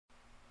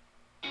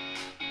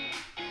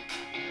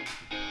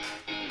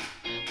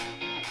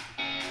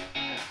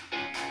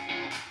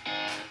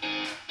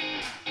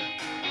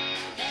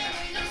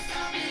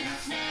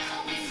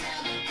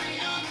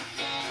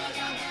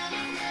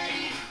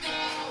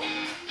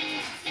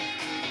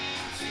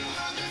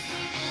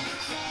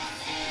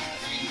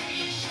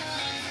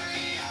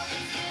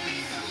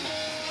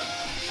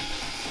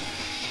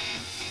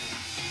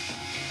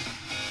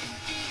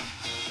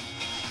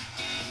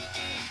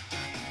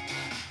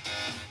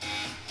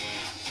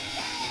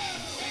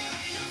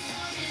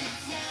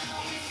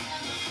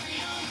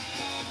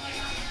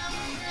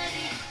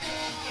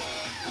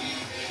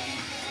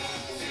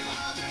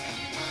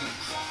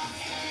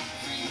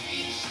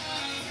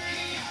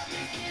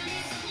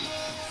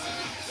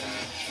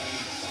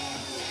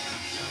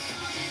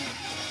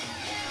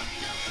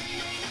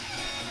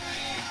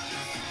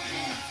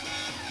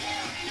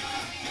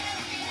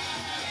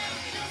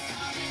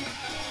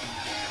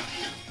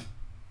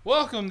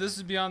Welcome. This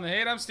is Beyond the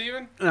Hate. I'm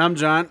Steven. And I'm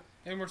John.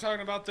 And we're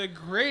talking about the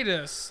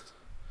greatest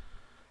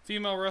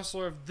female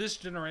wrestler of this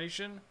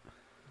generation,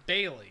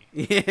 Bayley.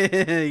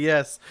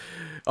 Yes.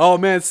 Oh,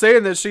 man,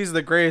 saying that she's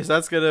the greatest,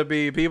 that's going to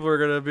be, people are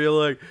going to be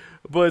like,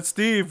 but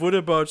Steve, what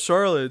about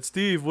Charlotte?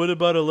 Steve, what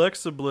about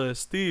Alexa Bliss?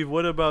 Steve,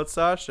 what about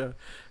Sasha?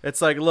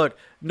 It's like, look,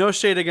 no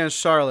shade against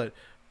Charlotte,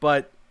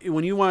 but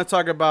when you want to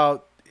talk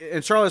about,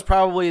 and Charlotte's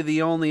probably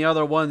the only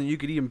other one that you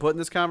could even put in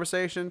this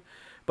conversation,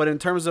 but in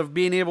terms of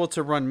being able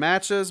to run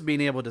matches,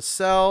 being able to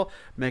sell,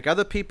 make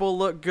other people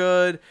look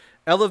good,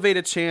 elevate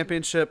a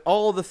championship,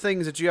 all the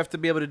things that you have to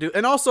be able to do,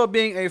 and also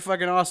being a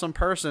fucking awesome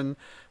person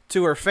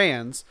to her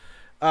fans,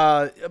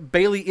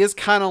 Bayley is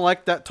kind of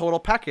like that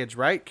total package,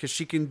 right? Because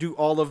she can do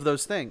all of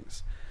those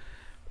things.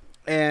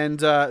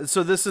 And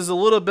so this is a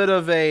little bit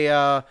of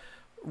a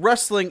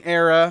wrestling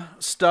era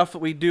stuff that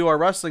we do our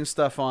wrestling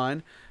stuff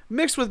on,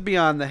 mixed with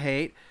Beyond the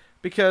Hate,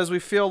 because we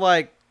feel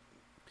like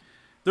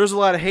there's a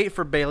lot of hate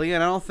for Bayley,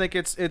 and I don't think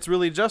it's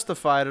really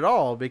justified at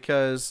all,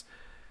 because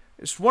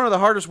it's one of the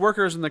hardest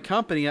workers in the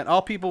company, and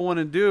all people want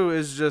to do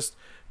is just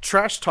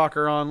trash talk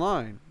her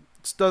online.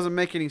 It just doesn't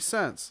make any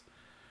sense.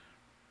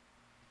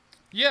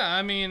 Yeah,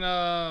 I mean,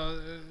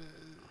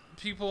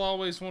 people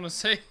always want to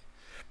say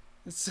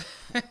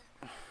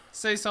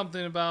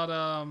something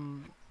about,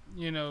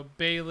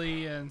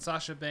 Bayley and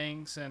Sasha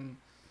Banks, and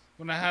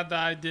when I had the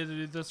idea to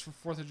do this for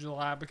 4th of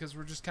July, because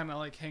we're just kind of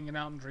like hanging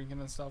out and drinking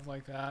and stuff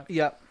like that.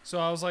 Yep. So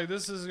I was like,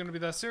 this isn't going to be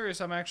that serious.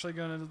 I'm actually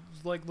going to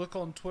like look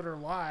on Twitter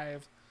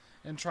Live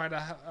and try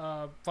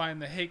to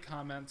find the hate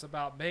comments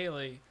about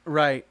Bayley.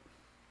 Right.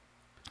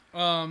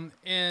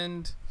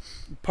 And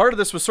part of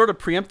this was sort of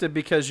preempted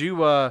because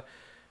you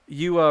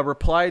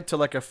replied to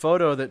like a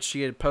photo that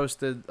she had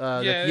posted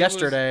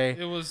yesterday.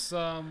 It was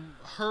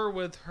her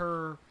with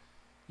her,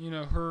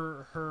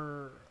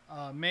 her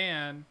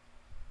man,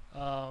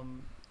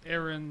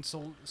 Aaron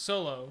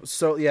Solo.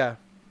 So yeah.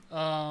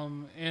 I was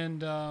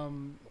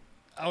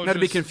not to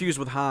be confused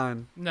with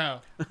Han. No.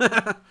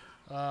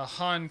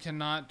 Han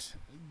cannot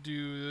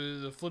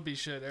do the flippy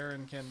shit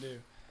Aaron can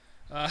do.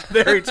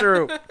 Very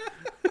true.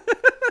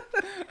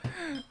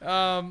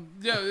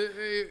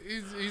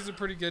 He's a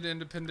pretty good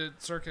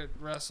independent circuit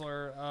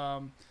wrestler.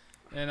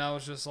 And I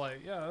was just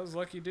like, yeah, that was a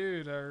lucky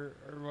dude or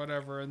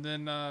whatever. And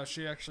then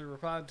she actually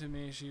replied to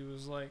me. She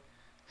was like,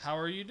 how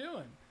are you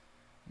doing?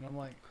 And I'm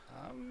like,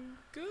 I'm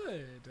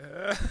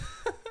good.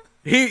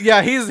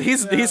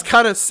 He's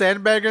kind of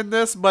sandbagging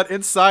this, but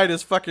inside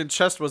his fucking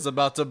chest was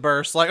about to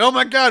burst. Like, oh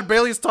my god,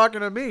 Bayley's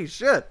talking to me.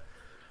 Shit.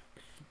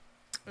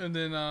 And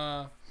then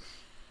I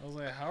was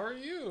like, how are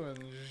you?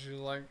 And she was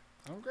like,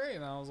 I'm great.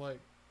 And I was like,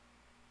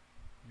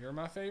 you're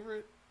my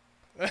favorite.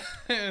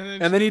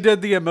 and then he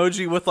did the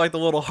emoji with like the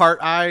little heart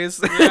eyes.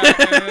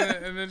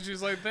 and then she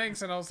was like,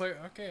 thanks. And I was like,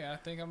 okay, I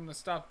think I'm gonna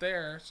stop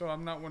there, so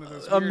I'm not one of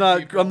those weird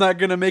people. I'm not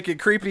gonna make it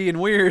creepy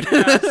and weird.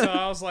 So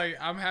I was like,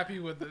 I'm happy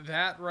with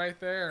that right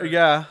there.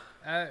 Yeah.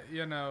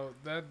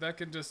 That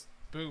could just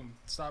boom,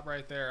 stop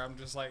right there. I'm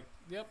just like,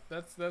 yep,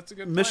 that's a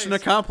good mission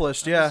place.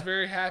 accomplished. I'm yeah. just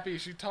very happy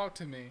she talked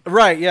to me.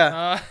 Right.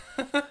 Yeah.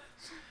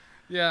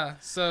 Yeah.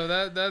 So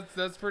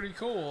that's pretty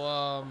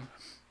cool.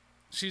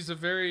 She's a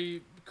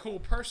very cool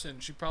person.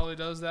 She probably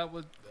does that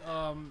with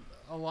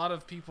a lot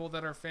of people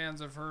that are fans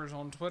of hers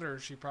on Twitter.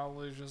 She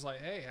probably is just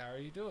like, hey, how are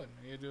you doing?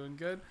 Are you doing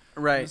good?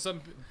 Right.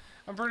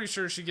 I'm pretty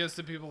sure she gets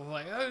to people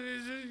like, oh,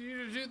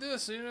 you do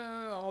this,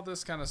 all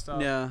this kind of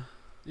stuff. Yeah.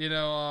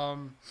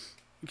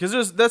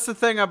 Because that's the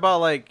thing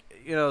about like,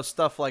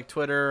 stuff like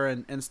Twitter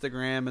and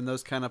Instagram and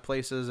those kind of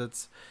places.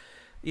 It's,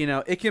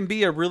 it can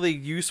be a really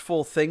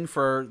useful thing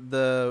for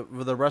the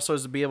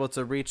wrestlers to be able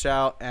to reach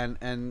out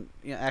and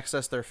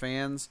access their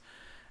fans.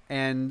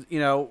 And,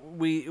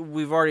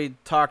 we've already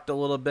talked a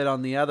little bit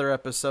on the other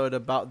episode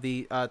about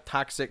the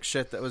toxic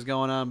shit that was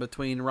going on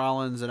between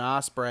Rollins and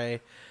Ospreay.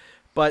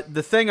 But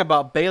the thing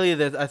about Bayley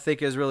that I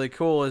think is really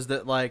cool is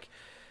that, like,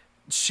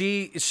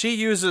 she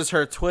uses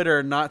her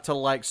Twitter not to,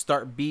 like,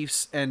 start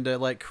beefs and to,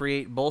 like,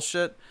 create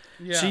bullshit.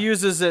 Yeah. She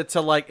uses it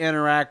to, like,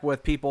 interact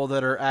with people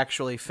that are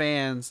actually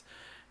fans.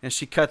 And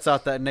she cuts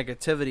out that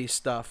negativity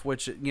stuff,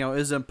 which,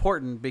 is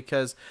important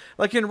because,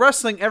 like, in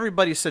wrestling,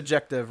 everybody's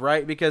subjective,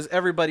 right? Because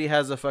everybody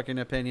has a fucking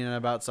opinion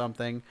about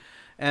something.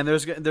 And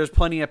there's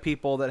plenty of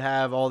people that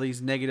have all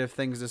these negative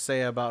things to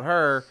say about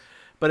her.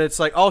 But it's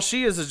like, all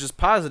she is just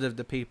positive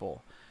to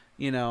people,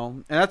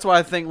 And that's why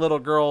I think little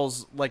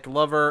girls, like,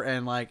 love her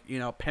and, like,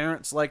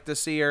 parents like to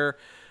see her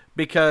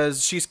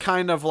because she's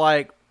kind of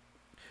like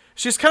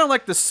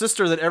the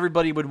sister that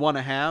everybody would want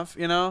to have,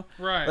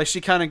 Right. Like,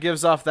 she kind of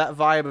gives off that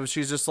vibe of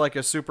she's just like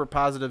a super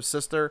positive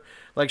sister.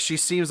 Like, she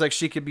seems like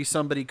she could be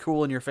somebody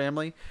cool in your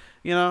family,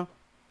 and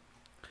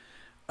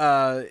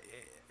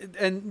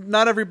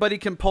not everybody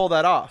can pull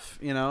that off,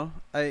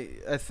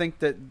 I think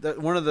that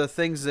one of the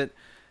things that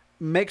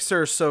makes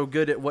her so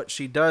good at what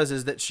she does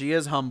is that she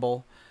is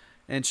humble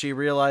and she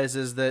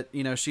realizes that,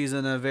 she's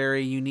in a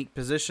very unique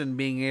position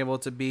being able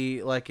to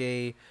be like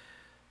a,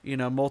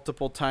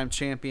 multiple time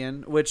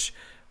champion, which,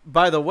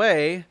 by the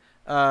way,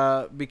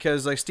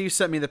 because like Steve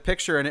sent me the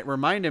picture and it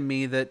reminded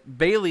me that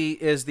Bayley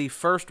is the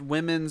first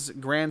women's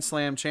Grand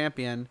Slam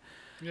champion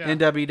in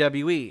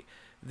WWE.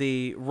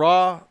 The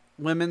Raw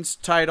women's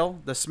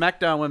title, the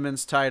SmackDown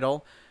women's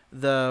title,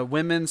 the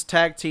women's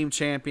tag team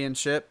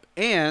championship,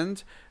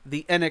 and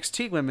the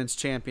NXT women's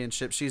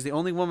championship. She's the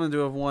only woman to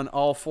have won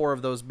all 4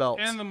 of those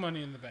belts. And the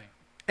Money in the Bank.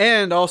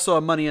 And also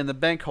a Money in the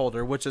Bank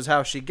holder, which is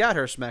how she got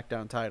her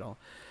SmackDown title.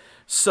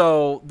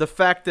 So the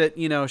fact that,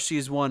 you know,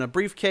 she's won a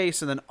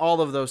briefcase and then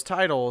all of those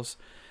titles,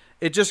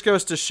 it just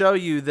goes to show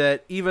you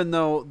that even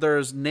though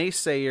there's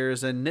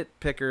naysayers and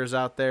nitpickers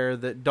out there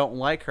that don't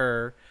like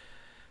her,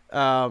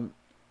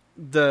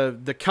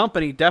 the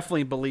company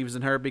definitely believes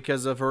in her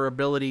because of her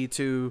ability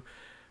to,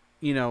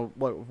 you know,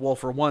 well,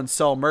 for one,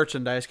 sell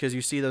merchandise, because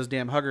you see those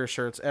damn hugger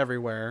shirts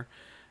everywhere,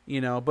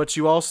 you know, but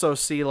you also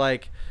see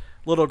like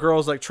little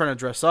girls like trying to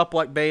dress up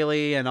like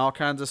Bayley and all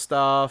kinds of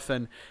stuff.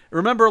 And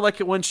remember like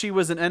when she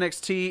was in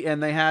NXT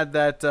and they had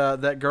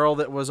that girl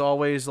that was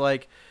always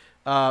like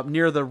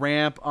near the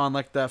ramp on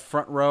like the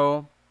front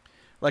row,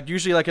 like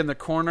usually like in the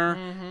corner,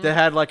 that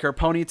had like her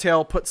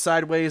ponytail put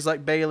sideways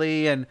like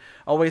Bayley and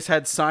always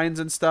had signs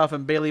and stuff,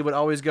 and Bayley would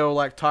always go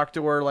like talk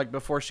to her like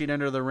before she'd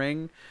enter the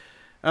ring.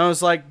 And I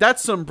was like,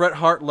 that's some Bret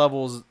Hart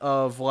levels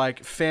of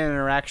like fan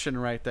interaction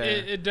right there.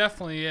 It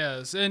definitely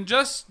is. And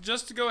just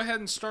to go ahead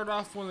and start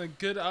off with a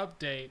good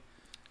update,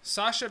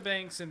 Sasha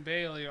Banks and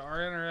Bayley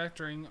are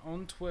interacting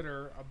on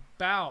Twitter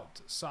about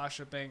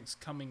Sasha Banks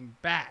coming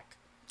back.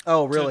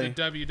 Oh, really?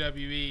 To the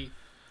WWE.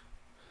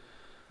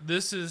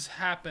 This has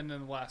happened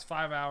in the last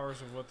 5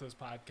 hours of with this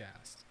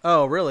podcast.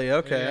 Oh, really?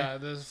 Okay. Yeah,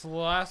 this is the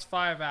last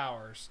 5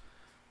 hours.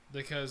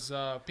 Because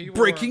people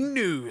breaking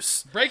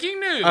news. Breaking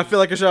news. I feel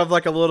like I should have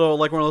like a little,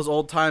 like one of those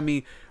old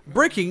timey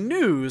breaking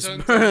news.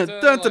 Dun, dun,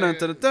 dun, dun,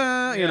 dun,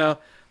 dun, you know,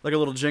 like a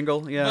little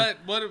jingle. Yeah.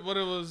 But what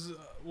it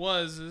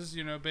was is,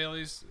 you know,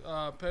 Bayley's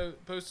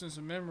posting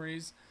some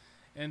memories,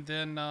 and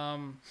then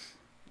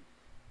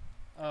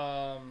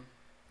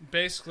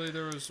basically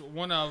there was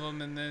one of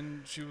them, and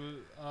then she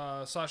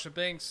was Sasha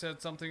Banks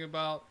said something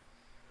about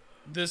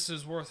this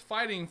is worth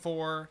fighting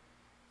for,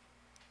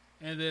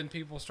 and then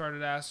people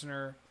started asking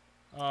her,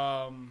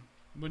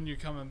 when you're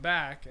coming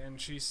back,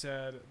 and she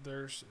said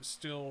there's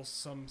still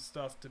some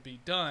stuff to be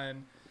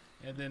done,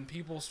 and then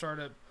people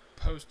started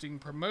posting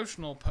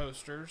promotional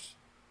posters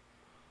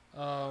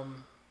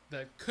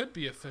that could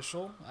be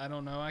official. I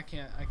don't know. I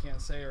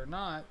can't say or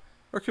not.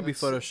 Or it could be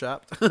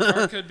photoshopped.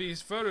 Or it could be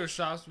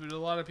photoshopped, but a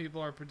lot of people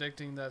are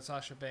predicting that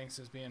Sasha Banks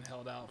is being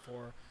held out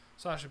for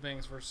Sasha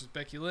Banks versus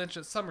Becky Lynch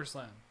at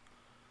SummerSlam.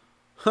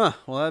 Huh.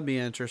 Well, that'd be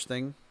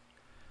interesting.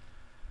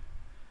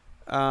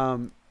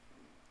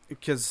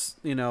 Because,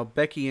 you know,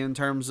 Becky, in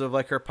terms of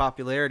like her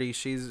popularity,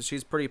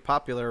 she's pretty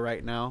popular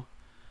right now.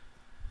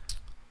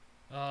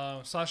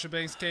 Sasha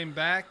Banks came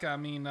back. I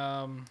mean,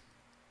 I'd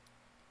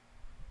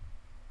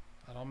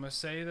almost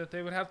say that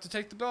they would have to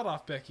take the belt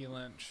off Becky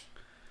Lynch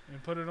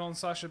and put it on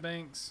Sasha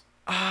Banks.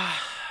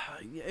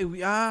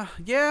 Yeah,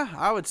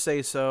 I would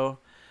say so.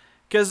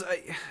 Because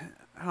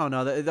I don't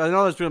know. I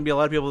know there's going to be a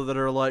lot of people that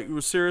are like,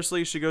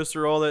 seriously, she goes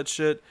through all that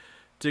shit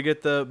to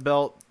get the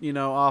belt, you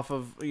know, off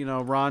of, you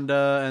know,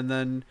 Ronda, and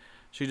then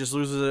she just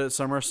loses it at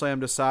SummerSlam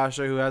to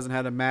Sasha, who hasn't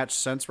had a match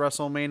since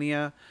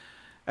WrestleMania.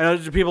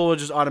 And people would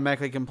just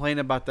automatically complain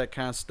about that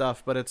kind of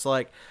stuff, but it's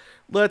like,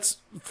 let's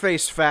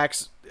face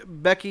facts.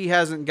 Becky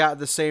hasn't got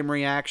the same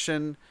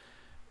reaction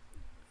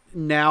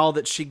now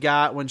that she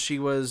got when she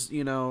was,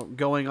 you know,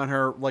 going on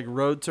her like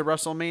road to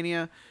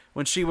WrestleMania.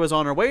 When she was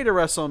on her way to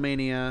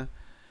WrestleMania,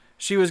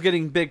 she was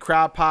getting big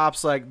crowd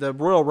pops. Like the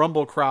Royal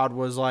Rumble crowd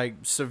was like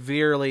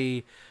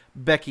severely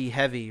Becky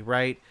heavy,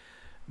 right?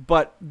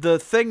 But the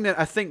thing that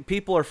I think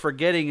people are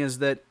forgetting is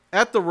that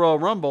at the Royal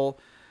Rumble,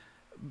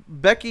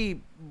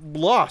 Becky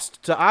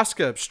lost to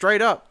Asuka,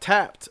 straight up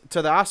tapped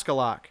to the Asuka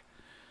lock.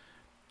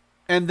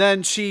 And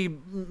then she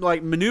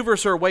like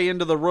maneuvers her way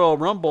into the Royal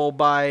Rumble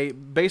by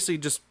basically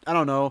just, I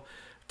don't know,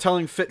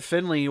 telling Fit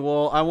Finlay,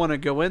 well, I want to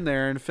go in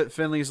there. And Fit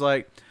Finlay's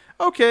like,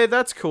 okay,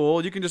 that's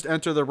cool. You can just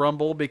enter the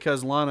Rumble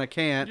because Lana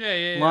can't.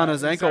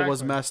 Lana's ankle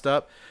was messed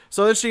up.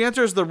 So then she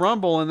enters the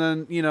Rumble and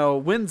then, you know,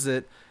 wins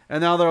it.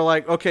 And now they're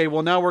like, okay,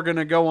 well, now we're going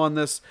to go on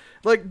this.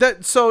 Like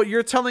that. So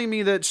you're telling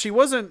me that she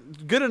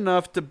wasn't good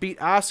enough to beat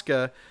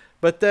Asuka,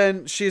 but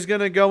then she's going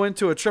to go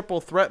into a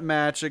triple threat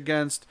match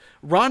against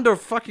Ronda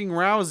fucking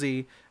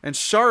Rousey and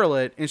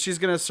Charlotte, and she's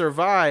going to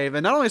survive.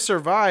 And not only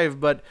survive,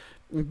 but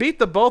beat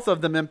the both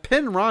of them and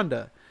pin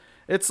Ronda.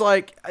 It's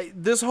like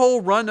this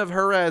whole run of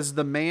her as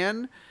the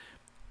man.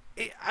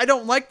 I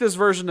don't like this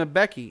version of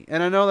Becky.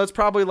 And I know that's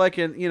probably like,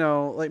 you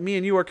know, like me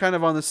and you are kind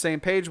of on the same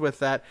page with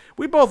that.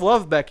 We both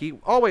love Becky,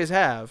 always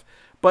have.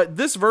 But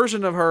this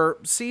version of her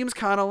seems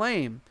kind of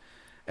lame.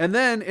 And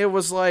then it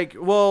was like,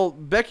 well,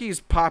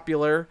 Becky's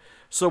popular,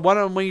 so why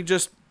don't we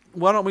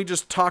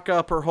just talk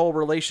up her whole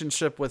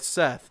relationship with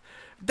Seth?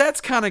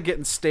 That's kind of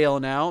getting stale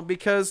now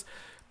because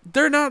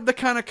they're not the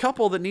kind of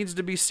couple that needs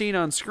to be seen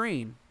on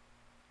screen.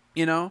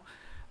 You know?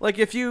 Like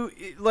if you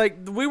like,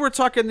 we were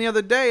talking the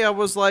other day. I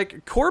was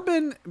like,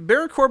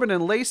 Baron Corbin,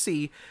 and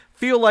Lacey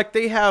feel like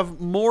they have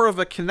more of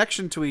a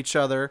connection to each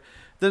other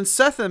than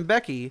Seth and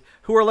Becky,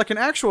 who are like an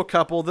actual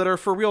couple that are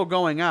for real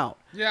going out.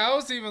 Yeah, I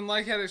was even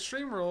like at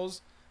Extreme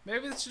Rules.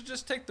 Maybe they should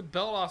just take the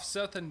belt off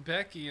Seth and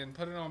Becky and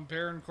put it on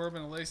Baron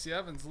Corbin and Lacey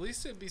Evans. At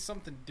least it'd be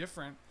something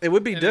different. It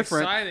would be and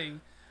different.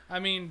 Exciting. I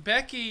mean,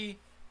 Becky,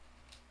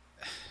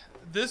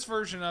 this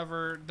version of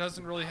her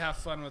doesn't really have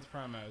fun with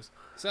promos.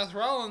 Seth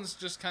Rollins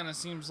just kind of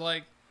seems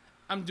like,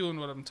 I'm doing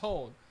what I'm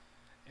told.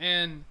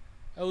 And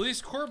at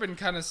least Corbin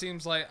kind of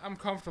seems like, I'm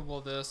comfortable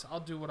with this. I'll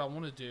do what I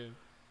want to do.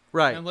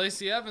 Right. And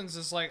Lacey Evans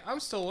is like, I'm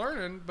still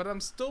learning, but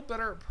I'm still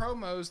better at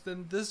promos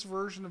than this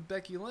version of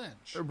Becky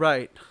Lynch.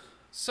 Right.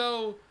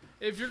 So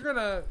if you're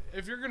gonna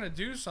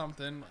do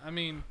something, I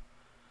mean,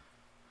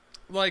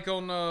 like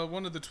on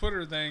one of the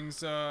Twitter things,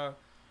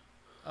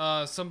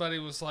 somebody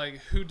was like,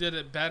 "Who did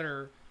it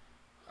better?"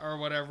 or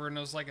whatever, and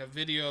it was like a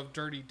video of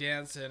Dirty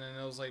Dancing, and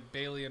it was like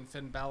Bayley and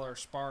Finn Balor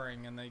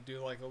sparring, and they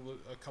do like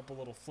a couple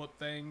little flip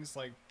things,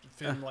 like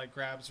Finn like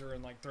grabs her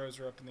and like throws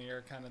her up in the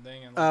air kind of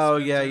thing, and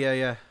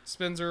like,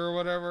 spins her or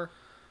whatever,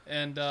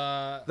 and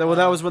that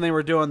was when they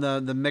were doing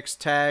the mixed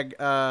tag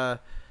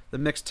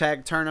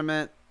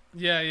tournament.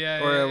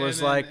 Yeah. Or it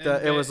was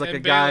it was like a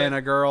guy and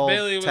a girl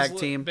tag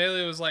team.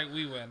 Bayley was like,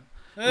 "We win."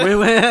 We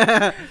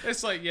win.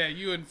 It's like, yeah,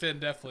 you and Finn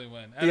definitely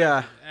win.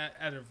 At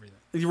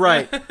everything.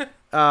 Right.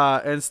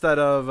 Instead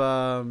of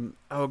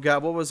oh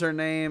god, what was her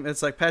name?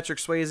 It's like Patrick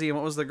Swayze, and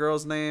what was the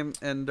girl's name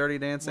in Dirty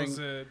Dancing? Was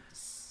it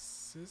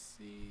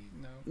Sissy?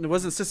 No. It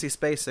wasn't Sissy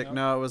Spacek. Nope.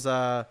 No, it was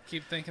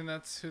Keep thinking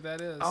that's who that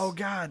is. Oh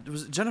god,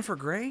 was it Jennifer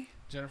Grey?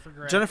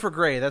 Jennifer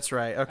Grey, that's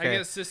right. Okay. I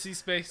get Sissy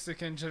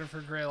Spacek and Jennifer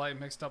Grey like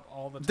mixed up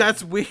all the time.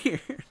 That's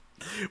weird.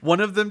 One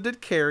of them did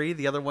Carrie,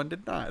 the other one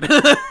did not.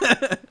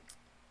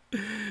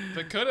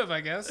 But could have, I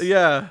guess.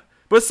 Yeah.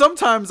 But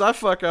sometimes I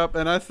fuck up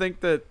and I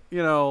think that,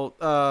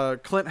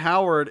 Clint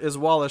Howard is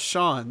Wallace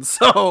Shawn.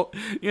 So,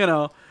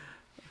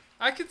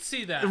 I could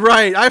see that.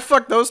 Right. I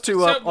fuck those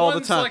two up all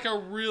the time. One's like a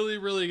really,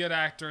 really good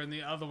actor and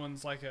the other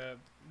one's like a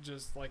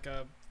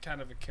kind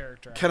of a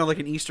character actor. Kind of like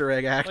an Easter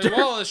egg actor. Like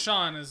Wallace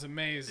Shawn is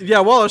amazing. Yeah,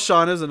 Wallace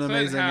Shawn is an Clint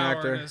amazing Howard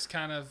actor. Is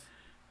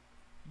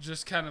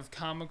kind of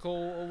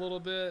comical a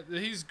little bit.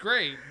 He's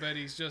great, but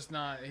he's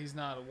not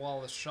a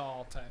Wallace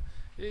Shaw type.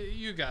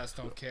 You guys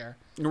don't care.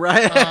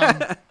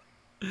 Right.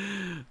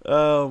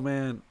 Oh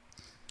man.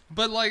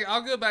 But like,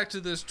 I'll go back to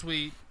this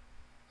tweet,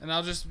 and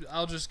I'll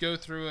just go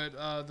through it.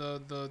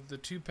 The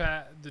too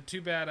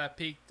bad I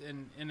peaked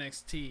in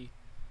NXT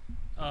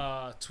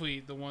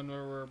tweet, the one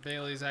where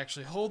Bayley's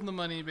actually holding the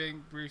money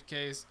bank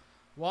briefcase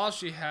while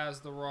she has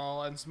the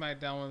Raw and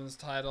SmackDown Women's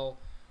title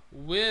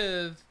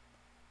with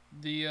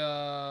the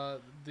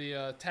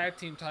tag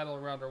team title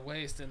around her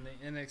waist and the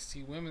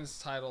NXT Women's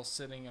title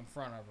sitting in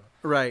front of her.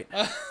 Right.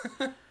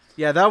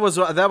 Yeah, that was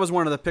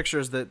one of the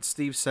pictures that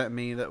Steve sent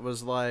me. That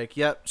was like,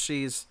 yep,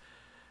 she's.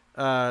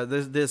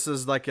 This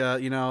is like a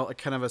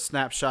kind of a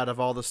snapshot of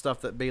all the stuff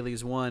that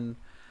Bayley's won,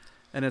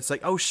 and it's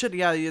like, oh shit,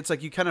 yeah, it's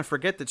like you kind of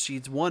forget that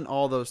she's won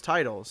all those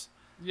titles.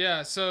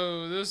 Yeah,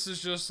 so this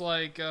is just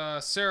like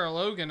Sarah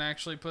Logan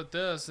actually put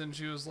this, and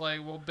she was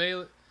like, well,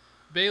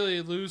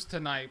 Bayley lose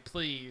tonight,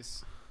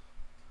 please.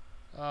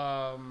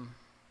 So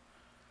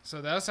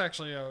that's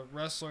actually a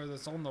wrestler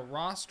that's on the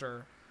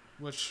roster,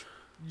 which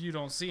you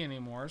don't see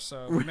anymore.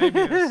 So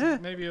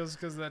maybe it was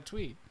because of that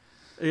tweet.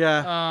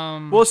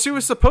 Yeah. Well, she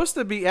was supposed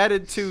to be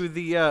added to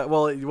the. It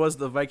was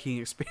the Viking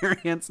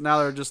Experience. Now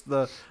they're just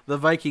the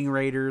Viking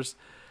Raiders.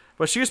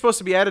 But she was supposed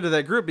to be added to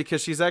that group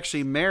because she's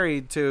actually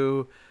married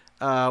to,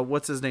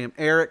 what's his name,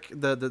 Eric,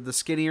 the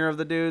skinnier of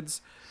the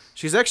dudes.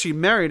 She's actually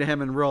married to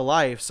him in real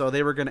life, so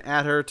they were going to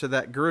add her to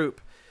that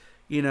group,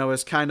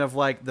 as kind of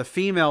like the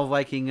female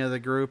Viking of the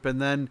group,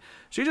 and then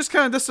she just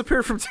kind of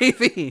disappeared from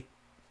TV.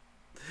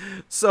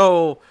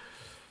 So,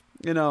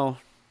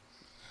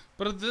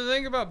 But the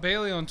thing about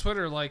Bayley on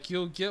Twitter, like,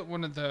 you'll get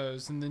one of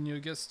those, and then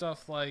you'll get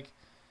stuff like,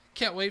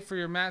 can't wait for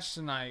your match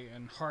tonight,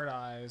 and heart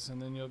eyes,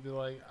 and then you'll be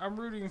like, I'm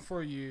rooting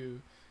for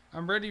you.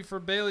 I'm ready for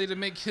Bayley to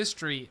make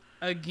history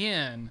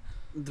again.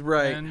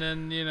 Right. And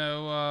then, you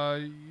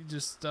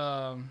just...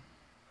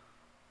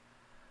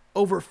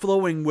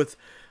 overflowing with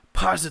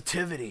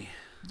positivity.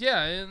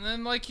 Yeah, and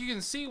then, like, you can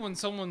see when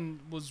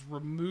someone was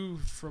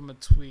removed from a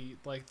tweet,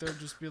 like, they'll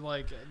just be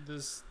like,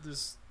 this,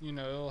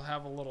 it'll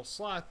have a little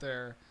slot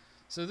there.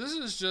 So this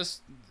is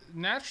just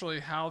naturally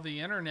how the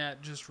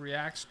internet just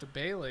reacts to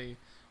Bayley,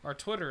 or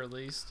Twitter at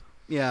least.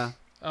 Yeah.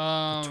 The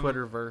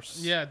Twitterverse.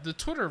 Yeah, the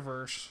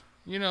Twitterverse.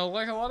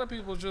 Like a lot of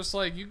people just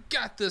like, you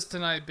got this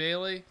tonight,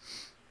 Bayley.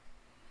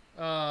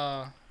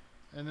 And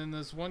then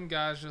this one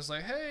guy's just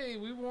like, hey,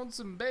 we want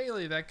some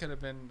Bayley. That could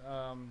have been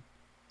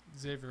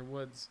Xavier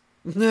Woods.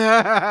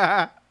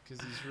 Because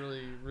he's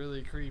really,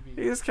 really creepy.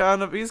 He's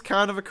kind of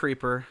a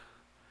creeper.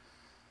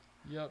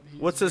 Yep.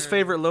 What's his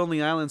favorite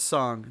Lonely Island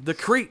song? The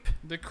Creep.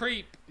 The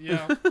Creep.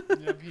 Yeah.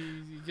 Yep.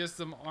 He gets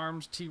them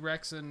arms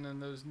T-Rexing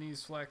and those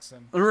knees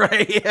flexing.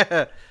 Right.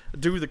 Yeah.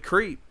 Do the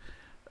Creep.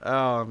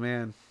 Oh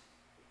man.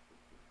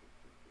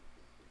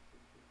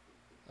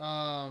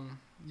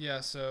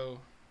 Yeah. So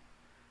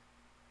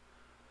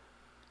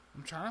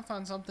I'm trying to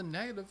find something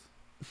negative.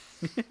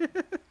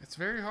 It's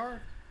very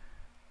hard.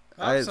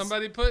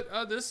 Somebody put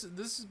this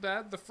is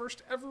bad. The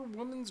first ever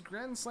women's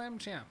Grand Slam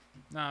champ.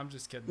 No, I'm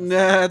just kidding.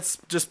 Nah, it's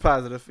just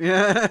positive.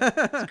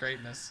 Yeah. It's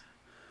greatness.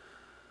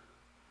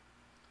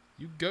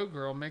 You go,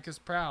 girl. Make us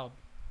proud.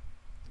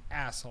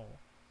 Asshole.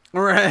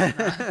 Right.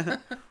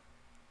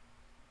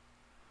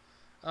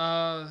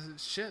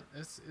 Shit.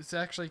 It's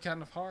actually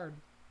kind of hard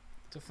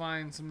to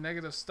find some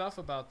negative stuff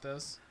about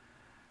this.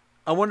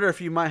 I wonder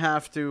if you might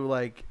have to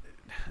like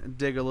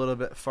dig a little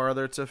bit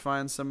farther to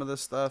find some of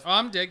this stuff. Oh,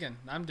 I'm digging.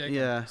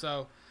 Yeah.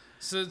 So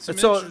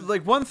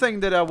like one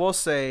thing that I will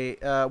say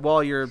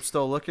while you're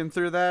still looking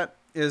through that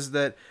is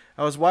that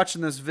I was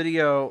watching this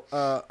video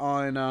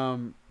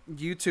on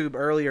YouTube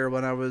earlier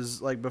when I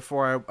was like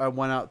before I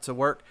went out to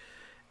work,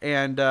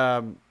 and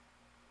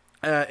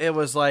it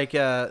was like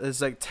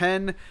it's like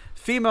 10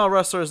 female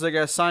wrestlers that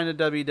got signed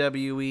to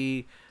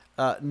WWE,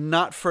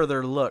 not for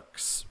their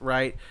looks,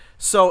 right?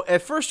 So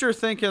at first you're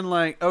thinking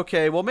like,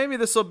 okay, well maybe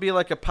this will be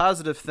like a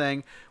positive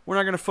thing. We're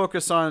not going to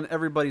focus on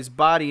everybody's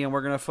body, and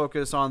we're going to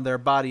focus on their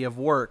body of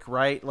work,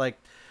 right? Like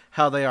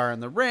how they are in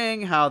the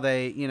ring, how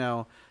they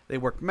they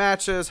work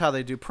matches, how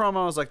they do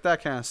promos, like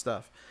that kind of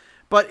stuff.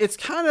 But it's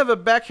kind of a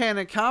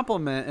backhanded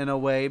compliment in a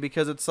way,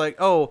 because it's like,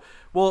 oh,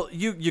 well,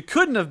 you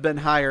couldn't have been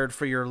hired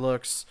for your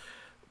looks,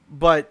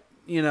 but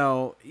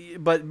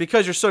but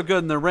because you're so good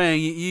in the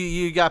ring,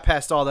 you got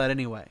past all that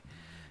anyway,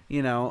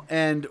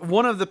 And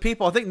one of the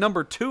people, I think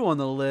number 2 on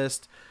the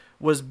list,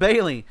 was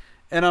Bayley,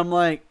 and I'm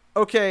like,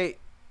 okay,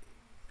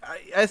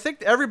 I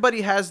think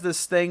everybody has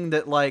this thing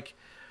that like,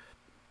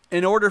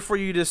 in order for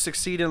you to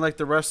succeed in like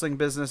the wrestling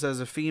business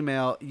as a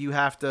female, you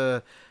have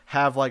to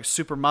have like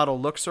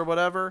supermodel looks or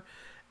whatever.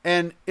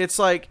 And it's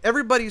like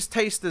everybody's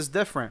taste is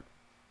different.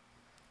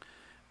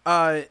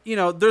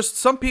 There's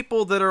some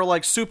people that are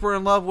like super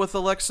in love with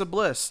Alexa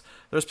Bliss.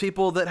 There's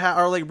people that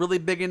are like really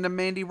big into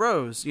Mandy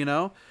Rose,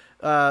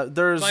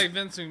 there's like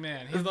Vince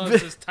McMahon. He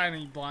loves his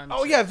tiny blonde.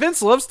 Oh yeah,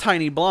 Vince loves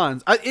tiny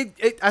blondes. I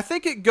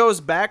think it goes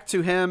back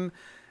to him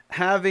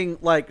having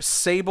like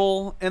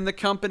Sable in the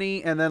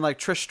company, and then like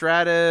Trish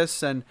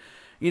Stratus, and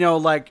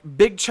like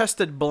big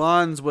chested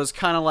blondes was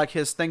kind of like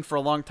his thing for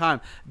a long time.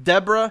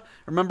 Deborah,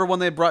 remember when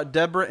they brought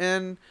Deborah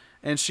in,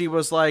 and she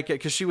was like,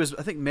 because she was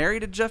I think married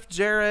to Jeff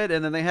Jarrett,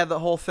 and then they had the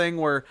whole thing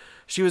where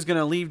she was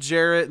gonna leave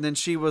Jarrett, and then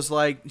she was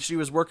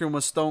working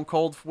with Stone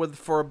Cold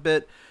for a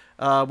bit,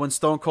 when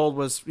Stone Cold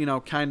was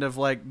kind of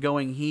like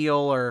going heel,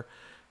 or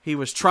he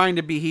was trying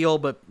to be heel,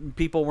 but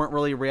people weren't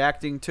really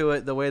reacting to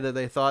it the way that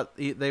they thought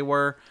they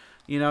were,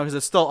 because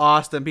it's still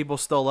Austin. People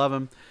still love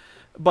him.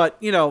 But,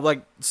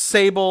 like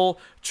Sable,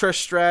 Trish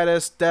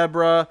Stratus,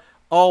 Deborah,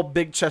 all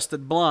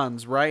big-chested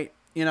blondes, right?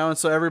 And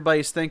so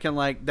everybody's thinking,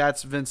 like,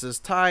 that's Vince's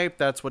type.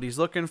 That's what he's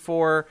looking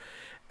for.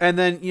 And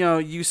then,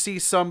 you see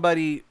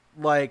somebody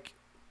like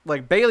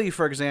Bayley,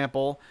 for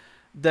example,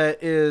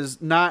 that is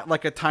not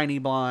like a tiny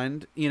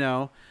blonde,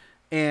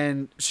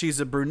 and she's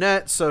a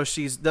brunette, so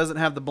she doesn't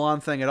have the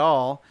blonde thing at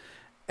all.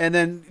 And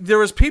then there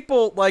was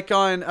people like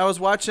I was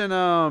watching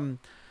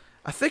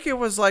I think it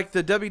was like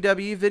the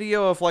WWE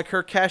video of like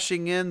her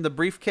cashing in the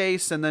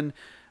briefcase and then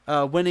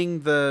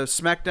winning the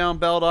SmackDown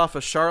belt off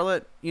of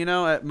Charlotte,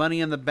 at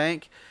Money in the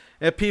Bank.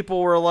 And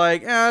people were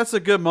like, that's a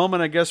good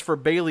moment, I guess, for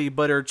Bayley,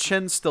 but her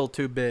chin's still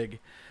too big.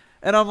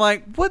 And I'm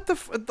like, what the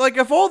like,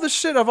 of all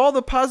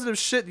the positive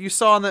shit you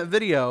saw in that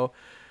video,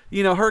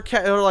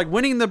 her like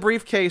winning the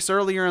briefcase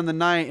earlier in the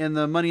night in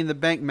the Money in the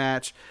Bank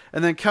match,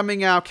 and then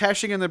coming out,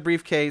 cashing in the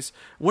briefcase,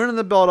 winning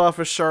the belt off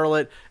of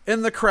Charlotte,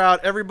 in the crowd,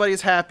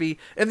 everybody's happy,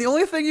 and the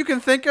only thing you can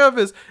think of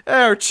is,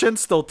 her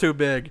chin's still too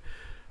big.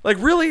 Like,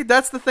 really?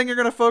 That's the thing you're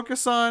going to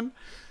focus on?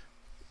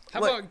 How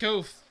about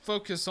go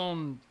focus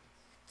on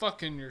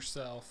fucking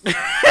yourself?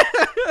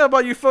 How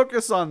about you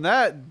focus on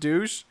that,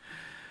 douche?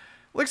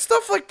 Like,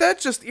 stuff like that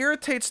just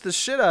irritates the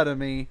shit out of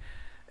me.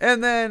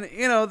 And then,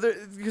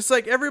 it's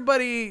like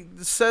everybody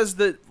says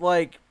that,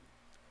 like,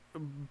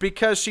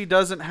 because she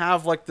doesn't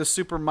have, like, the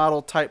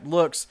supermodel type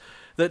looks,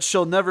 that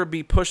she'll never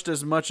be pushed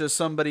as much as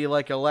somebody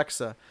like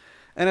Alexa.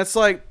 And it's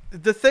like,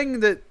 the thing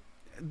that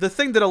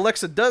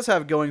Alexa does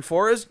have going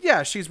for is,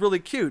 yeah, she's really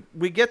cute.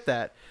 We get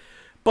that.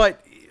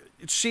 But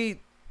she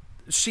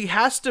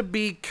has to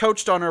be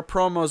coached on her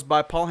promos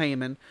by Paul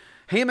Heyman.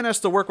 Heyman has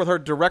to work with her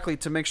directly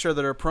to make sure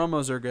that her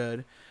promos are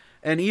good.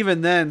 And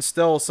even then,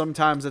 still,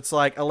 sometimes it's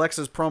like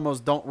Alexa's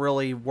promos don't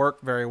really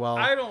work very well.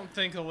 I don't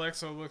think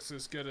Alexa looks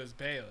as good as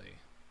Bayley.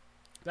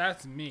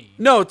 That's me.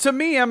 No, to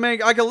me, I mean,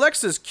 like,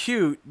 Alexa's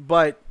cute,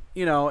 but,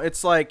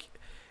 it's like,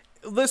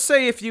 let's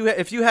say if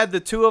you had the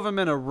two of them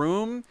in a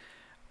room,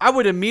 I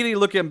would immediately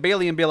look at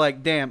Bayley and be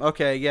like, damn,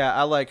 okay, yeah,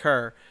 I like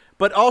her.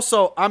 But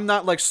also, I'm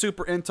not, like,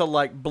 super into,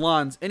 like,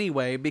 blondes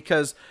anyway,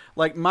 because,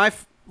 like, my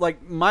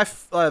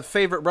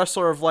favorite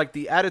wrestler of, like,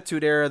 the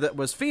Attitude Era that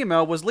was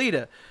female was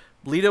Lita.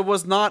 Lita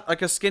was not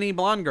like a skinny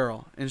blonde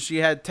girl, and she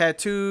had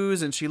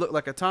tattoos, and she looked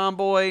like a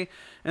tomboy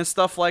and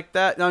stuff like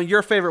that. Now,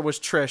 your favorite was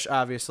Trish,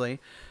 obviously.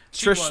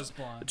 She was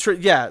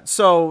blonde. Yeah,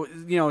 so,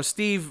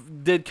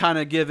 Steve did kind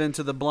of give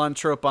into the blonde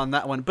trope on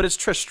that one, but it's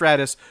Trish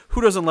Stratus.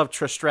 Who doesn't love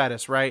Trish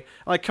Stratus, right?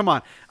 Like, come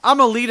on.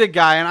 I'm a Lita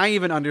guy, and I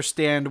even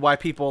understand why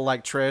people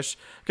like Trish,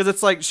 because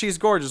it's like, she's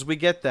gorgeous. We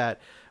get that.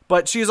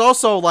 But she's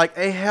also, like,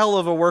 a hell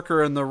of a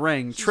worker in the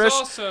ring. She's Trish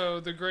also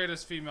the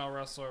greatest female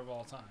wrestler of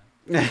all time.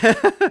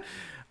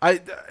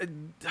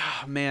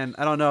 Man,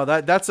 I don't know.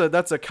 That's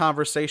a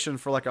conversation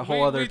for like a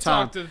whole other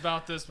time. We talked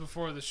about this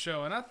before the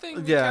show, and I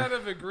think we kind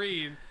of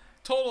agreed.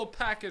 Total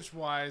package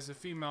wise, a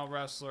female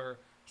wrestler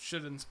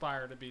should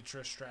inspire to be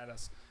Trish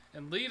Stratus.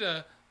 And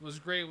Lita was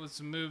great with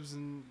some moves,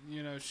 and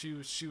she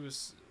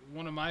was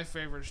one of my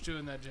favorites too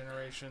in that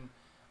generation.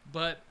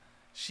 But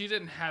she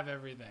didn't have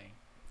everything.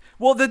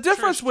 Well, the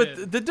difference with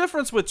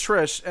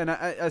Trish, and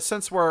I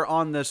since we're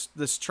on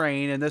this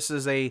train, and this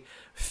is a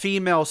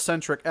female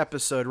centric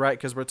episode, right?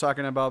 Because we're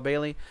talking about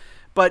Bayley.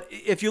 But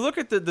if you look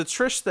at the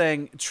Trish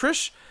thing,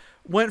 Trish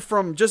went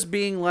from just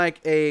being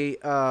like she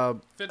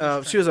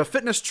was a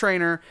fitness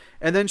trainer,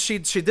 and then she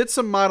did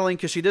some modeling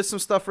because she did some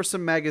stuff for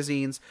some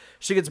magazines.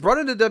 She gets brought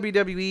into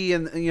WWE,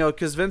 and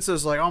because Vince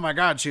is like, oh my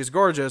God, she's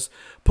gorgeous,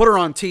 put her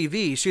on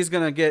TV. She's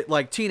gonna get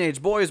like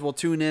teenage boys will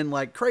tune in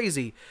like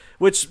crazy,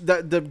 which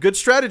the good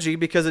strategy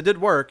because it did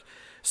work.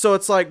 So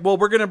it's like, well,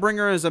 we're going to bring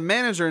her as a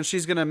manager, and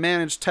she's going to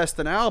manage Test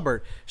and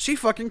Albert. She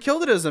fucking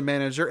killed it as a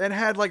manager and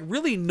had, like,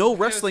 really no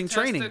wrestling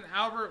training. Test and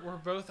Albert were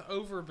both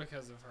over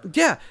because of her.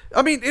 Yeah.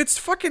 I mean, it's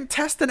fucking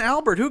Test and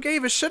Albert. Who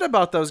gave a shit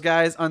about those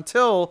guys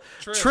until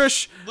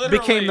Trish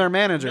became their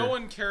manager? No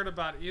one cared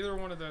about either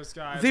one of those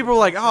guys. People were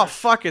like, oh,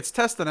 fuck, it's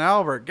Test and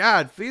Albert.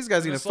 God, these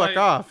guys need to fuck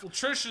off. Well,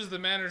 Trish is the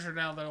manager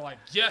now. They're like,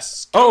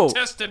 yes, go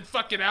Test and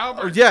fucking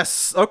Albert.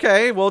 Yes.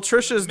 Okay. Well,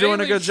 Trish is doing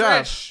a good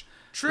job.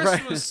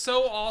 Trish was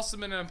so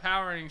awesome and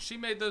empowering. She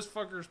made those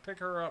fuckers pick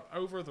her up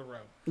over the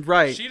rope.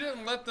 Right. She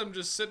didn't let them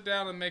just sit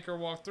down and make her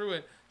walk through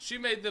it. She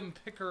made them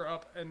pick her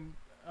up and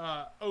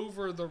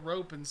over the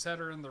rope and set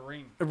her in the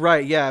ring.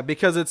 Right, yeah,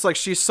 because it's like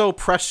she's so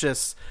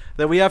precious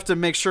that we have to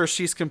make sure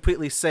she's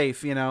completely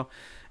safe,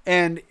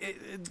 And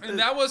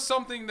that was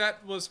something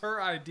that was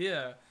her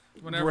idea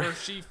whenever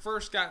she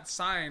first got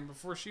signed,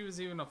 before she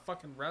was even a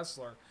fucking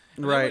wrestler.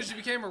 And then when she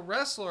became a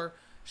wrestler,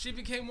 she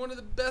became one of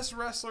the best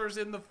wrestlers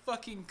in the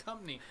fucking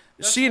company.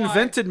 She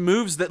invented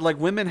moves that like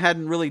women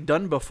hadn't really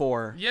done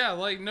before. Yeah,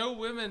 like no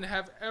women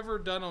have ever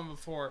done them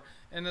before.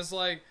 And it's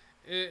like,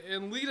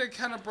 and Lita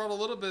kind of brought a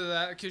little bit of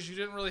that because you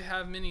didn't really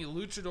have many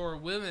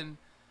luchador women.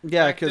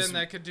 Yeah, because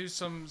that could do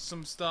some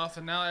stuff,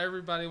 and now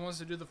everybody wants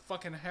to do the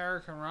fucking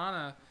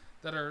Hurricanrana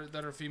that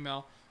are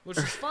female, which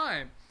is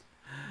fine.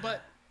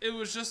 But it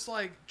was just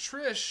like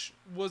Trish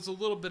was a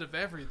little bit of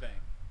everything.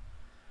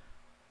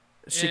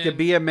 She could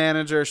be a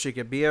manager. She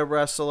could be a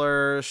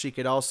wrestler. She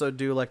could also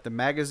do like the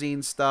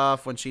magazine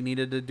stuff when she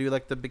needed to do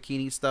like the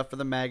bikini stuff for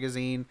the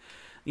magazine,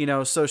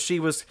 So she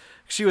was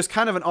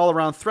kind of an all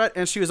around threat,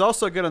 and she was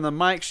also good on the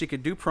mic. She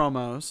could do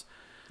promos.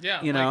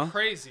 Yeah, like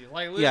crazy.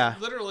 Like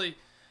literally.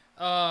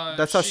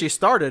 That's how she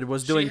started,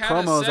 was doing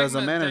promos as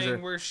a manager.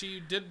 Where she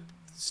did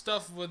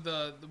stuff with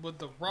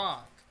the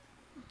Rock,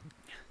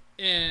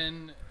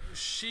 and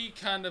she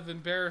kind of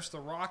embarrassed the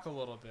Rock a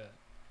little bit.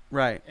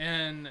 Right.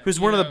 And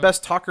who's one of the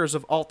best talkers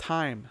of all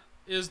time.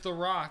 Is The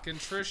Rock. And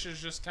Trish is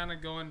just kind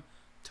of going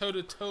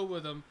toe-to-toe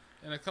with him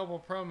in a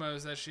couple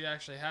promos that she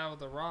actually had with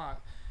The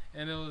Rock.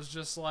 And it was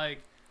just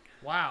like,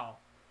 wow.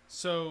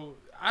 So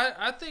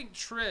I think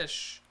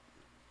Trish,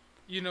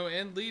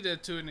 and Lita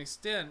to an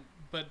extent,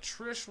 but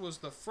Trish was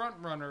the front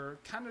runner,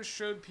 kind of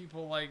showed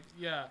people like,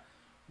 yeah,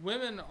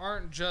 women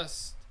aren't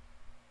just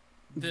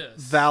this.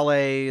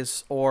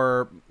 Valets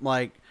or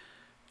like,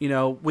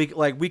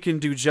 we can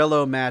do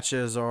Jello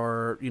matches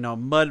or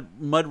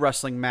mud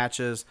wrestling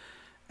matches,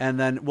 and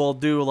then we'll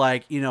do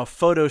like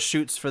photo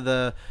shoots for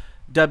the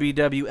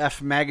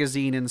WWF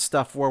magazine and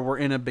stuff where we're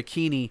in a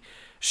bikini.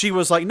 She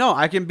was like, no,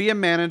 I can be a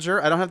manager.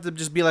 I don't have to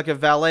just be like a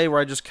valet where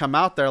I just come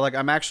out there. Like,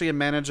 I'm actually a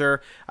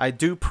manager. I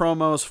do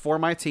promos for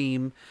my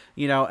team,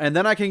 and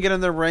then I can get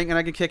in the ring and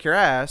I can kick your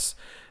ass.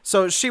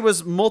 So she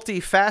was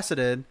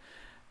multifaceted,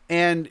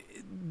 and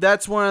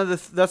that's one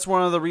of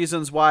the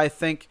reasons why I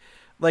think.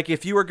 Like,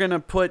 if you were going to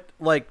put,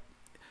 like,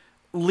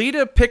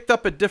 Lita picked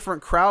up a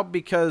different crowd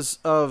because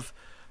of,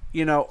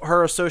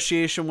 her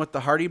association with the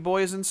Hardy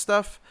Boys and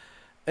stuff.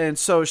 And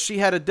so she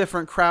had a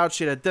different crowd.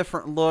 She had a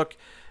different look.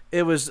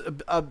 It was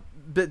a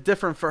bit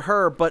different for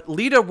her. But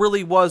Lita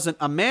really wasn't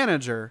a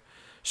manager.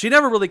 She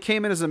never really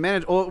came in as a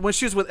manager. Well, when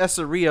she was with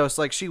Essa Rios,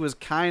 like, she was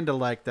kind of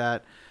like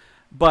that.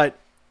 But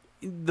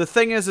the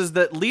thing is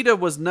that Lita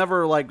was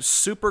never, like,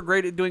 super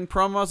great at doing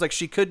promos. Like,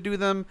 she could do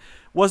them.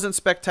 Wasn't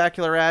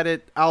spectacular at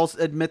it. I'll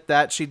admit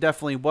that. She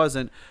definitely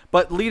wasn't.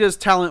 But Lita's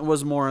talent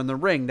was more in the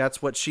ring.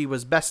 That's what she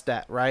was best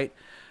at, right?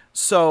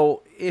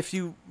 So if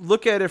you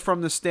look at it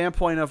from the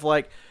standpoint of,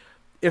 like,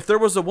 if there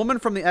was a woman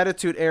from the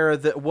Attitude Era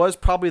that was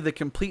probably the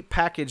complete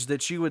package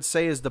that you would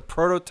say is the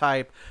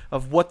prototype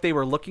of what they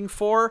were looking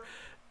for,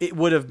 it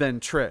would have been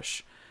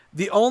Trish.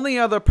 The only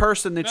other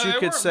person that you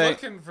could say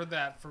looking for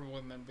that from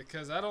women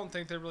because I don't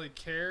think they really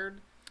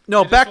cared.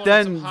 No, they back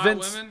then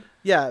Vince. Women.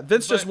 Yeah,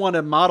 Vince just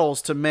wanted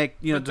models to make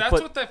But to that's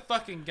put. what they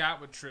fucking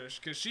got with Trish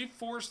because she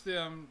forced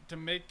them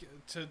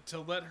to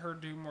let her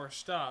do more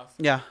stuff.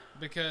 Yeah.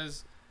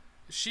 Because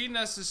she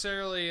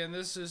necessarily, and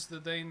this is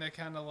the thing that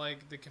kind of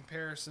like the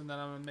comparison that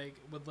I'm gonna make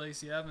with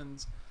Lacey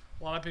Evans.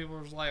 A lot of people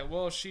was like,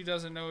 well, she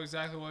doesn't know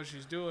exactly what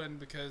she's doing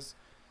because,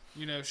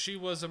 you know, she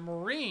was a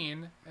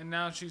Marine and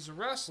now she's a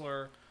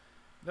wrestler.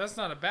 That's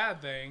not a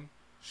bad thing.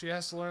 She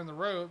has to learn the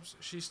ropes.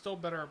 She's still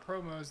better at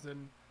promos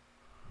than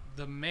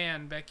the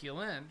man Becky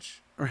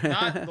Lynch.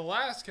 Not the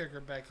last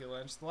kicker Becky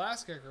Lynch. The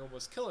last kicker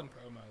was killing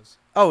promos.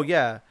 Oh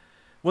yeah.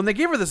 When they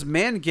gave her this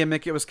man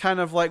gimmick, it was kind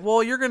of like,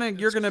 well, you're gonna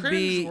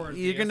be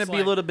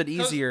a little bit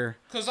easier.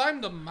 Because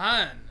I'm the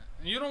man.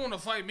 And you don't want to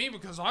fight me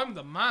because I'm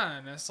the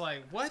man. It's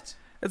like, what?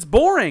 It's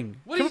boring.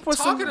 What are you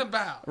talking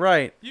about?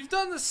 Right. You've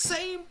done the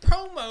same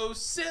promo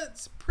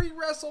since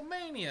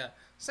pre-WrestleMania.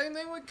 Same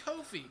thing with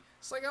Kofi.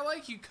 It's like, I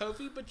like you,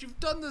 Kofi, but you've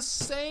done the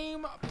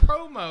same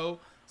promo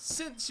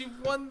since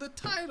you've won the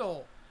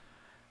title.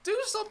 Do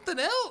something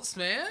else,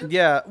 man.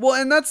 Yeah, well,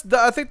 and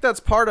I think that's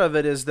part of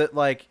it is that,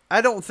 like,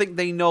 I don't think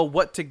they know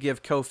what to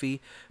give Kofi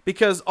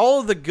because all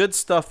of the good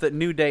stuff that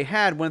New Day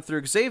had went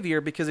through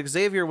Xavier because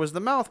Xavier was the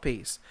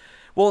mouthpiece.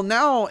 Well,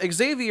 now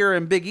Xavier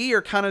and Big E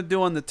are kind of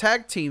doing the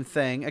tag team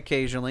thing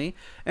occasionally,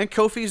 and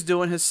Kofi's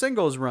doing his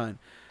singles run.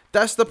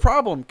 That's the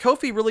problem.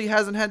 Kofi really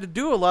hasn't had to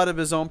do a lot of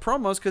his own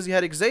promos because he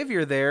had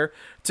Xavier there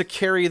to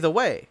carry the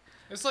way.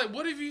 It's like,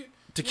 what have you...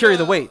 To carry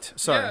the weight,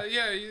 sorry.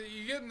 Yeah,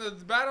 you get in the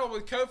battle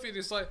with Kofi, and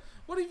it's like,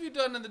 what have you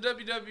done in the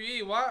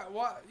WWE?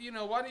 Why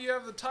do you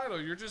have the title?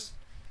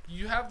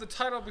 You have the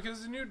title because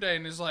of the New Day,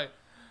 and it's like,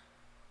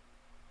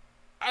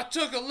 I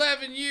took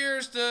 11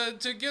 years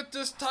to get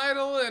this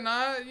title, and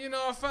I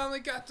finally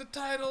got the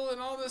title, and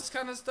all this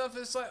kind of stuff.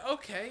 It's like,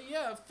 okay,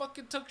 yeah, it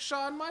fucking took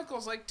Shawn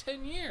Michaels like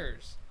 10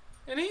 years.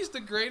 And he's the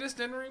greatest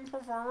in-ring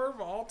performer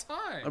of all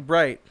time.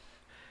 Right.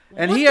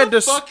 And what he had the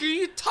to fuck are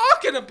you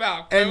talking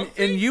about, Kofi?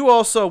 And you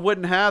also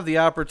wouldn't have the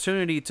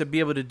opportunity to be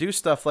able to do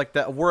stuff like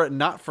that were it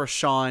not for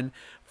Shawn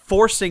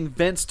forcing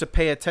Vince to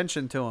pay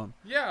attention to him.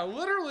 Yeah,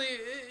 literally,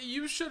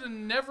 you should have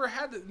never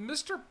had it.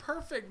 Mr.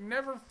 Perfect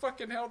never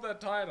fucking held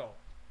that title.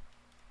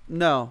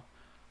 No.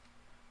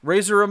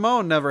 Razor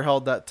Ramon never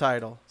held that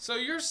title. So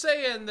you're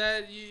saying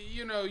that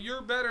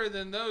you're better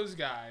than those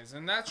guys,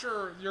 and that's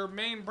your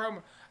main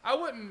promo. I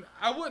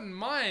wouldn't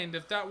mind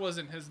if that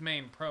wasn't his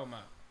main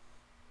promo.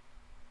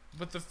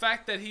 But the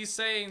fact that he's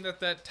saying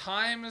that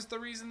time is the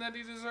reason that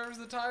he deserves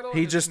the title,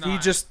 he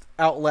just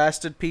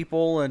outlasted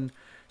people and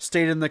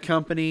stayed in the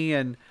company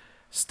and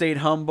stayed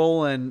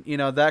humble and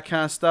that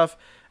kind of stuff.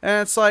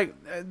 And it's like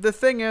the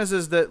thing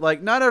is that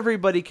like not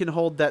everybody can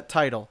hold that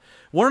title.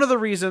 One of the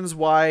reasons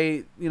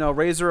why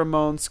Razor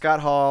Ramon,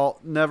 Scott Hall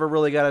never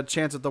really got a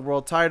chance at the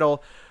world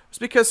title was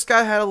because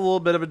Scott had a little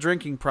bit of a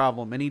drinking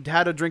problem, and he'd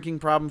had a drinking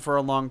problem for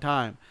a long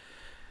time.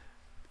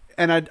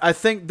 And I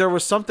think there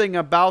was something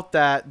about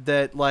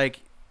that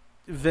like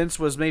Vince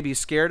was maybe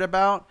scared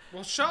about.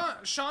 Well,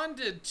 Shawn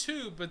did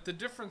too, but the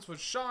difference with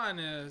Shawn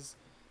is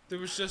there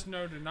was just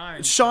no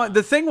denying Shawn.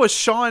 The thing with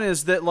Shawn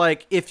is that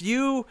like if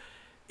you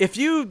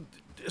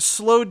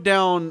slowed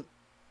down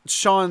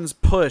Shawn's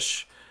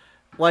push,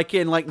 like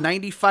in like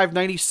 95,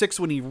 96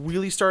 when he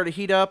really started to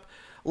heat up,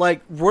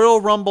 like Royal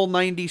Rumble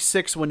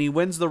 96 when he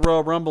wins the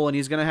Royal Rumble and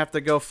he's gonna have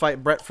to go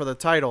fight Brett for the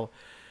title.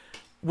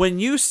 When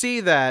you see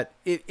that,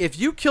 if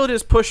you killed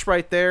his push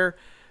right there,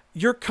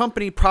 your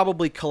company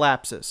probably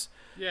collapses.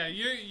 Yeah,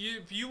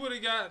 if you would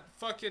have got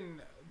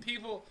fucking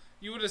people,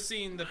 you would have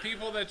seen the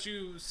people that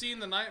you seen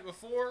the night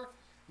before.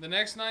 The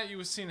next night, you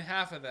would have seen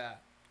half of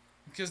that.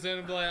 Because then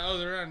it'd be like, oh,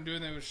 they're not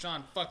doing that with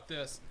Shawn. Fuck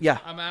this. Yeah.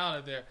 I'm out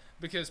of there.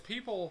 Because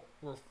people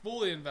were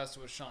fully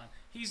invested with Shawn.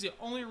 He's the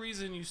only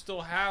reason you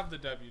still have the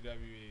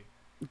WWE.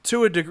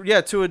 To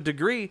a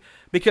degree,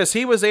 because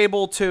he was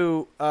able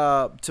to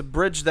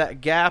bridge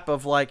that gap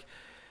of like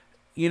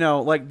the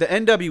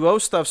NWO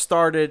stuff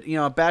started,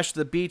 Bash at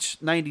the Beach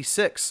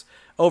 96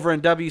 over in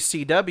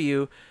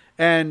WCW,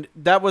 and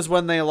that was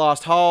when they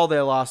lost Hall, they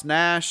lost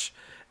Nash,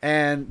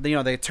 and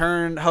they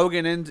turned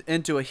Hogan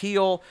into a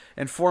heel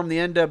and formed the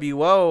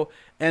NWO,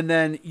 and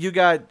then you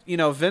got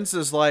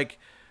Vince's like,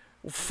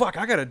 well, fuck,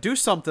 I got to do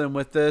something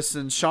with this,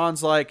 and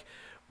Shawn's like,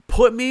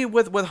 put me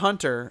with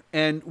Hunter,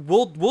 and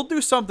we'll do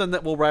something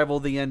that will rival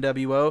the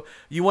NWO.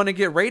 You want to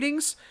get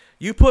ratings?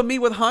 You put me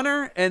with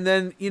Hunter, and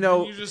then you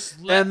just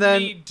let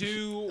me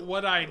do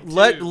what I do.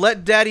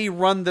 Let Daddy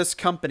run this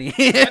company.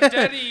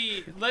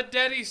 let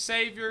Daddy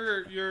save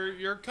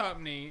your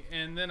company,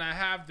 and then I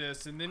have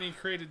this. And then he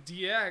created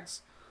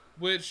DX,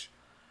 which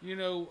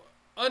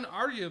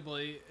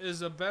unarguably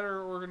is a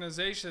better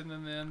organization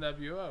than the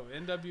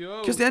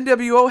NWO. Because the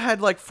NWO had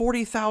like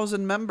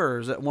 40,000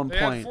 members at one point.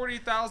 They had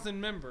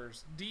 40,000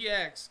 members.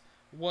 DX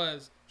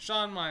was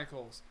Shawn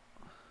Michaels,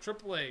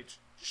 Triple H,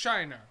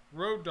 Chyna,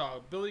 Road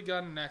Dogg, Billy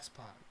Gunn, and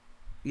X-Pac.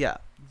 Yeah,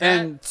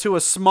 and to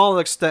a small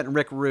extent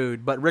Rick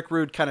Rude, but Rick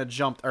Rude kind of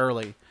jumped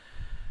early.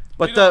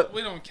 But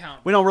we don't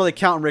count. We don't really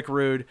count Rick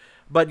Rude.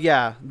 But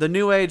yeah, the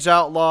New Age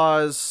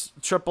Outlaws,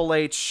 Triple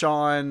H,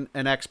 Shawn,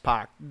 and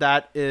X-Pac.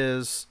 That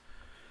is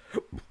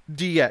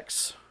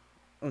DX.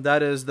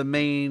 That is the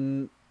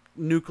main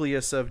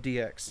nucleus of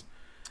DX.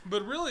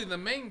 But really, the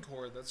main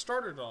core that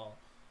started all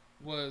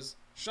was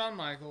Shawn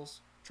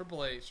Michaels,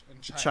 Triple H,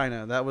 and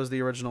China. That was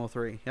the original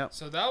three. Yep.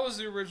 So that was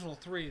the original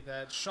three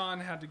that Shawn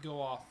had to go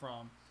off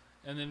from.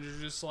 And then you're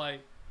just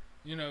like,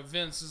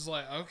 Vince is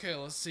like, okay,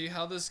 let's see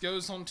how this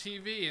goes on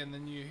TV. And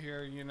then you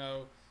hear,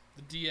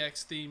 the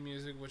DX theme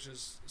music, which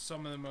is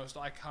some of the most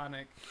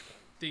iconic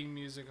theme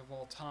music of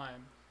all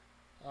time.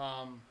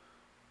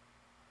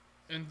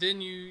 And then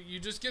you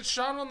just get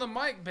Shawn on the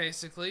mic,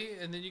 basically.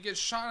 And then you get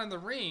Shawn in the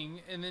ring.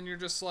 And then you're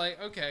just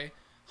like, okay,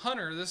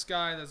 Hunter, this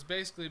guy that's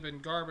basically been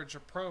garbage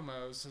at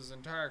promos his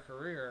entire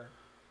career,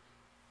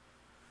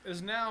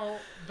 is now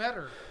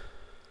better.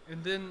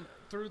 And then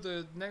through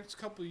the next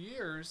couple of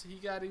years, he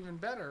got even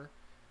better.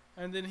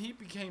 And then he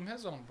became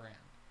his own brand.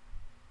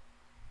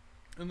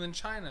 And then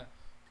China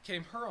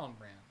became her own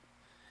brand.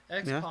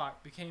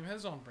 X-Pac became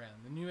his own brand.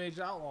 The New Age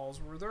Outlaws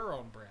were their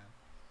own brand.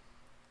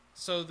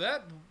 So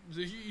that,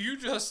 you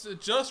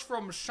just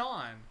from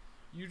Shawn,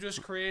 you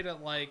just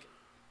created like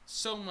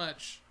so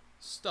much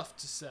stuff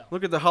to sell.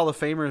 Look at the Hall of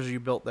Famers you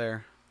built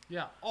there.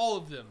 Yeah, all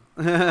of them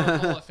are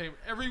Hall of Famers.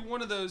 Every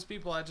one of those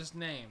people I just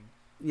named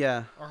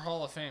are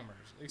Hall of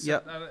Famers.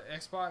 Except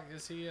X-Pac,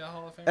 is he a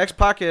Hall of Famer?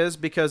 X-Pac is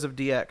because of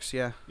DX,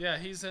 yeah. Yeah,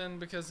 he's in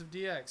because of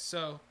DX.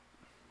 So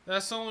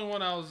that's the only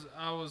one I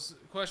was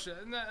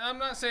questioning. I'm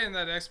not saying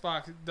that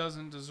X-Pac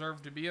doesn't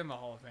deserve to be in the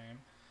Hall of Fame.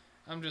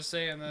 I'm just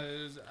saying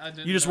that I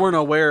didn't. You just know. weren't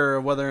aware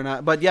of whether or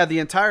not. But yeah, the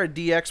entire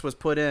DX was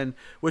put in,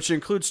 which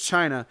includes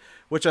China,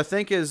 which I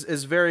think is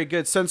very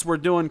good since we're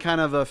doing kind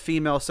of a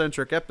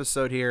female-centric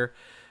episode here,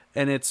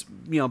 and it's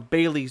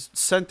Bayley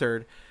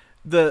centered.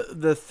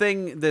 The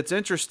thing that's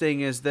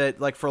interesting is that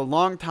like for a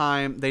long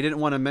time they didn't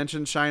want to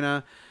mention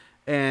China,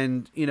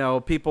 and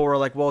people were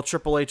like, well,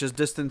 Triple H is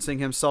distancing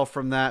himself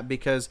from that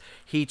because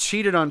he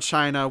cheated on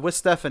China with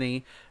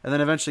Stephanie and then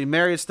eventually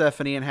married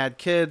Stephanie and had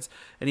kids,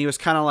 and he was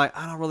kind of like,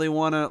 I don't really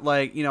want to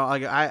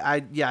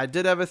I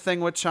did have a thing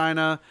with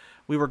China,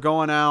 we were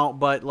going out,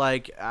 but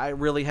like I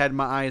really had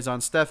my eyes on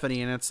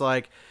Stephanie. And it's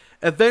like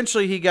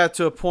eventually he got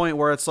to a point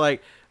where it's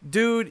like,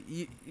 dude,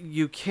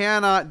 you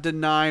cannot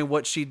deny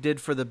what she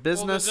did for the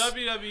business. Well, the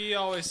WWE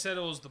always said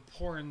it was the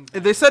porn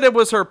thing. They said it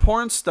was her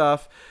porn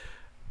stuff,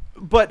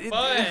 but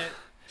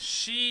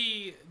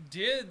she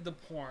did the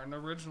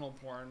original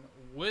porn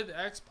with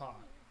X-Pac.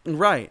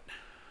 Right.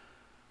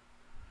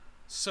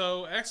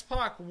 So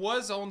X-Pac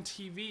was on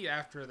TV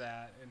after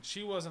that, and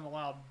she wasn't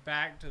allowed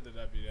back to the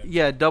WWE.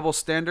 Yeah, double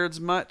standards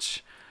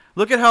much.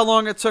 Look at how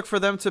long it took for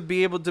them to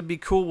be able to be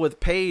cool with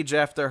Paige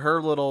after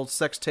her little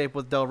sex tape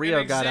with Del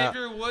Rio got out.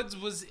 Xavier Woods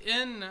was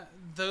in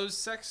those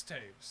sex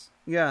tapes.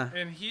 Yeah.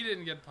 And he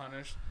didn't get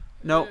punished.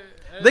 Nope.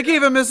 They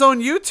gave him his own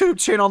YouTube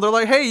channel. They're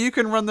like, hey, you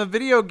can run the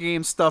video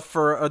game stuff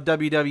for a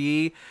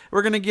WWE.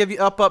 We're going to give you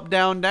up,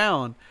 down,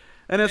 down.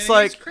 And it's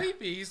like... he's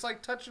creepy. He's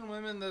like touching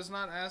women that's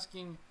not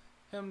asking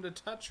him to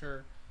touch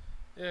her.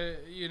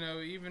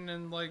 Even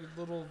in like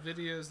little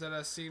videos that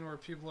I've seen where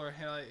people are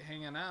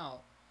hanging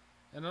out.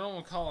 And I don't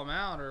want to call him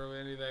out or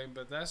anything,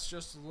 but that's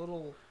just a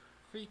little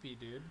creepy,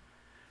 dude.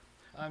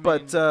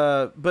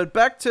 But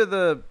back to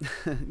the...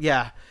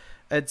 yeah.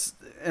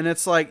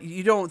 It's like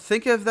you don't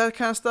think of that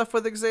kind of stuff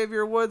with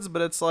Xavier Woods,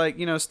 but it's like,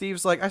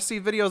 Steve's like, I see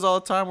videos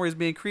all the time where he's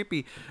being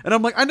creepy, and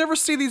I'm like, I never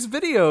see these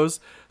videos,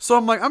 so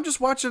I'm like, I'm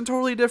just watching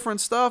totally different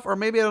stuff, or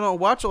maybe I don't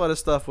watch a lot of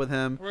stuff with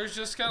him. Where he's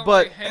just kind of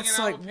like hanging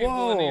out with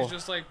people, and he's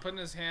just like putting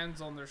his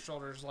hands on their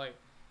shoulders, like,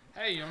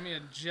 hey, you want me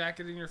to jack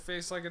it in your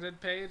face like I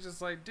did Paige?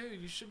 It's like,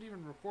 dude, you shouldn't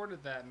even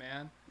recorded that,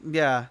 man.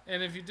 Yeah.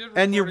 And if you did,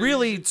 and you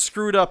really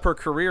screwed up her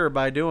career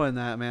by doing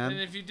that, man. And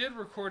if you did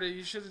record it,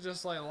 you should have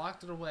just like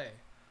locked it away.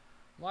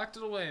 Locked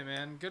it away,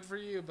 man. Good for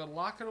you, but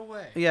lock it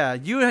away. Yeah,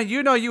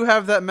 you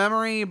have that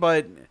memory,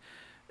 but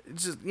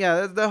it's just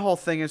that whole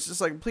thing is just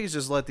like, please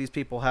just let these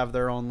people have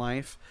their own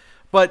life.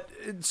 But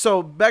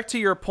so back to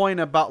your point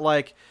about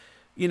like,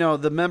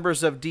 the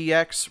members of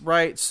DX,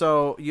 right?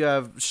 So you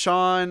have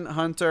Shawn,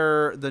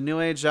 Hunter, the New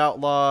Age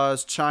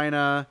Outlaws,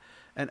 China,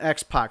 and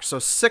X-Pac. So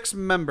 6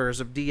 members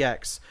of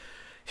DX.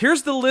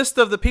 Here's the list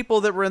of the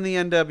people that were in the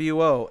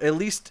NWO, at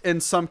least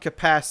in some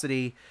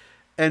capacity.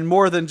 And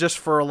more than just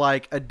for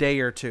like a day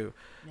or two.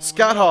 Well,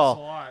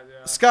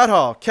 Scott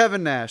Hall,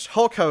 Kevin Nash,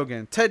 Hulk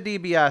Hogan, Ted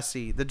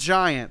DiBiase, The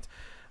Giant,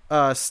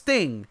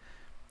 Sting,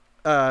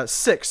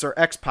 Six or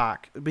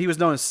X-Pac, but he was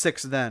known as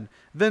Six then.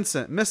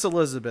 Vincent, Miss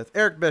Elizabeth,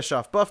 Eric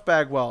Bischoff, Buff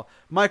Bagwell,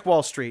 Mike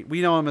Wall Street,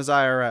 we know him as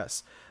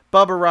IRS,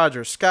 Bubba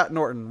Rogers, Scott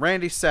Norton,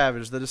 Randy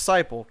Savage, The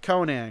Disciple,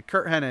 Conan,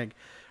 Kurt Hennig,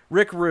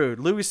 Rick Rude,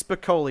 Louis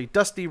Spicolli,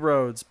 Dusty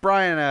Rhodes,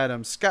 Brian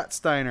Adams, Scott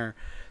Steiner,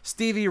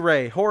 Stevie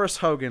Ray, Horace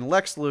Hogan,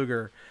 Lex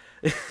Luger.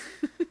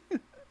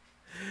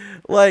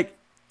 Like,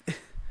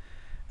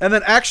 and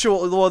then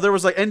there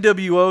was like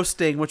NWO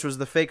Sting, which was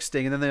the fake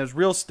Sting, and then there was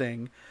real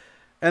Sting,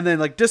 and then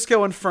like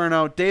Disco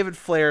Inferno, David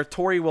Flair,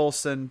 Torrie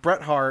Wilson,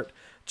 Bret Hart,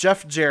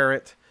 Jeff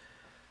Jarrett,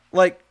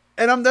 Like,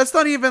 and that's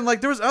not even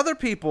like there was other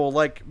people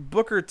like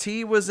Booker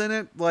T was in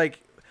it.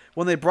 Like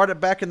when they brought it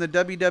back in the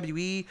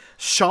WWE,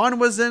 Shawn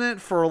was in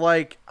it for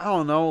like I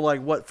don't know,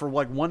 like what for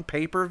like one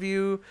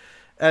pay-per-view.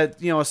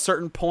 At a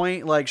certain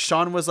point, like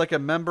Shawn was like a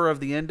member of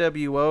the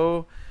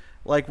NWO.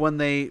 Like when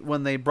they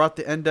brought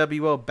the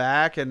NWO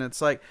back, and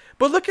it's like,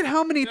 but look at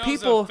how many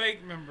people. It was a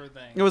fake member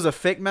thing. It was a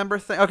fake member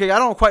thing. Okay, I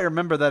don't quite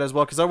remember that as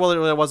well because I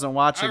really wasn't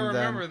watching. I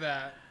remember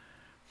that.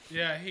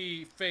 Yeah,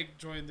 he fake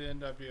joined the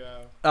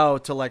NWO. Oh,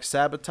 to like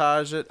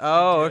sabotage it.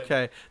 Oh,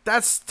 okay,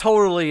 that's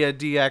totally a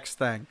DX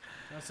thing.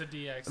 That's a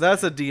DX.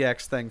 That's a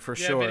DX thing for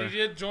sure. Yeah, but he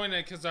did join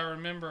it because I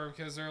remember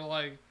because they're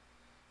like,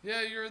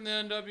 yeah, you're in the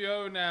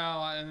NWO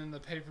now, and then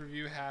the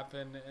pay-per-view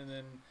happened, and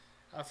then.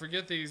 I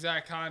forget the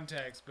exact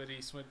context, but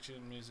he switched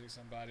in music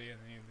somebody and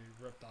he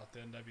ripped off the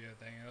NWO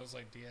thing. And it was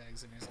like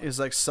DX, and he's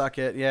like, "Suck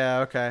it,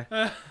 yeah, okay."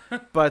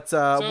 But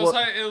so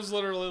it was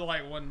literally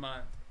like 1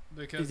 month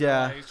because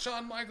like,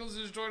 Shawn Michaels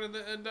is joining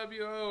the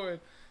NWO, and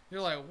you're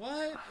like,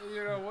 "What?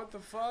 What the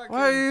fuck?"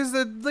 Well, he's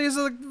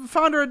the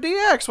founder of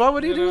DX. Why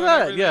would he do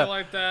that? Yeah,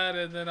 like that.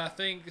 And then I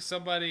think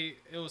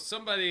it was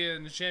somebody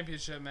in the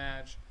championship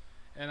match,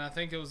 and I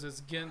think it was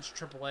against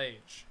Triple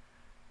H.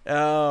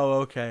 Oh,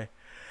 okay.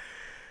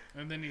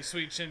 And then he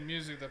switched in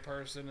music the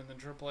person, and then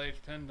Triple H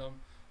pinned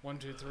him 1,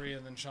 2, 3,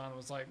 and then Shawn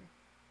was like,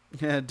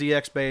 "Yeah,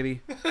 DX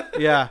baby,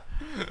 yeah."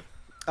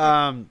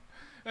 And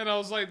I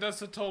was like,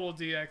 "That's a total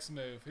DX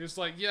move." He was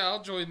like, "Yeah,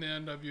 I'll join the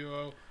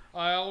NWO.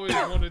 I always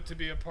wanted to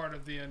be a part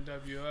of the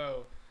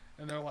NWO."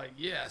 And they're like,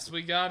 "Yes,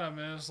 we got him."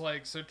 And it's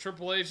like, so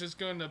Triple H is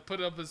going to put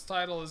up his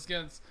title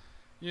against,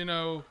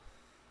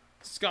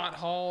 Scott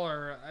Hall,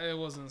 or it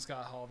wasn't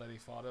Scott Hall that he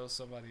fought. It was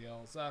somebody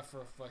else. I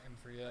fucking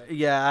forget.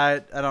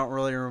 Yeah, I don't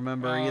really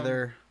remember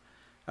either.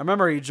 I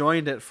remember he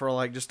joined it for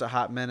like just a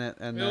hot minute,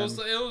 and it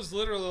was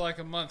literally like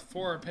a month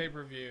for a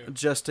pay-per-view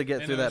just to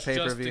get through that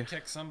pay-per-view. Just to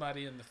kick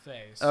somebody in the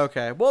face.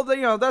 Okay, well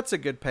that's a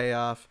good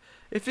payoff.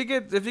 If you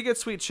get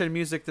Sweet Chin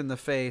music in the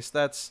face,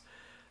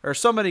 or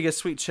somebody gets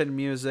Sweet Chin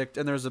music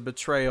and there's a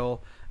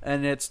betrayal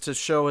and it's to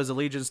show his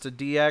allegiance to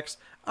DX.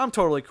 I'm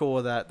totally cool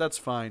with that. That's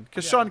fine.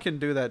 Because Shawn can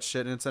do that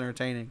shit and it's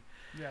entertaining.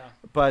 Yeah.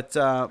 But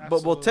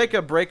we'll take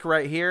a break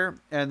right here,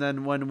 and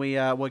then when we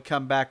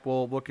come back,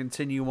 we'll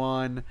continue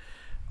on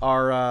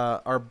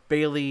our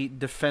Bayley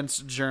defense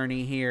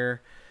journey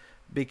here,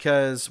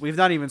 because we've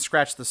not even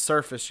scratched the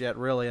surface yet,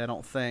 really. I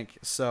don't think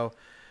so.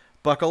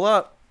 Buckle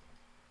up.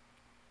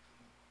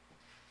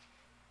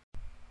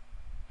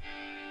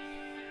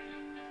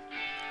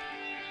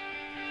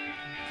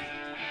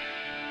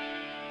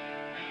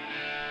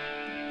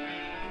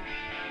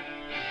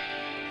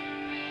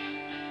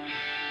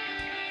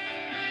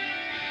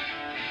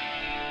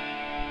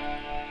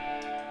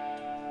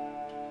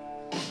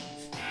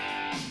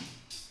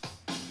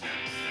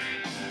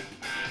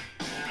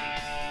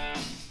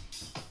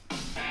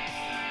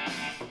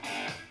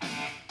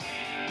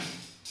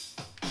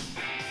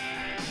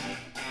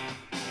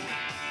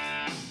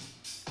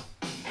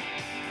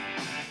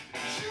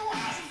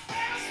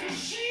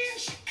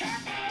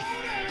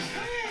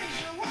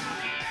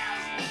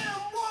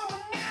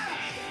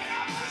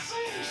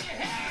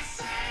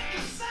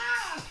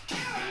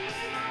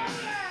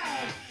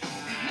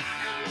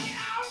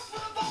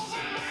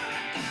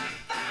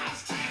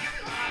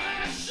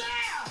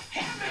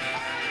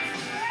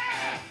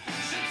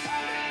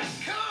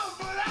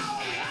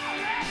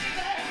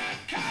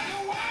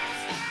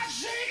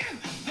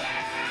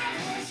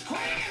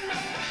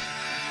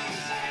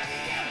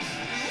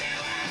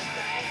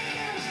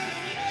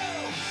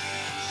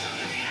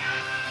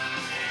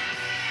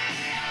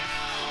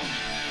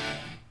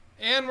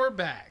 And we're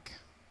back.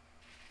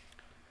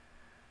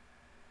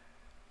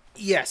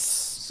 Yes.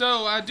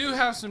 So I do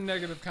have some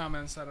negative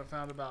comments that I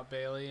found about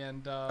Bayley,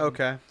 and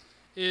okay.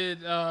 It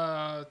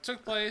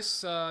took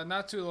place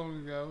not too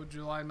long ago,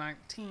 July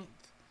 19th.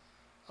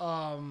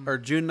 Or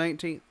June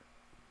 19th.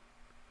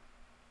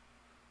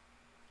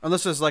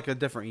 Unless it's like a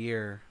different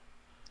year.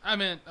 I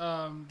meant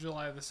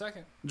July the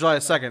 2nd. July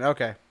the 2nd,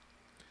 okay.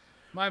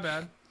 My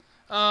bad.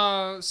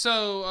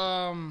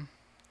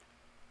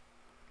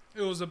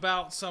 It was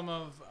about some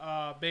of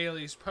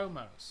Bayley's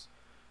promos.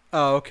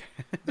 Oh, okay.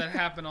 That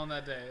happened on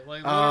that day.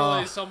 Like,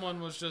 literally, someone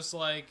was just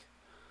like,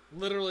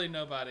 literally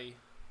nobody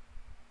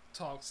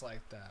talks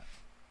like that.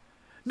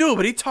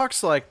 Nobody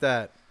talks like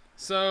that.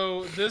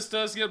 So, this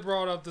does get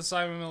brought up, the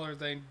Simon Miller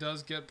thing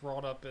does get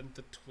brought up in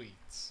the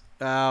tweets.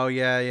 Oh,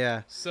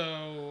 yeah.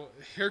 So,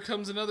 here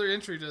comes another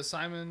entry to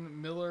Simon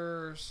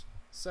Miller's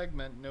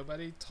segment,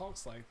 Nobody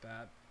Talks Like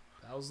That.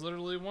 That was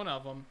literally one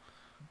of them.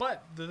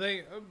 But the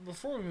thing,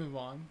 before we move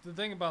on, the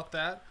thing about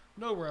that,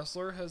 no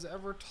wrestler has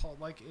ever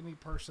talked like any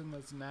person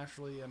that's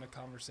naturally in a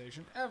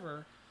conversation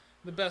ever.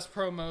 The best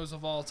promos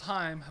of all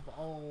time have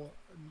all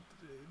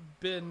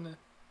been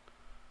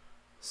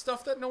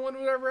stuff that no one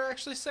would ever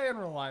actually say in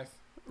real life.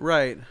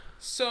 Right.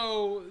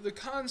 So the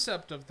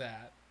concept of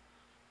that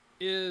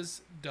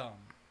is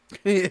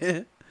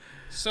dumb.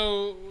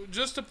 So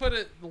just to put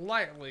it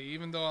lightly,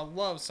 even though I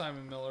love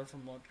Simon Miller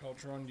from What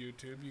Culture on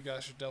YouTube, you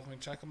guys should definitely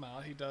check him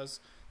out. He does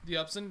the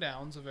ups and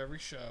downs of every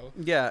show.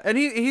 Yeah, and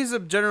he's a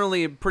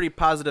generally pretty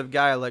positive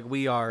guy like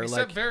we are.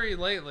 Except very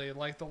lately,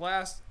 like the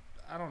last,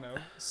 I don't know,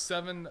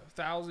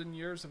 7,000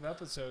 years of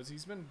episodes,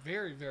 he's been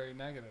very, very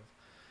negative.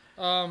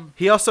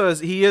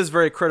 He is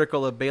very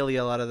critical of Bailey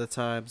a lot of the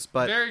times,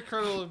 but very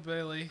critical of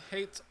Bailey,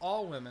 hates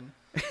all women.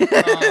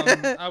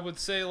 I would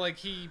say like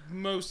he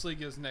mostly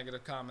gives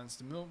negative comments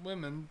to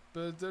women,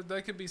 but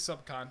that could be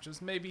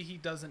subconscious. Maybe he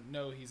doesn't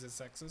know he's a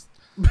sexist.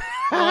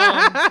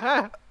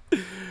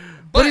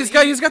 But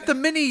he's got the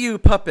mini you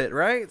puppet,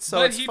 right? So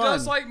but it's he fun.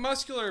 does like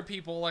muscular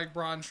people like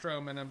Braun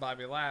Strowman and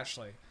Bobby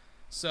Lashley.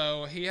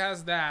 So he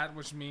has that,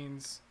 which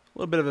means a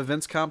little bit of a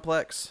Vince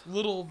complex.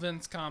 Little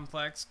Vince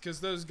complex, because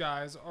those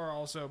guys are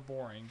also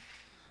boring.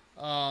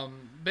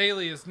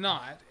 Bailey is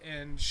not,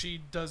 and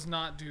she does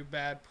not do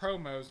bad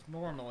promos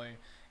normally.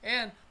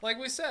 And like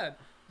we said,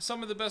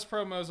 some of the best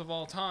promos of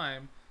all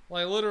time.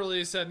 Like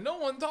literally said, no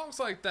one talks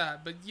like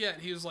that, but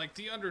yet he was like,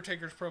 The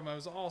Undertaker's promo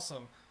is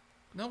awesome.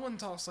 No one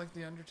talks like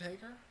The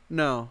Undertaker.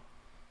 No.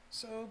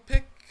 So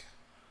pick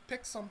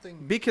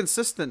something. Be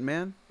consistent,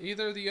 man.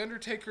 Either The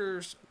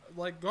Undertaker's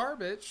like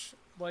garbage,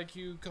 like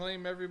you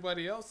claim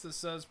everybody else that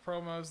says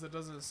promos that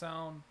doesn't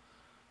sound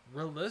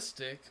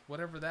realistic,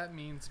 whatever that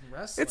means in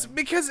wrestling. It's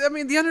because, I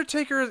mean, The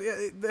Undertaker,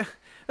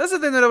 that's the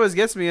thing that always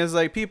gets me is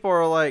like people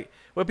are like,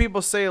 when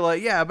people say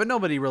like, yeah, but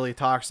nobody really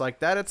talks like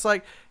that. It's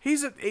like,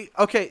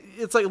 okay,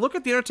 it's like, look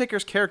at The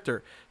Undertaker's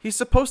character. He's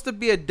supposed to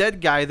be a dead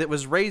guy that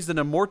was raised in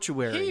a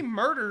mortuary. He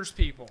murders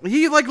people.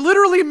 He like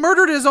literally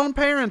murdered his own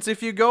parents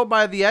if you go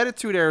by the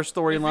Attitude Era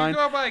storyline.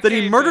 That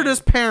he murdered his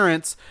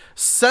parents,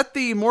 set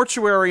the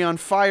mortuary on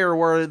fire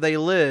where they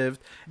lived,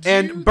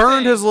 and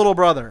burned his little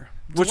brother.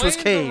 Which was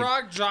Kane. The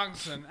Rock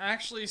Johnson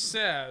actually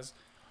says,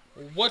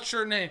 what's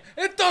your name?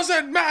 It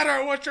doesn't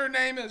matter what your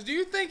name is. Do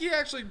you think he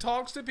actually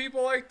talks to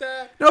people like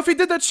that? No, if he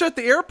did that shit at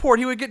the airport,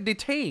 he would get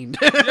detained.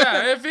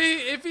 Yeah, if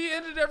he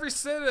ended every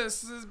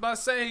sentence by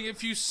saying,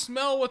 if you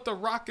smell what the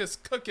Rock is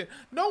cooking.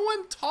 No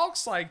one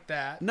talks like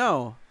that.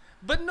 No.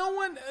 But no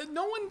one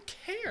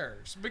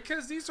cares,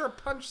 because these are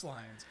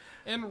punchlines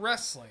in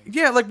wrestling.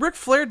 Yeah, like Ric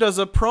Flair does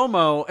a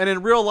promo, and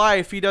in real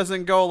life he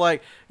doesn't go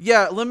like,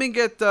 "Yeah, let me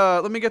get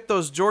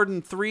those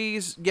Jordan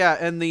 3s, yeah,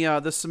 and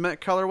the cement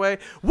colorway."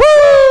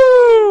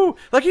 Woo!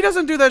 Like he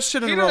doesn't do that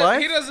shit in real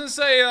life. He doesn't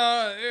say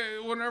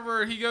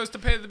whenever he goes to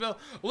pay the bill,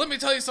 "Let me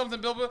tell you something,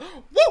 Bill."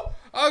 Woo!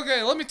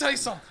 Okay, let me tell you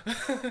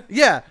something.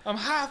 Yeah. I'm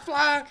high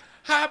flying,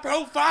 high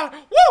profile.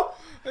 Woo!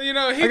 You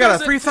know, I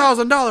got a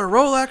 $3,000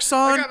 Rolex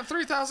on. I got a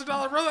 $3,000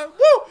 Rolex.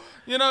 Woo!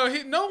 You know,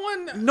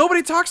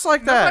 nobody talks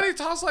like that. Nobody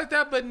talks like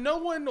that, but no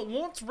one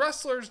wants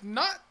wrestlers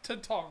not to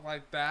talk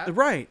like that.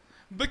 Right.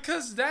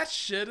 Because that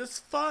shit is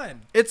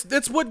fun.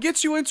 It's what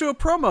gets you into a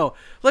promo.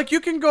 Like you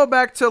can go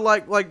back to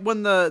like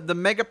when the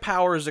Mega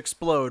Powers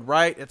explode,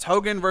 right? It's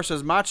Hogan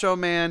versus Macho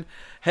Man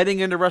heading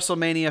into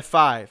WrestleMania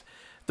 5.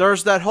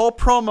 There's that whole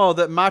promo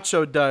that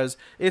Macho does.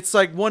 It's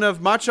like one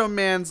of Macho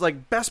Man's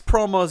like best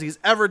promos he's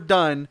ever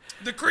done.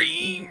 The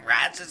cream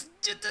rises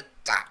to the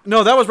top.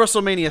 No, that was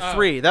WrestleMania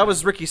 3. That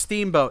was Ricky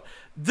Steamboat.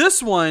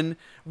 This one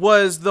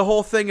was the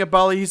whole thing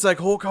about, he's like,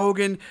 Hulk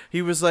Hogan,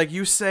 he was like,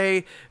 you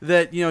say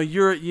that,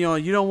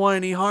 you don't want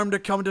any harm to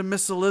come to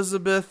Miss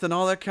Elizabeth and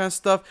all that kind of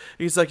stuff.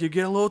 He's like, you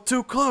get a little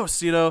too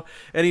close, and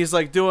he's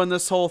like doing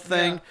this whole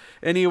thing. Yeah.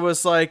 And he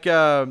was like,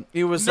 I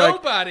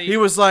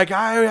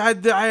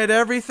had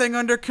everything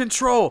under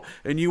control,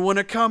 and you want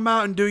to come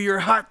out and do your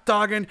hot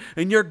dogging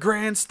and your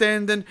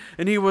grandstanding.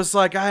 And he was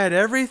like, I had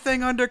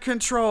everything under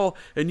control,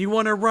 and you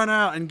want to run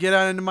out and get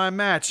out into my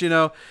match, and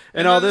all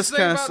this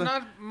kind of stuff.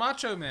 Not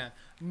Macho Man.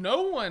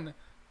 No one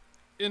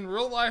in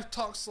real life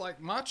talks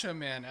like Macho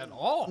Man at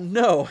all.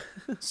 No.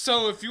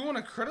 So if you want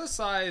to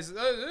criticize,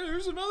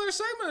 there's another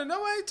segment and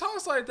nobody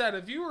talks like that.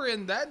 If you were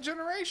in that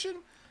generation,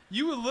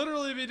 you would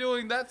literally be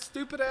doing that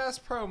stupid ass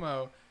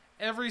promo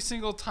every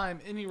single time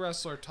any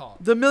wrestler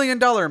talks. The $1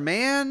 Million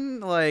Man,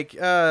 like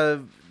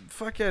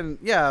fucking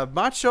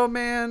Macho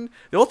Man,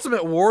 the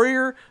Ultimate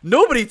Warrior.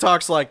 Nobody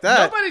talks like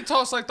that. Nobody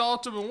talks like the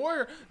Ultimate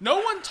Warrior. No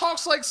one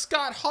talks like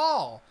Scott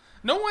Hall.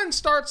 No one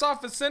starts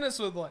off a sentence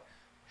with like,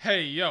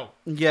 hey, yo.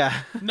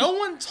 Yeah. No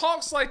one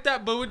talks like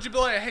that, but would you be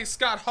like, hey,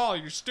 Scott Hall,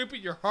 you're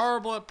stupid, you're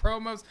horrible at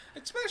promos?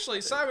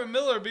 Especially Simon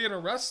Miller being a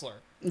wrestler.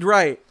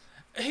 Right.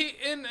 He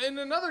in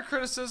another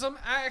criticism,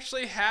 I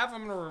actually have,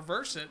 I'm going to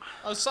reverse it,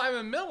 of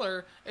Simon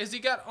Miller, is he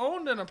got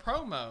owned in a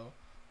promo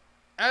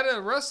at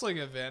a wrestling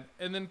event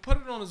and then put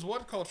it on his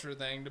What Culture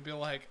thing to be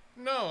like,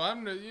 no,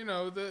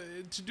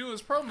 to do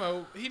his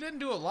promo. He didn't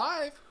do it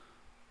live.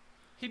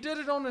 He did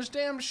it on his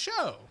damn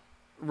show.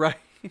 Right.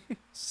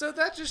 So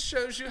that just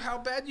shows you how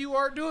bad you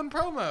are doing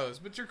promos,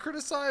 but you're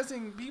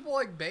criticizing people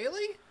like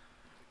Bailey?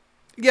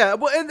 Yeah,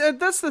 well, and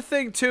that's the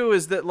thing too,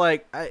 is that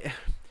like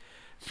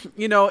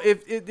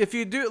if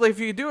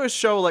you do a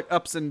show like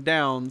Ups and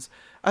Downs,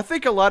 I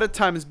think a lot of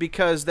times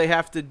because they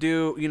have to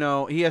do,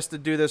 he has to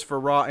do this for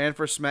Raw and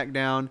for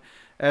SmackDown,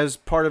 as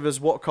part of his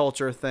woke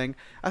culture thing.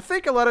 I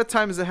think a lot of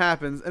times it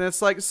happens, and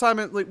it's like,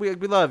 Simon, like, we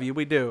love you,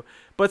 we do,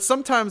 but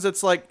sometimes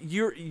it's like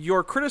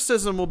your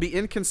criticism will be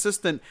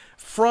inconsistent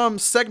from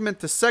segment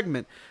to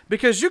segment,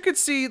 because you could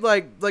see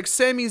like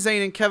Sami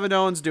Zayn and Kevin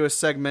Owens do a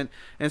segment,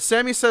 and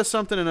Sami says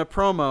something in a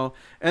promo,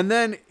 and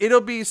then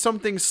it'll be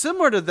something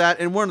similar to that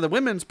in one of the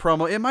women's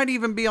promo. It might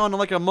even be on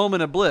like a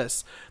Moment of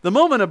Bliss. The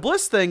Moment of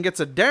Bliss thing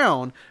gets a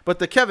down, but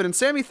the Kevin and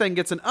Sami thing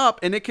gets an up,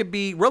 and it could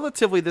be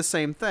relatively the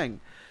same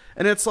thing.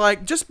 And it's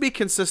like, just be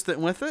consistent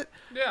with it.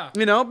 Yeah.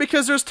 You know,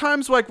 because there's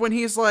times like when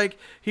he was like,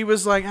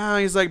 he's like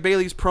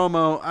Bayley's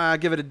promo,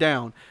 give it a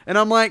down. And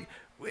I'm like,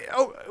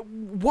 oh,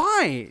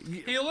 why?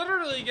 He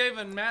literally gave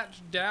a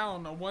match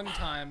down one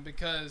time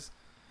because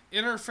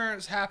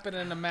interference happened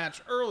in a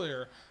match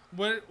earlier.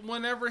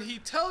 Whenever he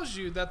tells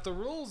you that the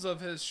rules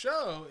of his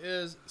show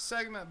is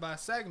segment by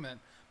segment,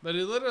 but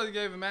he literally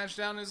gave a match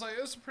down. He's like,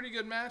 it was a pretty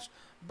good match,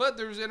 but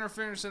there was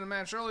interference in a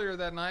match earlier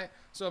that night,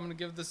 so I'm going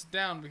to give this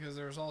down because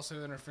there was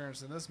also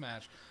interference in this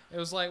match. It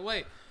was like,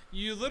 wait,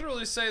 you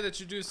literally say that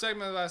you do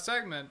segment by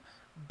segment,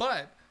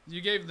 but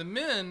you gave the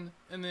men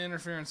in the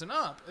interference an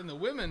up, and the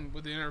women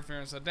with the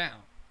interference a down.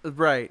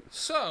 Right.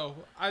 So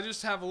I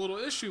just have a little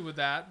issue with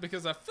that,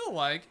 because I feel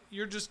like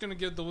you're just going to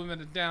give the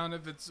women a down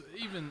if it's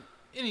even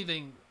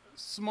anything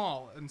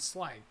small and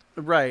slight.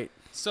 Right.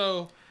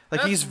 So...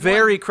 Like, he's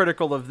very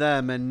critical of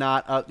them, and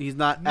he's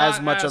not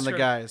as much on the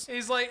guys.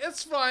 He's like,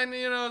 it's fine,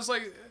 you know. It's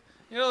like,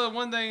 you know, the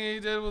one thing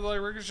he did with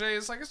like Ricochet,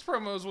 it's like his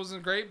promos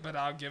wasn't great, but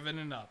I'll give it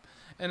an up.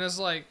 And it's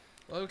like,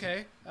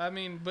 okay, I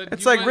mean, but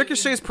it's like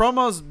Ricochet's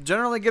promos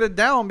generally get it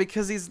down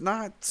because he's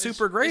not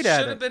super great at it. It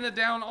should have been a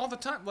down all the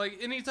time. Like,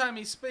 anytime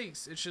he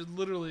speaks, it should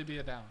literally be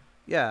a down.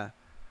 Yeah,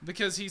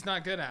 because he's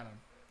not good at him.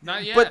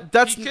 Not yet. But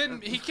that's he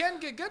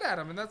can get good at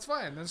them, and that's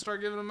fine. Then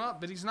start giving them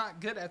up, but he's not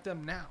good at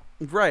them now.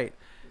 Right.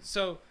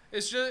 So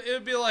it's just, it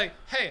would be like,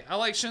 hey, I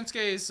like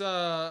Shinsuke's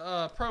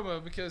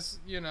promo because,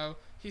 you know,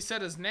 he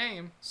said his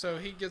name, so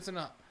he gets an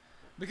up.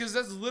 Because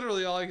that's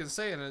literally all I can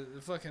say in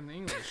fucking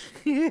English.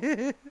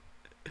 The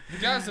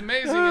guy's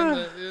amazing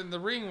in the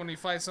ring when he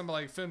fights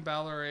somebody like Finn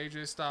Balor or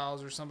AJ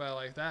Styles or somebody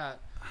like that.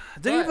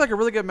 Did he have like a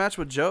really good match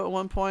with Joe at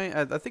one point?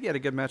 I think he had a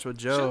good match with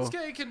Joe.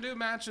 Shinsuke can do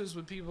matches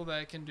with people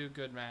that can do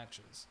good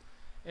matches.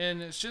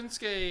 And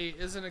Shinsuke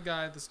isn't a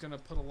guy that's going to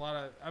put a lot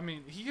of... I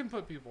mean, he can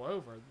put people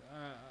over.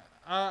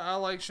 I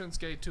like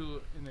Shinsuke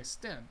to an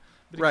extent.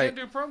 But he can't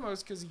do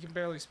promos because he can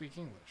barely speak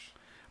English.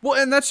 Well,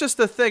 and that's just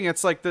the thing.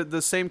 It's like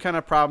the same kind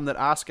of problem that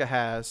Asuka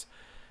has,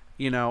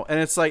 you know. And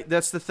it's like,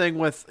 that's the thing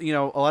with, you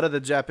know, a lot of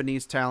the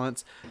Japanese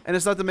talents. And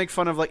it's not to make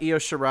fun of like Io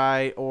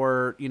Shirai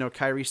or, you know,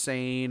 Kairi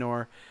Sane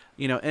or,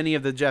 you know, any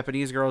of the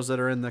Japanese girls that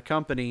are in the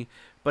company.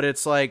 But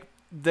it's like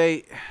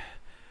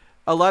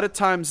a lot of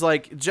times,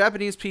 like,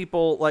 Japanese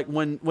people, like,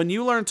 when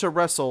you learn to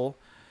wrestle,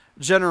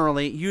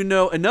 generally, you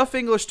know enough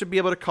English to be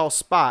able to call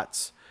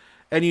spots,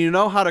 and you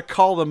know how to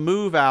call the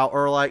move out,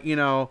 or like,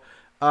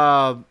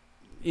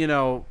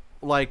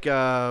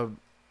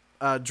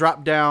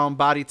 drop down,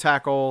 body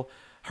tackle,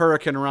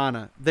 Hurricane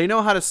Rana. They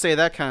know how to say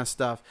that kind of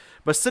stuff.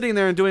 But sitting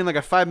there and doing like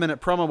a 5-minute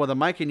promo with a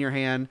mic in your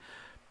hand,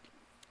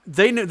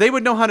 they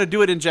would know how to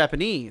do it in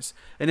Japanese.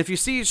 And if you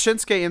see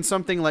Shinsuke in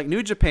something like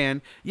New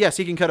Japan, yes,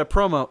 he can cut a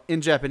promo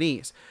in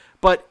Japanese.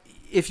 But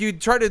if you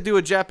try to do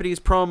a Japanese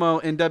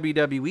promo in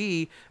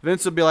WWE,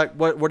 Vince will be like,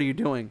 "What are you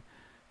doing?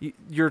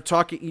 You're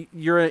talking.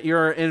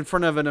 You're in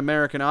front of an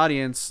American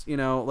audience. You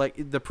know, like,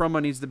 the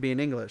promo needs to be in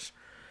English."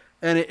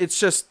 And it's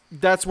just,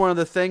 that's one of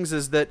the things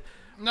is that.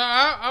 No,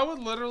 I would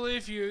literally,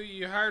 if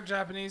you hire a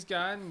Japanese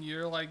guy and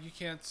you're like, you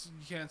can't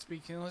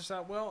speak English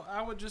that well,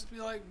 I would just be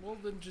like, well,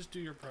 then just do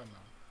your promo.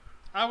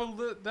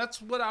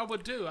 That's what I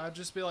would do. I'd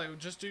just be like,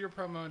 just do your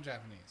promo in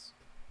Japanese.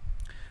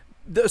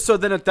 So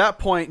then at that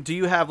point, do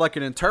you have like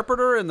an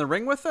interpreter in the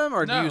ring with them,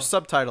 or do you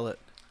subtitle it?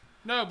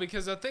 No,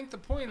 because I think the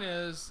point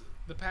is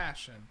the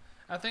passion.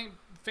 I think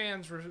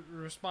fans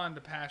respond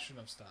to passion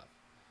of stuff.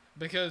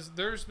 Because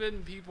there's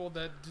been people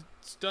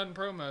that's done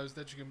promos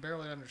that you can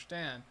barely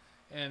understand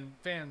and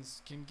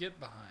fans can get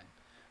behind.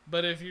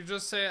 But if you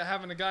just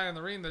having a guy in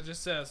the ring that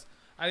just says,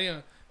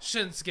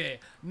 Shinsuke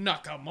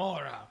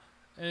Nakamura,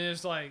 and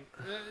it's like,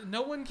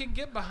 no one can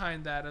get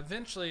behind that.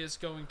 Eventually it's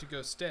going to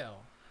go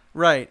stale.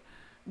 Right.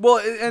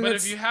 Well, but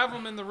if you have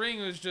him in the ring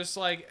who's just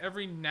like,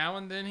 every now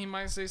and then he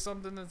might say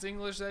something that's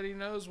English that he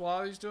knows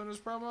while he's doing his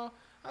promo,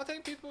 I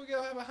think people will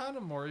get behind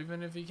him more,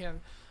 even if he can't.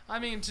 I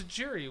mean,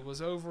 Tajiri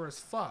was over as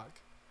fuck.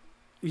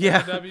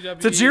 Yeah,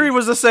 Tajiri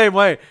was the same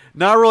way.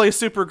 Not really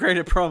super great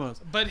at promos.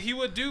 But he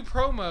would do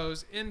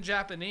promos in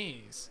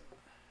Japanese.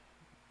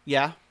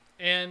 Yeah.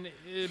 And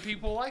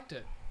people liked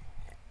it.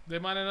 They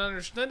might not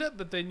understand it,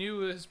 but they knew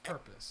his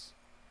purpose.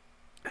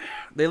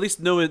 They at least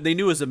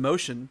knew his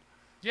emotion.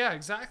 Yeah,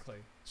 exactly.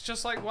 It's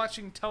just like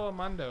watching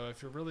Telemundo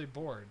if you're really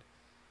bored.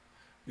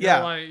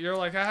 You're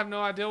like, I have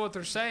no idea what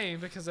they're saying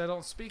because I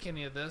don't speak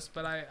any of this,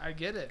 but I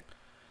get it.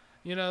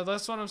 You know,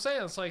 that's what I'm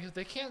saying. It's like, if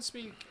they can't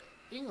speak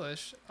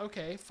English,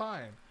 okay,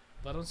 fine.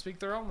 Let them speak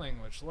their own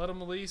language. Let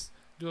them at least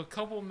do a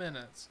couple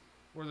minutes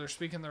where they're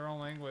speaking their own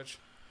language.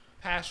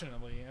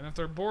 passionately, and if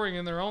they're boring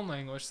in their own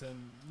language,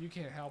 then you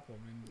can't help them.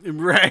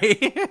 And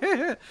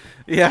Right.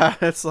 Yeah,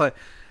 it's like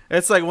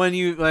when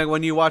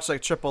you watch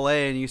like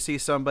AAA and you see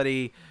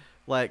somebody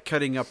like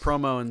cutting a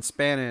promo in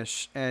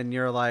Spanish and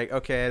you're like,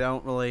 okay,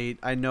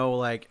 I know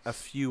like a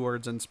few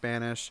words in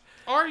Spanish.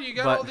 or you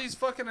got all these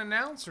fucking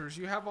announcers.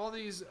 You have all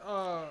these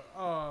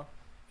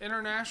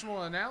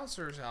international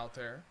announcers out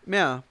there.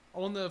 Yeah.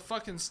 On the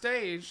fucking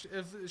stage.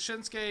 If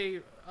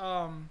Shinsuke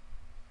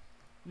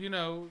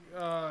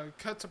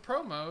cuts a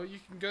promo, you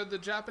can go to the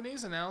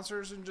Japanese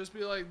announcers and just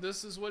be like,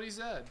 this is what he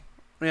said.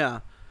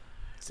 Yeah.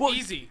 It's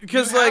easy.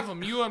 Because you have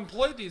them. You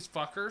employ these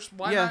fuckers.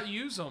 Why not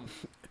use them?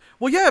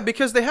 Well, yeah,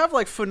 because they have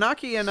like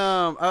Funaki and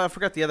I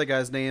forgot the other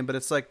guy's name, but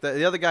it's like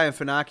the other guy in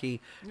Funaki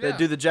that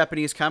do the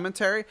Japanese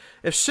commentary.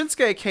 If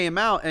Shinsuke came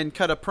out and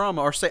cut a promo,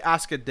 or say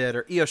Asuka did,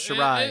 or Io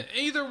Shirai,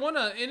 either one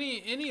of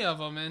any of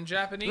them in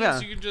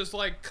Japanese, you can just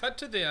like cut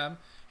to them,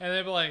 and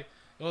they'd be like,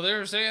 "Well, they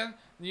were saying,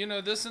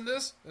 this and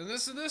this and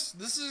this and this.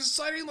 This is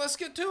exciting. Let's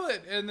get to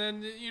it." And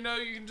then you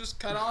can just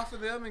cut off of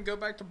them and go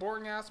back to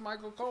boring ass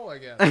Michael Cole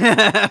again.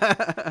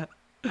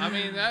 I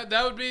mean,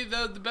 that would be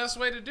the best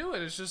way to do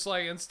it. It's just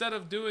like, instead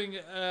of doing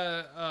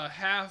a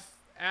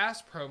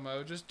half-ass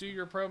promo, just do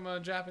your promo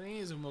in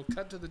Japanese, and we'll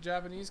cut to the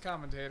Japanese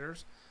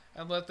commentators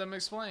and let them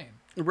explain.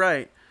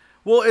 Right.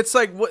 Well, it's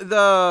like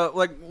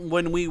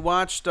when we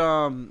watched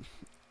after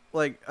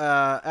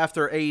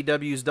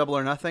AEW's Double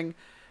or Nothing,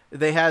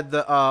 they had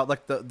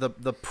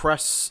the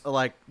press,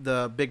 like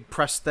the big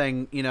press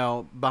thing,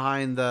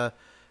 behind the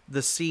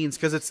scenes,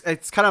 because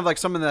it's kind of like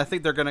something that I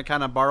think they're going to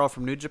kind of borrow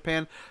from New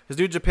Japan, because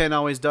New Japan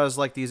always does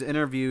like these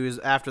interviews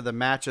after the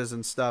matches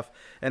and stuff,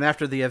 and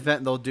after the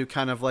event they'll do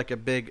kind of like a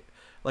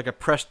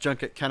press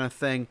junket kind of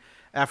thing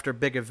after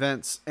big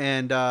events,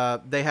 and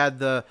they had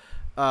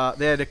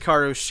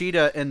Hikaru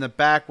Shida in the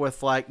back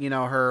with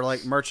her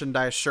like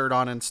merchandise shirt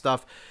on and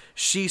stuff.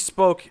 She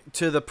spoke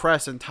to the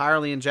press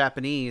entirely in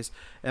Japanese,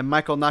 and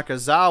Michael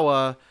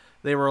Nakazawa,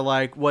 they were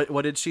like,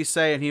 what did she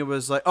say? And he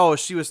was like, oh,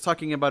 she was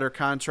talking about her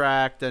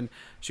contract, and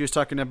she was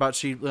talking about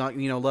she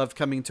loved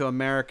coming to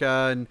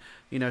America, and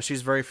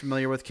she's very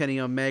familiar with Kenny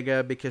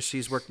Omega because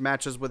she's worked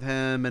matches with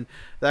him and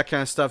that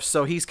kind of stuff.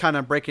 So he's kind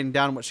of breaking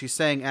down what she's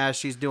saying as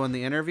she's doing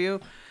the interview.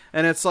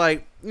 And it's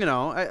like,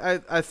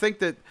 I think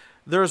that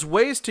there's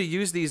ways to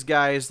use these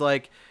guys,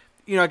 like,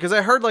 because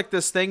I heard like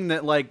this thing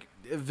that like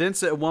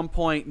Vince at one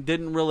point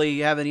didn't really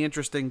have any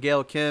interest in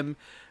Gail Kim,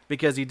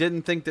 because he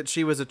didn't think that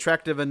she was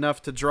attractive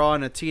enough to draw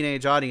in a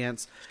teenage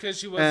audience. Because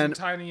she wasn't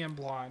tiny and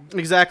blonde.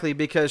 Exactly,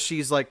 because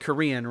she's like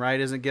Korean, right?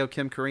 Isn't Gail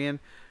Kim Korean?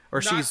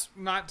 Or she's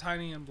not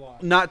tiny and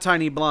blonde. Not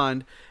tiny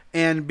blonde.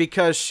 And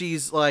because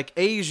she's like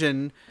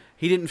Asian,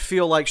 he didn't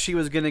feel like she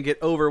was going to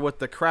get over with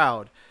the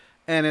crowd.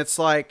 And it's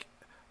like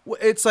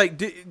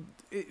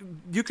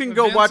you can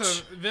go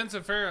watch. Vince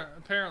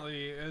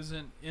apparently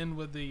isn't in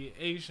with the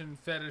Asian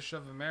fetish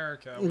of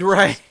America,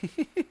 right?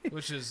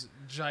 Which is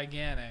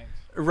gigantic.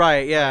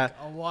 Right, yeah. Like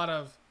a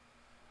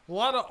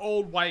lot of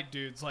old white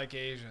dudes like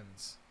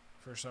Asians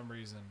for some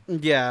reason.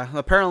 Yeah,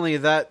 apparently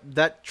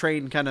that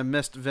train kind of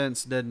missed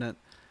Vince, didn't it?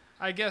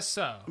 I guess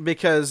so.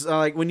 Because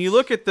like when you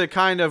look at the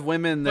kind of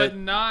women that, but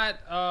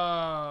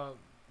not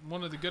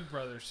one of the Good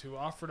Brothers who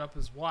offered up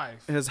his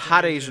wife, his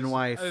hot Asian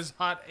wife to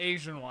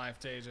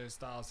AJ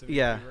Styles.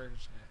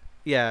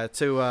 Yeah,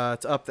 to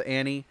up the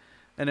ante,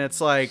 and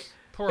it's like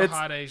poor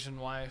hot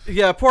Asian wife.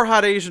 Yeah, poor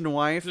hot Asian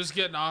wife. Just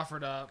getting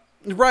offered up.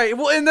 Right.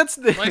 Well, and that's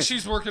like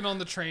she's working on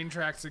the train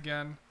tracks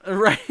again.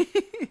 Right.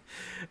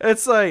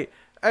 It's like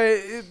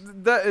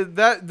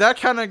that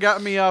kind of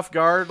got me off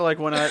guard. Like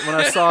when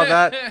I saw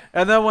that,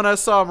 and then when I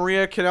saw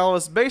Maria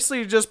Kanellis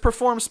basically just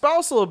perform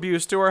spousal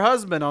abuse to her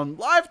husband on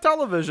live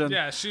television.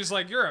 Yeah, she's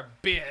like, "You're a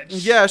bitch."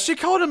 Yeah, she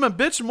called him a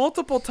bitch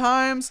multiple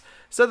times.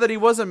 Said that he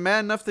wasn't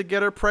man enough to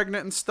get her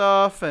pregnant and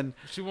stuff, and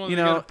she wanted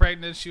to get her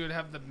pregnant. She would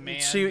have the man.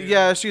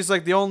 She's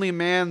like, the only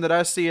man that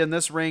I see in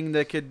this ring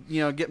that could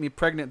get me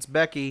pregnant's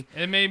Becky.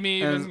 It made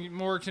me even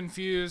more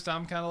confused.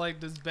 I'm kind of like,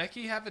 does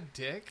Becky have a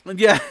dick?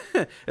 Yeah,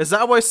 is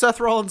that why Seth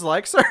Rollins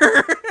likes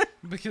her?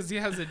 Because she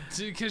has a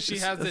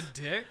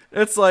dick.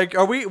 It's like,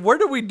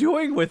 what are we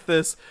doing with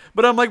this?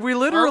 But I'm like, we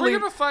literally. Are we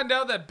gonna find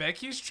out that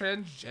Becky's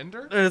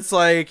transgender? It's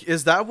like,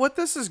 is that what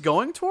this is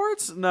going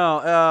towards?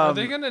 No. Are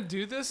they gonna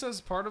do this as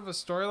part of a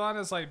storyline?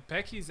 It's like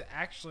Becky's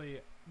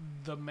actually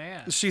the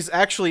man. She's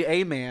actually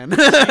a man.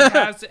 She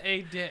has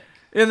a dick.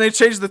 And they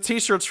changed the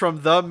T-shirts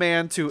from the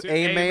man to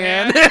a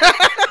man.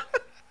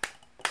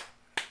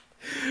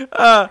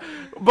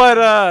 But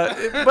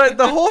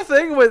the whole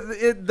thing with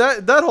it,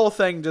 that whole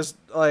thing just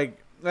like,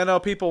 I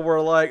know people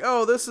were like,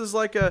 oh, this is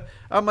like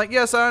I'm like,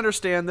 yes, I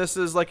understand. This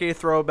is like a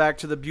throwback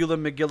to the Beulah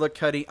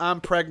McGillicuddy,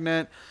 I'm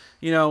pregnant.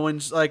 When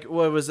like,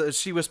 what was it?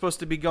 She was supposed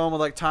to be going with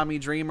like Tommy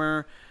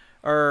Dreamer,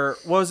 or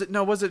was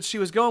it she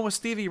was going with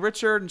Stevie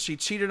Richards, and she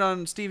cheated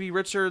on Stevie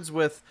Richards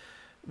with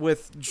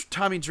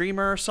Tommy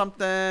Dreamer or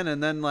something,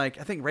 and then like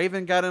I think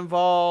Raven got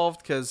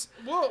involved because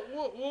we'll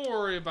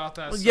worry about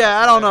that. Yeah,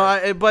 I don't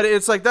know, but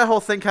it's like that whole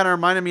thing kind of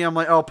reminded me. I'm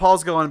like, oh,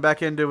 Paul's going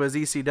back into his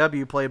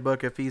ECW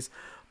playbook if he's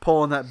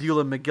pulling that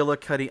Beulah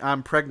McGillicuddy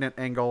 "I'm pregnant"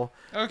 angle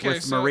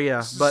with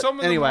Maria. But some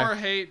of anyway, the more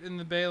hate in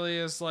the Bayley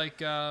is like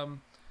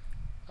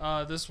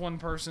this one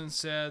person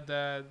said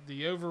that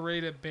the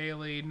overrated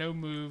Bayley, no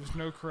moves,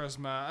 no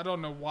charisma. I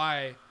don't know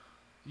why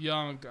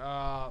young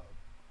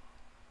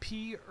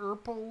P.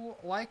 Urple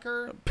like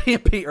her. P.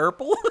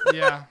 Urple?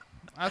 Yeah.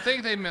 I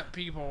think they meant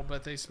people,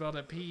 but they spelled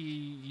it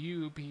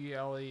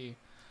P-U-P-L-E.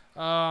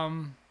 I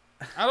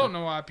don't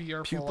know why P.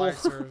 Urple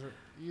likes her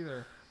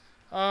either.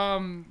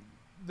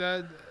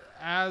 That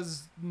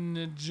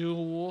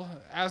Asnajul.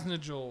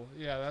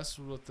 Yeah, that's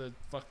what the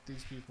fuck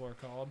these people are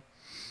called.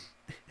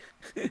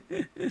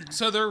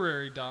 So they're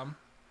very dumb.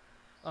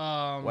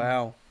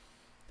 Wow.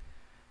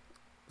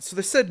 So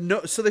they said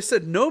no. So they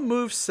said no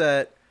move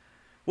set.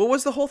 What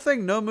was the whole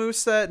thing? No move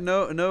set.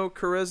 No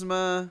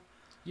charisma.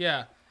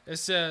 Yeah, it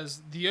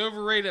says the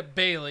overrated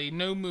Bayley.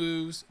 No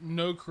moves,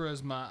 no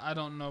charisma. I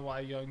don't know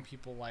why young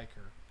people like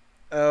her.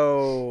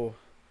 Oh.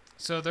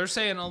 So they're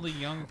saying only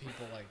young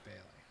people like Bayley.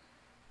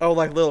 Oh,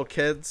 like little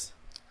kids?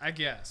 I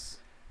guess.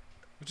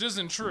 Which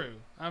isn't true.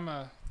 I'm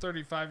a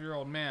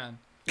 35-year-old man,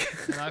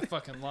 and I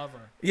fucking love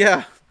her.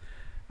 Yeah.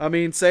 I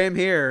mean, same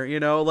here, you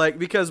know, like,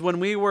 because when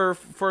we were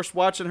first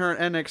watching her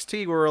in NXT,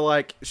 we were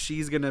like,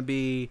 she's going to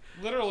be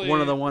literally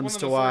one of the ones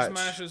to watch. One of the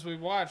first matches we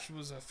watched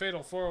was a Fatal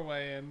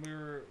 4-Way, and we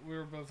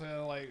were both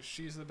like,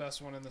 she's the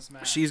best one in this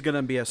match. She's going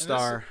to be a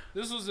star.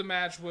 This was a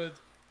match with,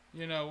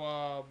 you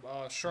know,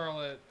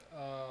 Charlotte,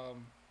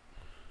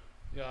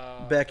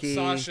 Becky.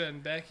 Sasha,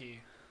 and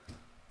Becky.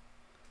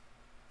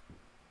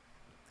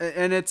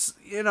 And it's,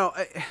 you know,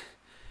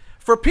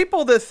 for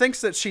people that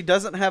thinks that she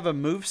doesn't have a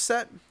move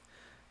set,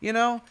 you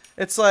know,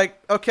 it's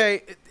like,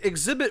 okay,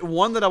 exhibit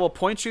one that I will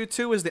point you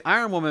to is the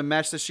Iron Woman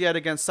match that she had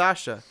against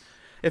Sasha.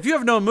 If you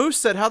have no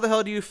moveset, how the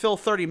hell do you fill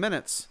 30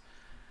 minutes?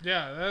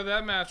 Yeah,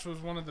 that match was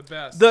one of the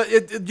best.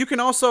 You can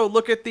also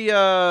look at the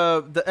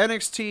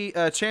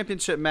NXT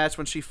Championship match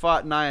when she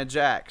fought Nia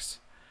Jax.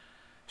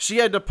 She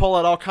had to pull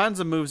out all kinds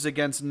of moves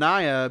against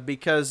Nia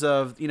because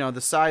of, you know,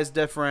 the size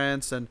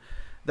difference and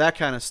that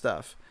kind of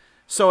stuff.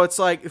 So it's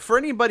like, for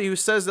anybody who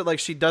says that like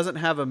she doesn't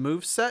have a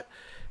move set,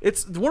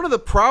 it's one of the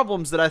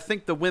problems that I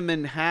think the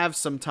women have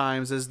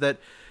sometimes is that,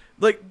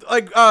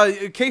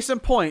 case in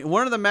point,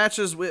 one of the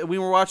matches we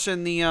were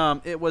watching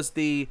it was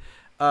the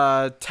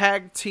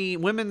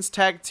women's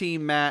tag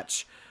team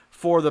match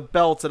for the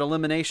belt at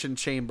Elimination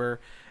Chamber,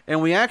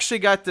 and we actually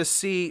got to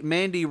see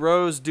Mandy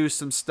Rose do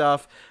some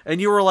stuff,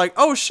 and you were like,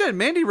 oh shit,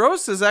 Mandy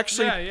Rose is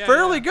actually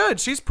fairly good.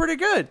 She's pretty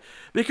good,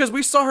 because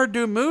we saw her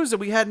do moves that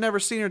we had never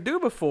seen her do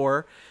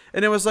before.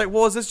 And it was like,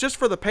 well, is this just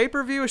for the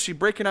pay-per-view? Is she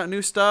breaking out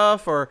new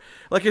stuff? Or,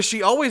 like, has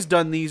she always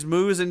done these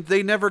moves and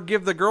they never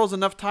give the girls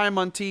enough time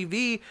on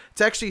TV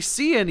to actually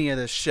see any of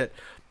this shit?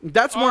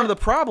 That's one of the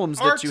problems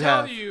that you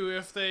have. Or tell you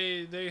if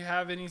they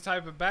have any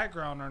type of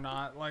background or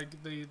not,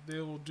 like they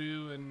will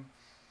do and,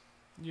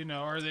 you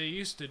know, or they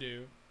used to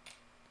do.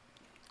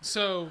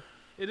 So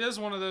it is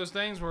one of those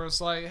things where it's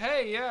like,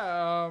 hey,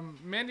 yeah,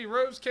 Mandy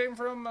Rose came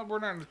from, we're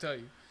not going to tell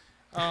you.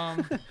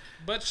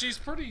 But she's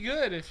pretty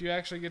good if you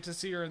actually get to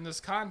see her in this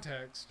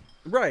context.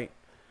 Right.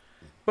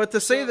 But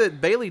to say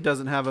that Bayley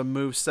doesn't have a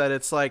move set,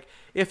 it's like,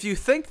 if you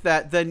think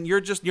that, then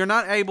you're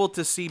not able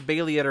to see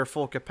Bayley at her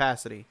full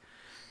capacity.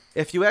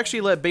 If you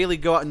actually let Bayley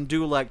go out and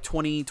do like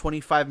 20,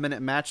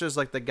 25-minute matches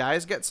like the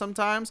guys get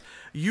sometimes,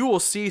 you will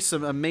see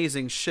some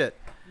amazing shit.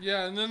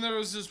 Yeah, and then there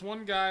was this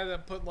one guy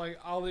that put like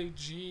Ali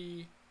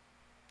G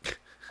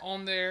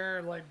on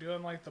there, like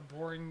doing like the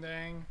boring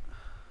thing.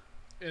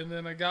 And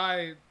then a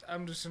guy,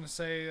 I'm just going to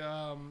say,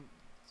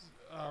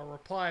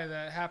 reply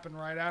that happened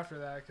right after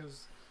that.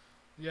 Because,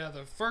 yeah,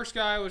 the first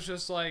guy was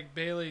just like,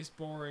 Bayley's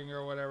boring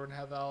or whatever, and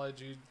had the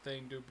LG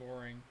thing do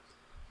boring.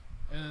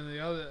 And then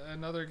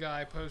another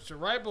guy posted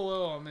right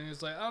below him, and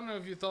he's like, I don't know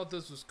if you thought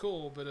this was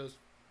cool, but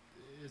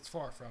it's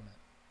far from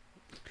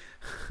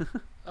it.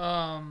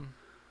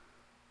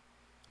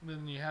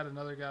 Then you had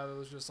another guy that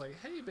was just like,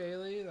 hey,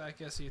 Bayley. I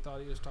guess he thought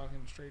he was talking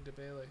straight to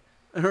Bayley.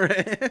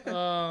 Right.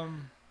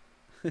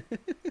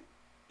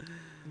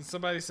 And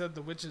somebody said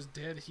the witch is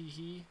dead.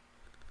 He.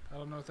 I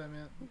don't know what that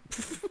meant.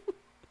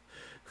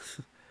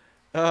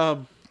 I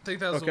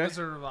think that was a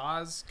Wizard of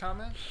Oz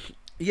comment.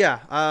 Yeah.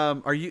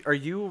 Are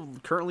you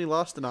currently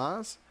lost in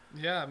Oz?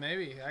 Yeah,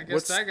 maybe. I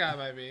guess that guy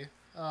might be.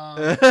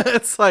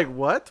 It's like,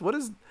 what?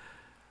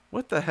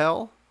 What the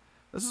hell?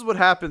 This is what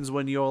happens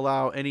when you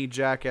allow any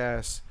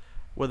jackass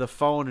with a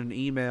phone and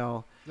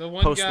email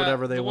post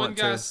whatever they want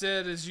to. The one guy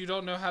said is, you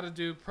don't know how to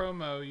do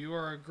promo. You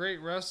are a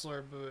great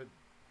wrestler, but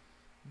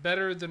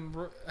better than...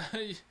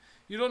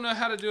 you don't know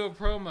how to do a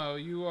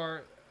promo. You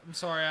are... I'm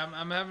sorry,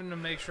 I'm having to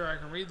make sure I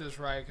can read this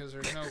right because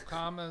there's no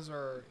commas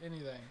or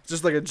anything.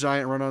 Just like a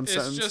giant run-on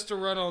sentence. It's just a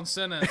run-on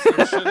sentence.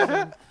 It should have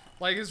been...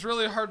 Like, it's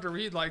really hard to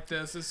read like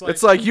this.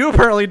 It's like you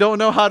apparently don't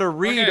know how to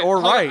read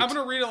or write. I'm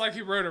going to read it like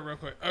he wrote it real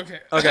quick. Okay.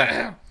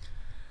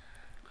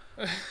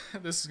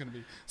 This is going to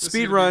be...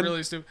 Speed run.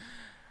 Really stupid.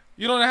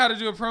 You don't know how to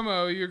do a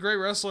promo. You're a great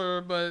wrestler,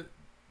 but...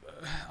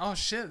 oh,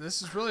 shit.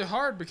 This is really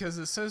hard because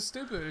it's so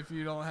stupid if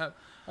you don't have...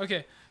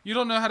 Okay. You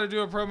don't know how to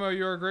do a promo.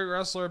 You're a great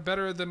wrestler,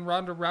 better than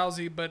Ronda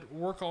Rousey, but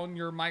work on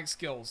your mic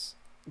skills.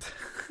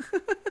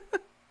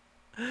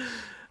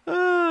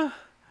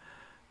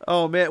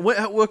 Oh man.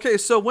 Okay,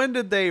 so when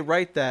did they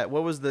write that?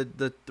 What was the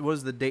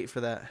date for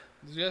that?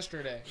 It was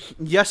yesterday.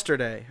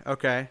 Yesterday.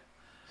 Okay.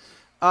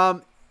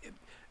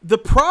 The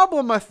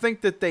problem I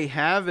think that they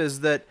have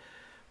is that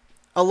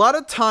a lot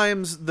of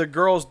times the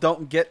girls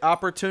don't get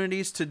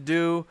opportunities to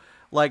do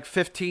like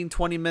 15,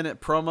 20-minute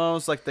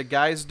promos like the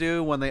guys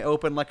do when they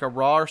open like a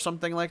Raw or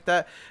something like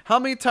that. How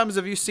many times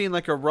have you seen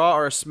like a Raw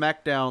or a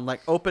SmackDown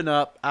like open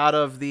up out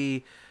of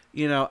the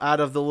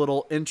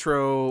little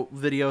intro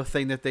video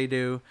thing that they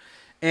do,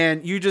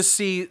 and you just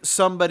see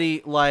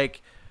somebody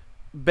like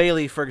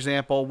Bayley, for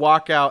example,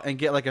 walk out and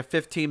get like a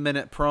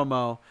 15-minute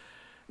promo.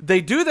 They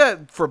do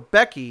that for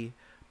Becky,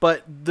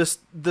 but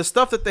the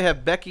stuff that they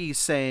have Becky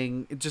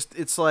saying,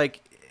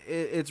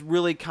 it's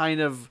really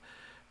kind of,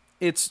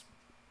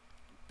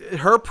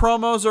 her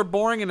promos are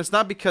boring, and it's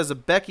not because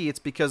of Becky, it's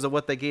because of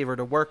what they gave her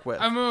to work with.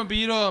 I'm gonna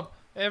beat up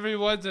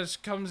everyone that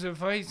comes and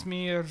fights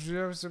me.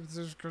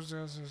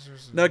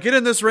 Now get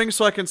in this ring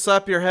so I can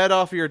slap your head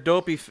off of your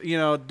dopey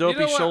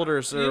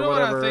shoulders or whatever. You know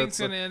what I think's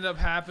gonna end up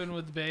happening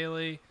with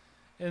Bayley,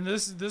 and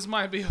this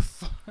might be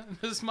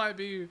this might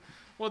be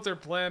what they're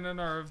planning,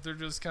 or if they're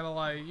just kind of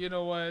like, you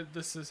know what,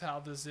 this is how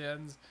this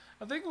ends.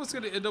 I think what's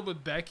going to end up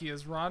with Becky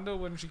is Ronda,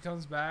 when she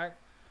comes back,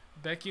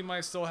 Becky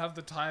might still have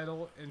the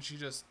title, and she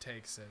just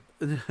takes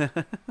it.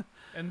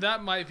 And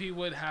that might be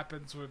what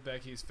happens with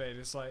Becky's fate.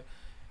 It's like,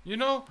 you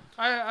know,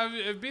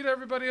 I beat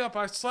everybody up.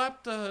 I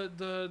slapped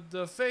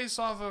the face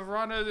off of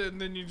Ronda,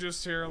 and then you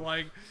just hear,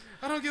 like,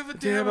 I don't give a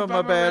damn about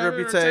my bad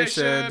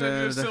reputation.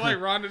 And just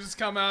like Ronda just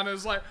come out and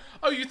it's like,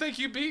 oh, you think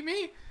you beat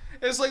me?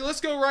 It's like, let's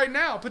go right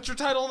now. Put your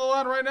title on the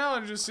line right now.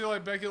 And just see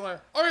like Becky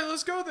like, all right,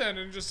 let's go then.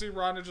 And just see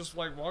Ronda just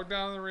like walk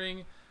down the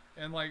ring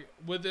and like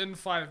within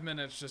 5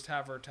 minutes just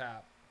have her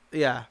tap.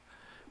 Yeah.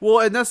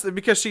 Well, and that's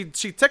because she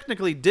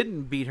technically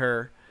didn't beat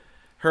her.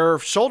 Her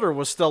shoulder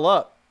was still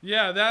up.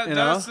 Yeah,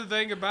 that's the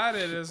thing about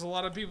it, is a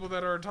lot of people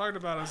that are talking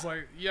about it is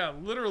like, yeah,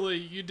 literally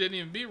you didn't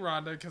even beat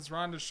Ronda because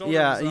Ronda's shoulder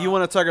was up. You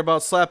want to talk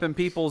about slapping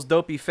people's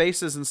dopey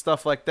faces and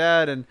stuff like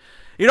that, and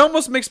it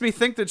almost makes me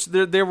think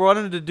that they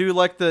wanted to do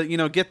like the,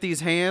 get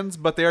these hands,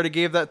 but they already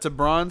gave that to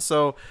Braun,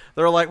 so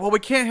they're like, well, we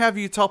can't have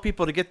you tell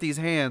people to get these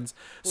hands,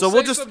 so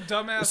we'll just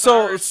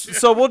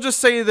so we'll just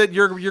say that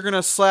you're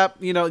gonna slap,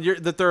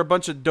 that they're a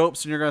bunch of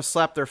dopes and you're gonna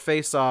slap their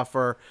face off,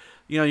 or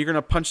you're going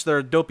to punch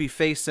their dopey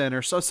face in,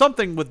 or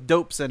something with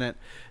dopes in it,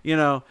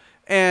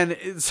 and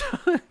it's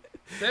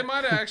they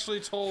might have actually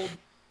told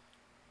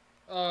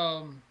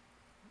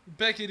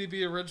Becky to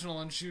be original,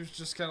 and she was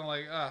just kind of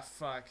like,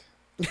 fuck.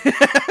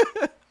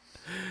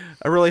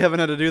 I really haven't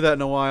had to do that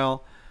in a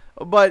while,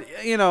 but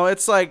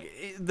it's like,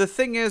 the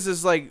thing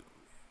is like,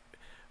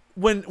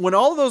 when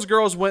all of those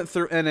girls went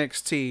through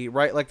NXT,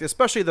 right? Like,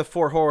 especially the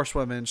 4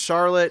 horsewomen,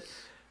 Charlotte,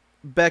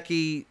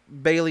 Becky,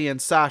 Bayley,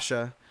 and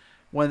Sasha.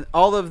 When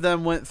all of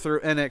them went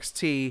through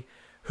NXT,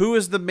 who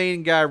is the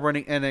main guy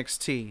running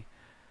NXT?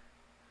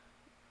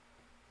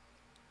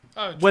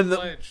 Oh,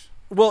 Triple H.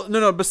 Well,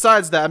 no.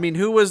 Besides that, I mean,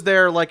 who was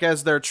there like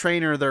as their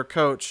trainer, their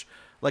coach,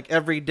 like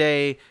every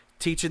day,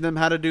 teaching them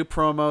how to do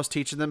promos,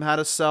 teaching them how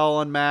to sell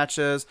on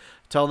matches,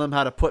 telling them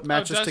how to put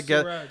matches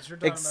together.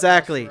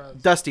 Exactly,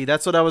 Dusty.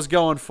 That's what I was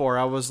going for.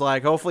 I was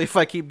like, hopefully, if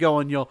I keep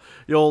going, you'll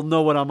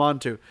know what I'm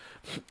onto.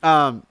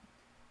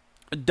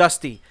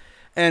 Dusty.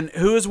 And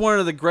who is one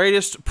of the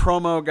greatest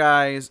promo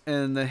guys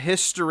in the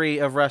history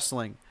of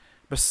wrestling,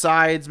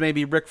 besides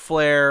maybe Ric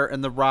Flair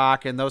and The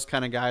Rock and those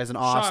kind of guys in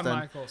Austin? Shawn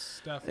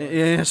Michaels, definitely.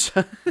 Yes.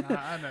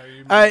 I know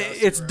you.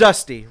 It's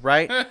Dusty,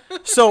 right?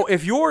 So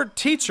if your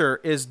teacher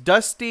is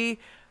Dusty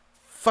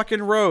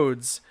fucking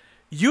Rhodes,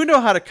 you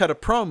know how to cut a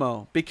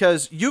promo,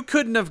 because you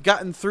couldn't have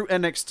gotten through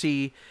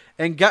NXT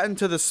and gotten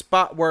to the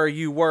spot where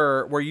you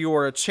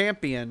were a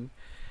champion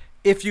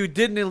if you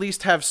didn't at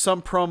least have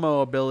some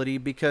promo ability,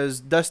 because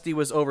Dusty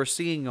was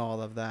overseeing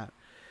all of that.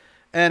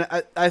 And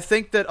I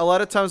think that a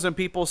lot of times when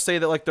people say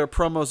that like their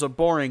promos are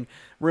boring,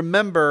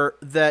 remember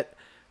that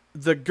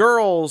the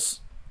girls,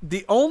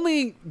 the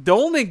only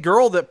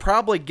girl that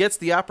probably gets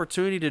the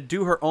opportunity to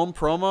do her own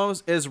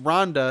promos is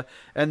Ronda,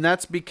 and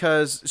that's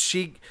because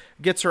she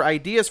gets her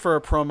ideas for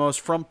her promos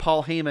from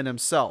Paul Heyman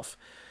himself.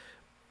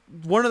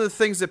 One of the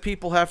things that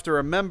people have to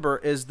remember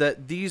is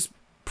that these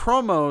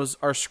promos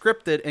are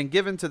scripted and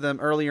given to them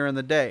earlier in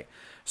the day.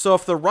 So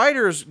if the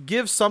writers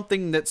give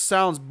something that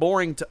sounds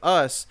boring to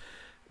us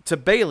to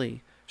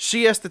Bayley,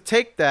 she has to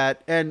take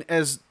that, and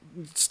as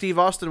Steve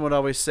Austin would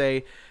always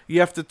say, you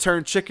have to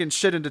turn chicken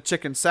shit into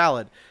chicken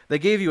salad. They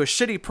gave you a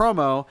shitty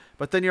promo,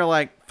 but then you're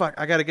like, fuck,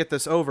 I got to get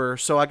this over,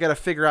 so I got to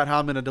figure out how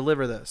I'm going to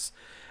deliver this.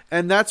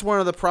 And that's one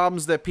of the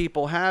problems that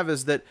people have,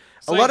 is that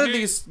a lot of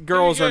these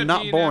girls are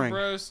not boring.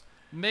 Bros,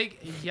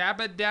 make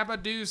Yabba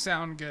Dabba Doo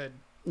sound good.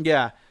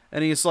 Yeah.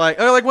 And he's like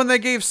when they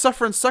gave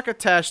Suffering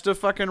Succotash to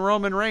fucking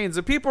Roman Reigns,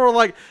 and people were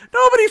like,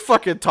 nobody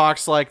fucking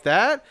talks like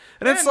that.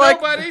 And it's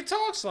like, nobody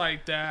talks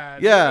like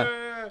that.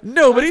 Yeah.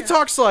 Nobody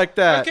talks like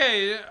that.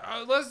 Okay,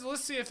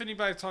 let's see if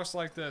anybody talks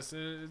like this.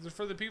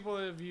 For the people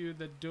of you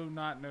that do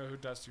not know who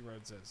Dusty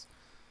Rhodes is,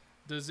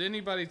 does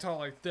anybody talk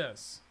like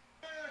this?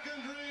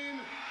 American Dream,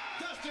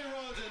 Dusty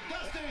Rhodes. And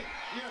Dusty,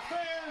 your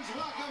fans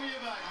welcome you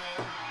back,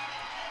 man.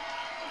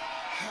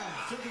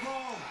 First of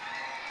all,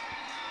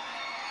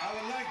 I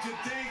would like to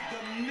thank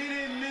the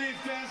many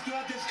fans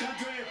throughout this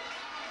country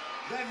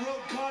that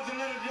wrote cards and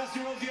letters to Dusty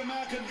Rhodes, the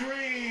American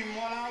Dream,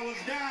 while I was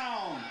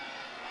down.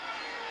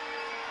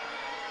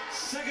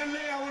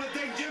 Secondly, I want to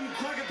thank Jim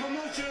Crockett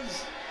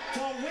Promotions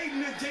for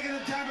waiting and taking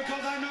the time,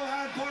 because I know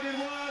how important it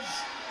was.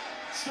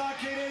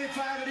 Starcade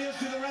 85 it is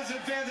to the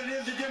wrestling fans, it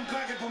is to Jim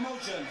Crockett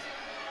Promotions.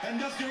 And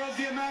Dusty Rhodes,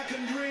 the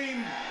American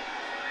Dream,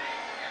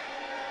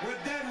 with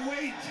that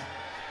weight,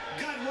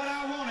 got what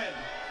I wanted.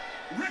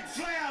 Ric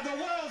Flair, the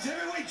world's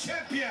heavyweight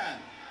champion.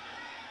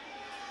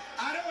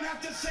 I don't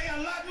have to say a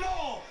lot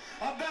more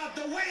about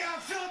the way I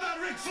feel about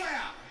Ric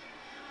Flair.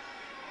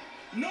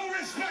 No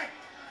respect,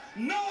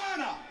 no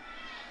honor.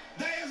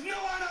 There is no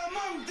honor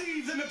among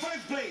thieves in the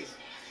first place.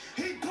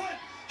 He put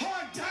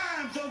hard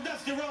times on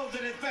Dusty Rhodes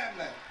and his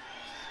family.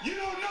 You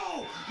don't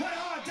know what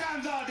hard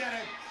times are,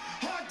 Daddy.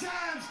 Hard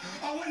times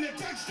are when the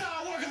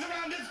textile workers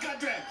around this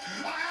country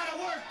are out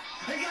of work.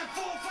 They got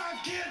 4 or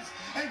 5 kids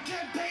and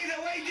can't pay their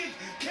wages,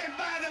 can't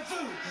buy their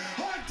food.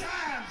 Hard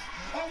times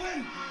are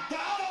when the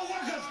auto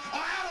workers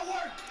are out of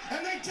work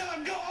and they tell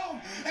them go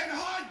home. And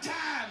hard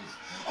times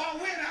are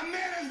when a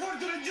man has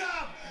worked on a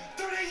job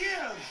 30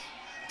 years.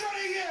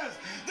 30 years.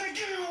 They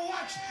give him a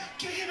watch,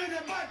 kick him in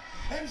the butt,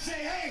 and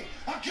say, hey,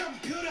 a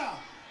computer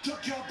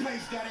took your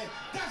place, Daddy.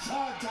 That's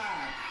hard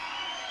time.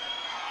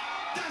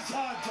 That's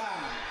hard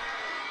time.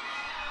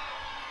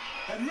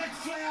 And Ric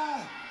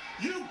Flair,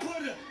 you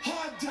put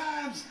hard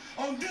times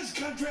on this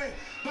country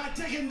by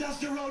taking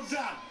Dusty Rhodes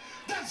out.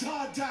 That's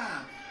hard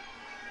time.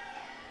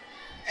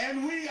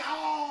 And we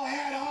all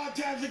had hard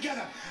times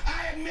together.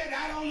 I admit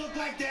I don't look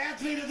like the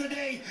athlete of the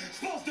day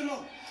supposed to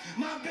look.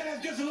 My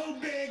belly's just a little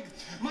big.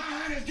 My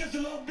hand is just a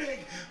little big.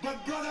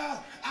 But brother,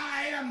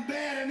 I am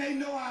bad and they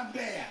know I'm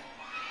bad.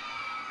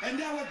 And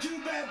there were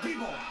 2 bad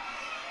people.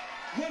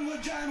 One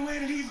was John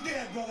Wayne and he's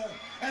dead, brother.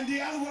 And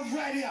the other was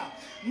right here.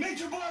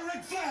 Nature Boy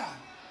Ric Flair.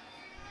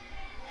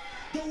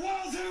 The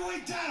world's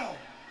heavyweight title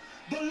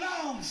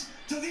belongs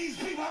to these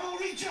people. I'm gonna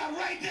reach out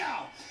right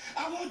now.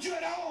 I want you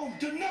at home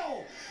to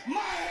know my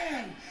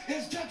hand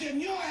is touching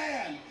your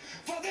hand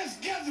for this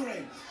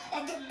gathering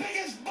of the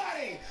biggest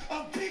body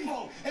of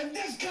people in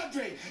this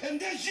country, in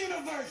this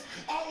universe,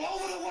 all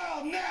over the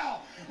world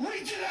now.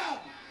 Reach it out,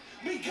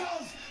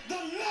 because the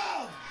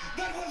love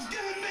that was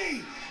given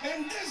me,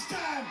 and this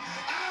time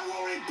I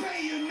will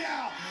repay you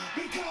now,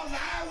 because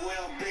I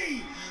will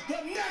be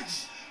the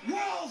next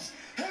world's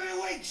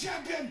heavyweight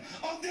champion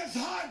of this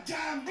hard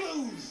time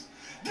blues.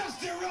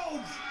 Dusty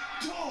Rhodes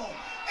Tour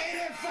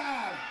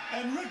 85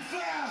 and Ric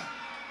Flair,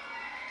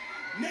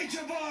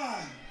 Nature Boy.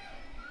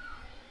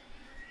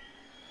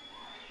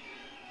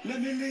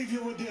 Let me leave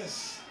you with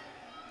this.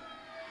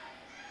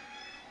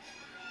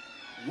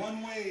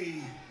 One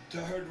way to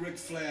hurt Ric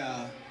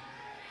Flair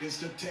is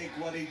to take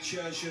what he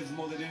cherishes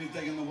more than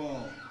anything in the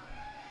world.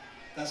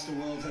 That's the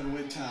world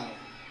heavyweight title.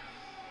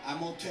 I'm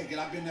gonna take it.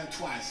 I've been there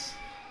twice.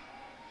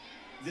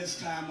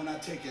 This time when I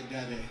take it,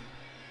 Daddy,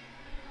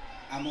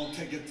 I'm gonna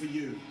take it for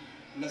you.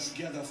 Let's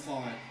gather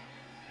for it.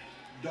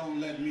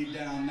 Don't let me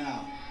down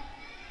now,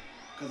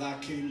 because I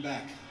came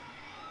back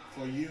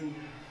for you,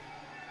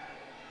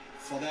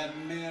 for that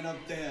man up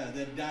there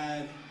that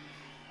died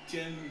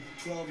 10,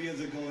 12 years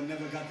ago and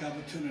never got the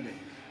opportunity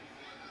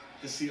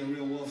to see a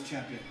real world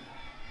champion.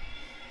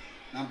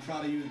 And I'm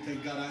proud of you, and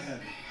thank God I have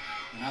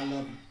you. And I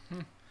love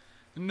you.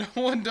 No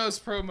one does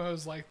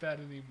promos like that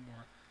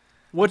anymore.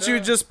 What you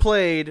just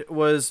played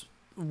was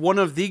one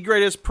of the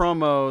greatest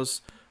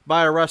promos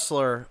by a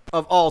wrestler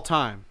of all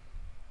time.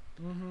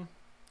 Mm-hmm.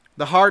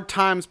 The Hard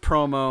Times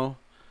promo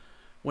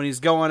when he's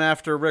going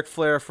after Ric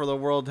Flair for the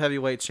World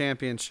Heavyweight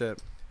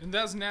Championship. And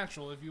that's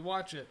natural. If you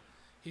watch it,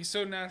 he's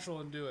so natural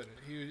in doing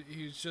it.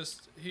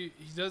 He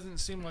doesn't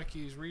seem like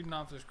he's reading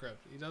off the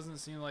script. He doesn't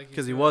seem like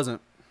because he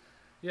wasn't.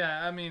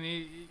 Yeah, I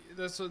mean,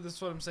 that's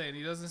what I'm saying.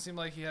 He doesn't seem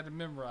like he had to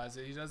memorize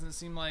it. He doesn't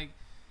seem like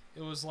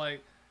it was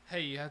like,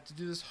 hey, you have to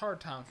do this hard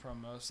time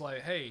promo. It's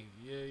like, hey,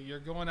 you're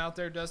going out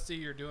there, Dusty.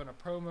 You're doing a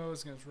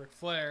promo against Ric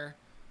Flair.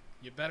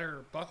 You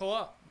better buckle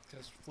up,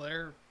 because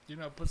Flair,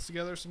 puts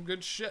together some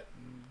good shit.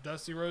 And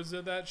Dusty Rhodes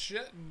did that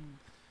shit, and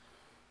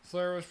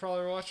Flair was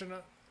probably watching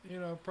it.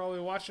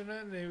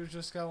 And he was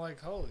just kind of like,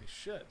 holy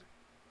shit.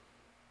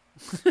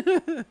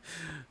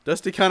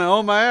 Dusty kind of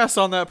owned my ass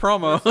on that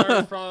promo. Flair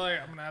was probably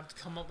like, I'm gonna have to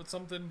come up with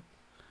something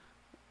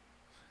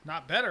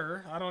not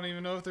better. I don't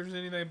even know if there's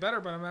anything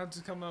better, but I'm gonna have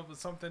to come up with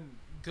something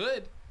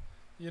good,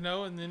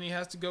 and then he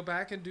has to go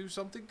back and do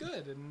something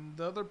good, and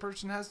the other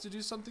person has to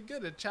do something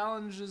good. It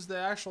challenges the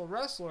actual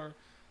wrestler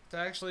to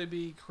actually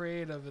be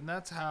creative, and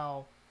that's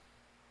how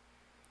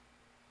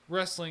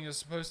wrestling is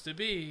supposed to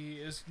be.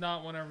 It's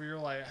not whenever you're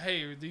like,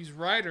 hey, these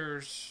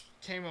writers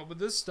came up with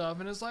this stuff,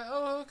 and it's like,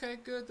 oh, okay,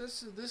 good.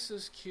 This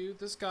is cute.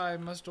 This guy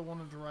must have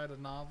wanted to write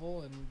a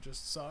novel and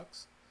just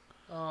sucks.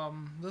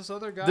 This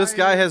other guy. This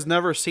guy has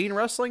never seen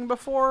wrestling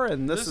before,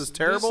 and this is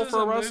terrible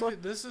for a wrestler.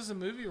 This is a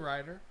movie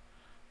writer.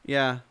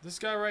 Yeah. This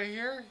guy right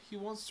here, he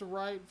wants to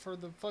write for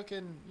the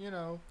fucking,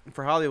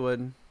 For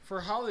Hollywood.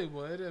 For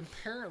Hollywood, and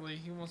apparently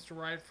he wants to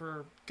write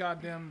for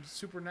goddamn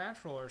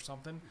Supernatural or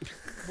something.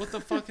 What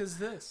the fuck is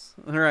this?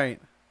 Right.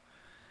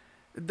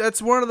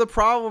 That's one of the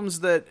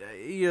problems that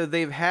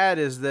they've had,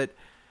 is that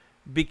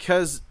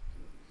because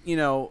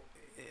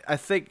I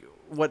think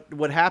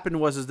what happened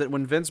was that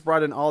when Vince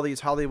brought in all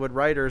these Hollywood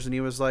writers, and he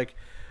was like,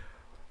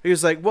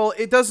 well,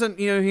 it doesn't,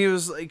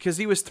 because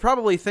he was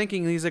probably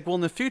thinking, he's like, well,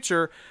 in the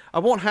future, I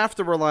won't have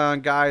to rely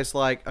on guys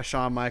like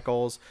Shawn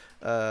Michaels,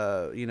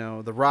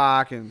 The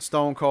Rock and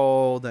Stone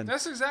Cold and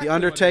That's exactly The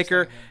Undertaker.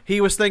 What he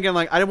was thinking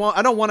like, I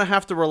don't want to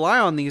have to rely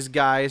on these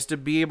guys to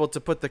be able to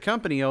put the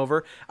company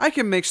over. I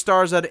can make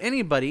stars out of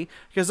anybody,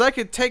 because I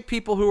could take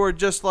people who are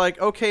just like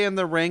okay in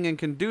the ring and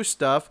can do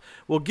stuff.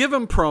 We'll give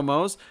them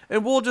promos,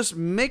 and we'll just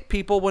make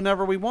people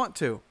whenever we want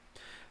to.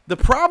 The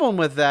problem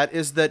with that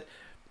is that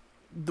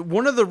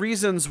one of the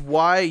reasons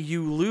why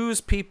you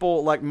lose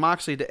people like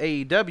Moxley to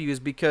AEW is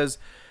because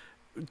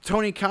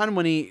Tony Khan,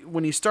 when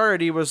he started,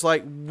 he was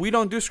like, we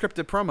don't do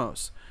scripted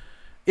promos.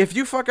 If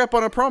you fuck up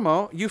on a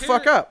promo, you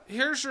fuck up.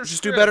 Here's your Just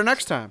script. do better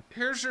next time.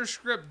 Here's your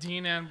script,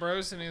 Dean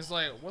Ambrose, and he's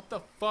like, what the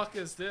fuck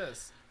is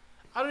this?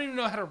 I don't even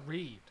know how to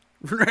read.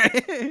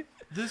 Right?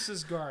 This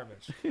is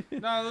garbage.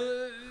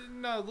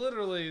 No,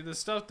 literally, the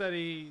stuff that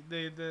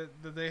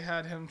they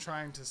had him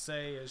trying to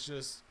say is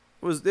just...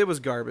 It was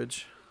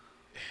garbage.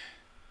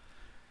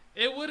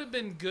 It would have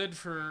been good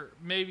for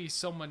maybe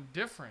someone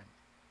different.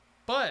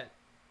 But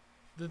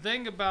the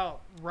thing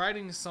about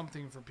writing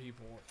something for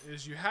people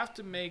is you have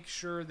to make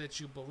sure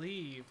that you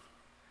believe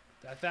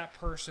that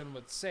person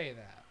would say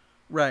that.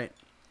 Right.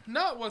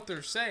 Not what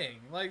they're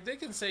saying. Like, they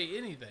can say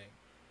anything.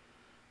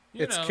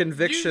 It's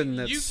conviction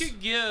You that's... could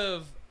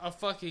give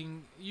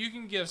you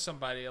can give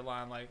somebody a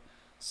line like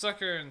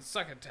sucker and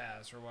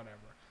succotash or whatever.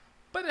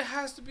 But it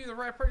has to be the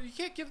right person. You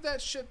can't give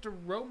that shit to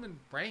Roman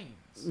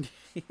Reigns.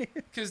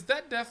 Because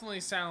that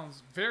definitely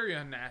sounds very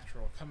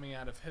unnatural coming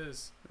out of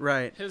his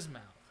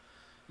mouth.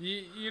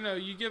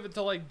 You give it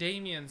to like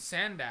Damien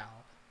Sandow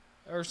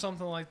or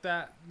something like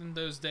that in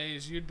those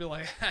days, you'd be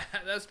like,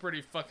 that's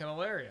pretty fucking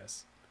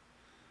hilarious.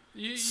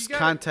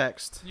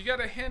 Context. You got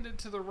to hand it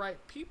to the right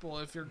people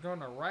if you're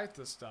going to write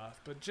the stuff.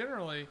 But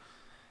generally,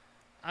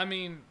 I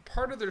mean,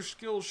 part of their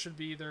skills should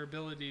be their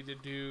ability to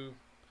do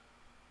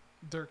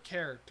their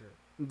character.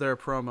 Their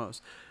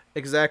promos.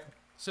 Exactly.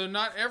 So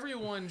not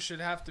everyone should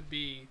have to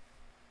be,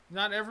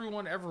 not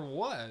everyone ever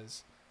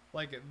was,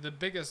 like the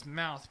biggest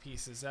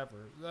mouthpieces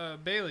ever.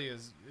 Bayley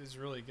is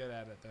really good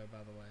at it, though, by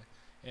the way.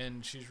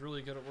 And she's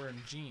really good at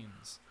wearing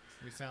jeans.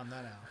 We found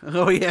that out.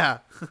 Oh, yeah.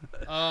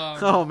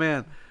 Oh,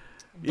 man.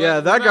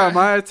 Yeah, that got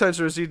my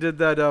attention as he did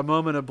that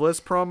Moment of Bliss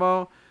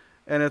promo.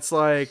 And it's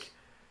like...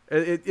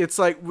 It's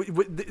like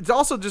it's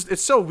also just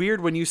it's so weird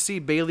when you see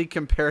Bayley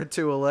compared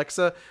to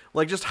Alexa,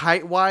 like just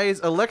height wise.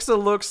 Alexa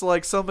looks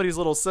like somebody's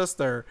little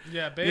sister.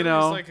 Yeah, Bayley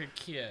looks like a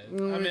kid.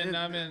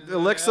 I mean,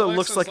 Alexa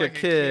looks like a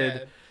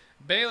kid.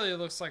 Bayley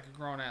looks like a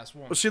grown ass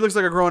woman. She looks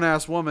like a grown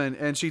ass woman,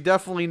 and she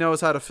definitely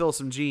knows how to fill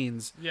some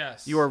jeans.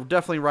 Yes, you are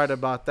definitely right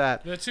about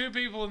that. The two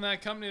people in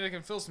that company that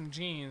can fill some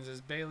jeans is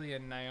Bayley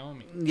and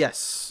Naomi.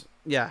 Yes,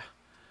 yeah.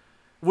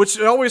 Which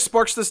always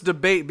sparks this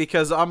debate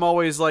because I'm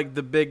always like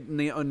the big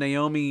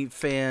Naomi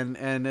fan,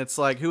 and it's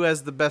like, who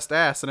has the best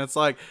ass? And it's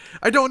like,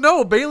 I don't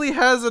know. Bayley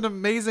has an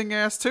amazing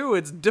ass too.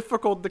 It's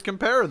difficult to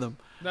compare them.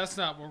 That's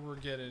not what we're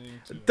getting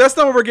into. That's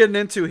not what we're getting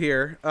into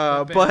here.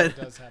 But Bayley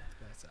does have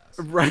the best ass.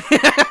 Right.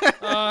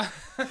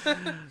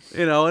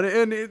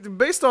 And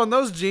based on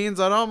those genes,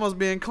 I'd almost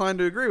be inclined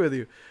to agree with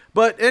you.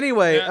 But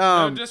anyway,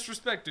 no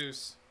disrespect,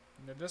 Deuce.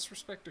 No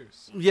disrespect,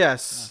 Deuce.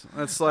 Yes,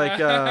 it's like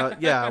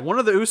one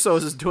of the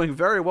Usos is doing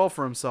very well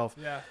for himself.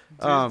 Yeah,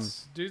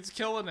 dude's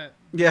killing it.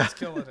 Yeah, dude's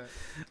killing it.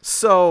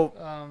 So,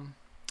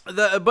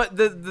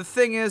 the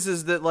thing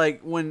is that like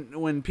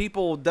when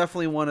people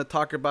definitely want to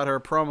talk about her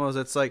promos,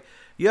 it's like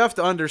you have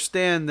to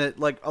understand that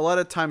like a lot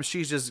of times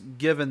she's just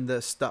given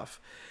this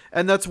stuff,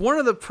 and that's one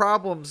of the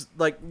problems.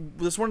 Like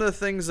that's one of the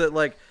things that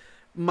like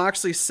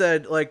Moxley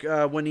said like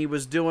when he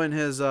was doing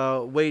his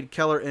Wade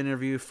Keller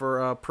interview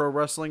for Pro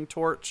Wrestling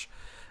Torch,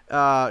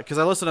 because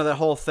I listened to that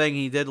whole thing.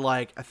 He did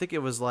like I think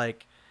it was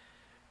like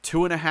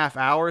 2.5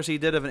 hours he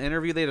did of an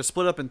interview. They had to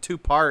split up in 2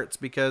 parts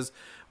because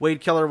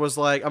Wade Keller was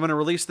like, I'm going to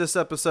release this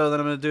episode, then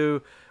I'm going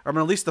to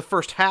release the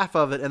first half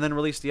of it and then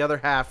release the other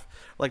half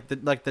like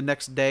the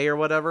next day or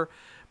whatever.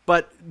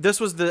 But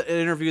this was the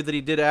interview that he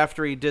did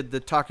after he did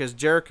the Talk Is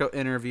Jericho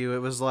interview. It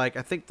was like,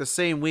 I think the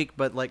same week,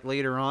 but like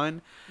later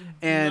on.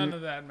 And none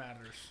of that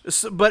matters.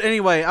 So, but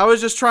anyway, I was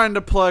just trying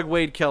to plug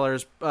Wade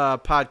Keller's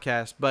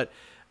podcast. But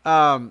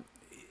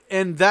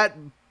in that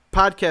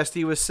podcast,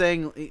 he was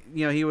saying,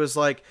 he was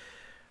like,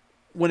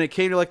 when it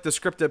came to like the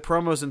scripted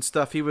promos and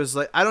stuff, he was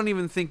like, I don't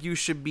even think you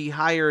should be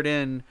hired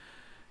in,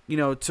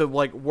 to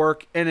like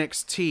work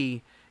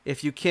NXT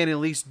if you can't at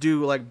least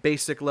do like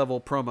basic level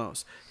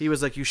promos. He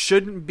was like, you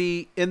shouldn't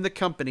be in the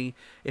company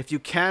if you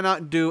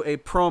cannot do a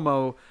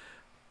promo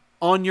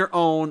on your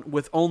own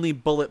with only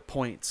bullet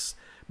points.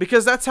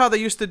 Because that's how they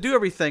used to do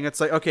everything. It's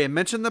like, okay,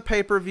 mention the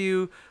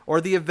pay-per-view or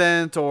the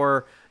event,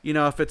 or,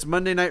 if it's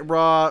Monday Night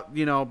Raw,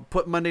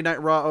 put Monday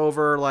Night Raw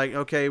over, like,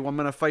 okay, well, I'm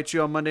going to fight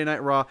you on Monday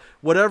Night Raw.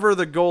 Whatever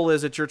the goal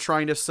is that you're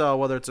trying to sell,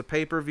 whether it's a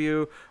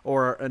pay-per-view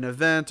or an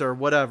event or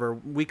whatever,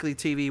 weekly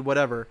TV,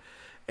 whatever.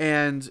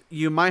 And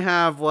you might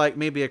have, like,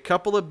 maybe a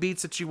couple of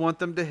beats that you want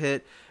them to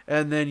hit,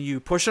 and then you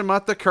push them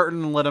out the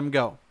curtain and let them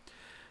go.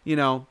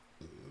 And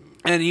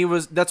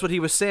that's what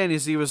he was saying,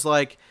 is he was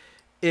like,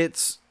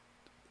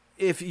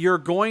 if you're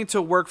going to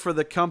work for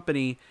the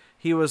company,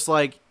 he was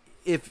like,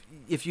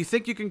 if you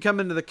think you can come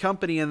into the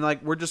company and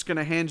like we're just going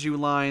to hand you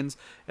lines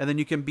and then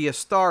you can be a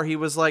star, he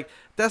was like,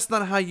 that's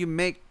not how you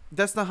make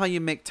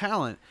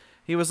talent.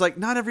 He was like,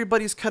 not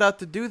everybody's cut out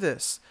to do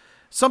this.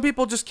 Some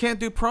people just can't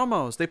do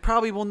promos. They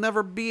probably will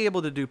never be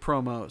able to do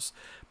promos,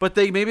 but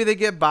maybe they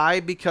get by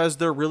because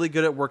they're really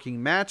good at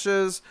working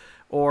matches,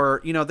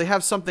 or, they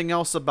have something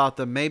else about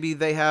them. Maybe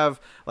they have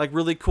like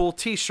really cool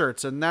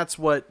t-shirts and that's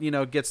what,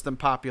 gets them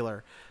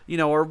popular,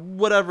 or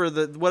whatever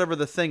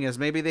the thing is.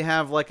 Maybe they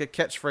have like a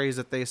catchphrase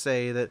that they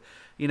say that,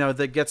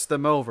 that gets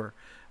them over.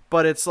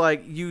 But it's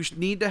like, you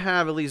need to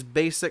have at least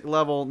basic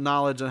level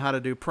knowledge on how to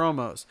do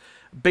promos.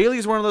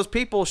 Bayley's one of those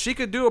people. She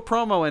could do a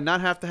promo and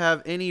not have to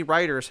have any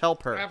writers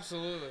help her.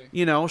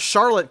 Absolutely.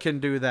 Charlotte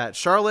can do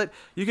that.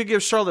 You could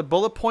give Charlotte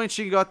bullet points.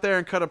 She could go out there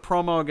and cut a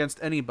promo against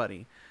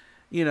anybody.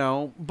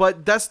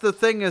 But that's the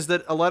thing, is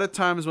that a lot of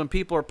times when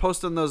people are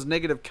posting those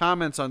negative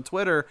comments on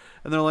Twitter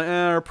and they're like,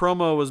 her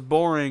promo was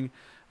boring,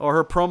 or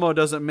her promo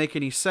doesn't make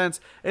any sense.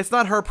 It's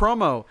not her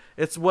promo.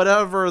 It's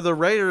whatever the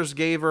Raiders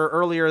gave her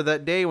earlier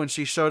that day when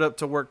she showed up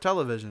to work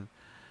television.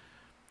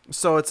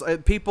 So it's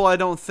people, I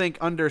don't think,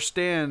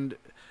 understand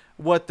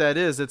what that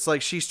is. It's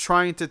like she's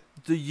trying to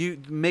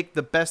make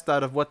the best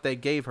out of what they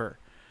gave her,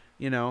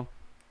 Yeah,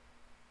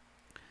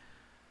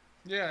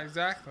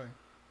 exactly.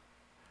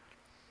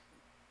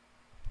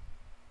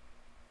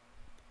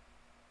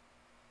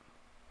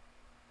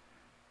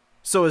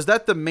 So is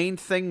that the main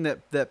thing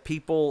that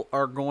people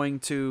are going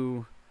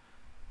to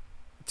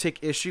take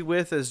issue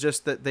with, is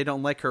just that they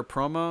don't like her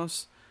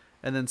promos?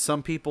 And then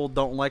some people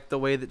don't like the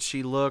way that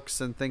she looks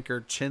and think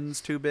her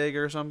chin's too big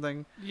or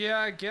something? Yeah,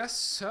 I guess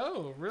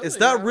so. Really? Is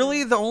that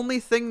really the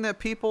only thing that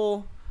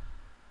people...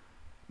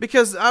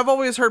 Because I've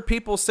always heard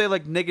people say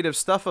like negative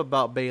stuff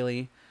about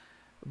Bayley,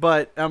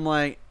 but I'm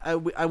like,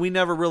 we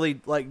never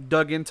really like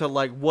dug into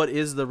like what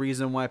is the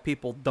reason why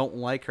people don't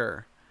like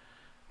her.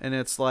 And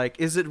it's like,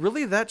 is it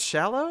really that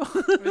shallow?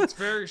 It's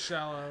very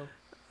shallow.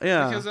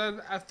 Yeah. Because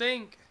I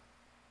think...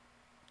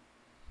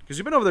 Because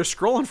you've been over there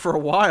scrolling for a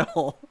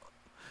while.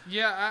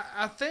 Yeah,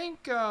 I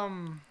think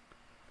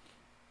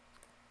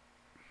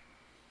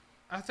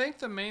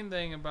the main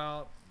thing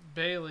about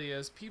Bayley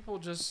is people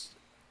just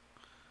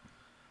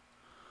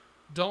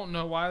don't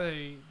know why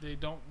they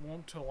don't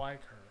want to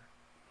like her.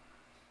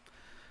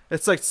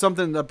 It's like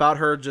something about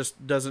her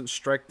just doesn't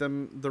strike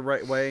them the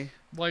right way.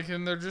 Like,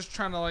 and they're just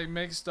trying to like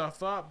make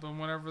stuff up, but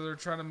whenever they're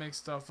trying to make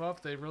stuff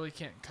up, they really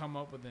can't come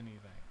up with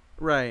anything.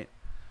 Right.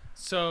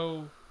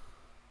 So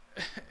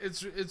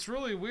it's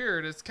really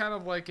weird. It's kind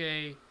of like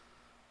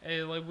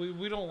like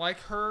we don't like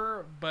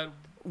her, but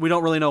we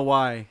don't really know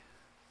why.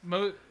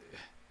 No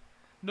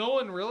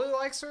one really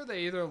likes her.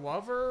 They either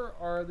love her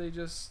or they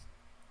just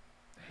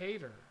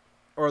hate her.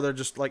 Or they're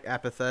just like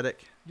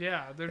apathetic.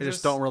 Yeah, they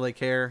just don't really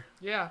care.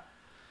 Yeah,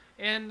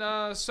 and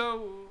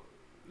so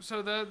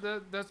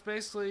that's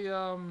basically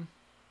the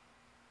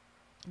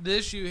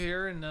issue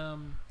here.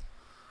 And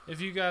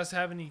if you guys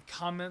have any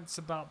comments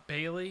about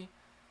Bayley,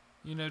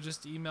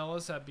 just email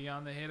us at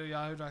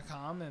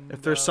beyondthehate@yahoo.com. And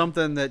if there's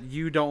something that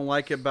you don't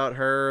like about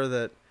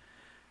her,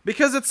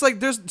 because it's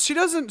like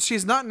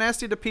she's not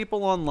nasty to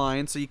people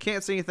online, so you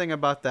can't say anything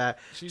about that.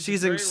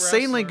 She's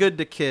insanely good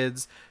to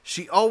kids.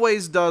 She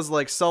always does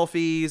like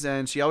selfies,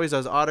 and she always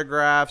does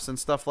autographs and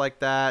stuff like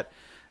that.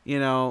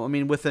 I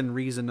mean, within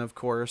reason, of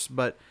course,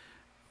 but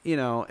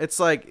it's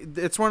like,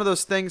 it's one of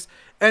those things.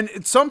 And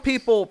some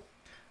people,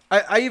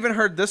 I even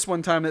heard this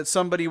one time that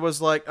somebody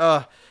was like,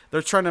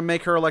 they're trying to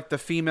make her like the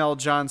female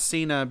John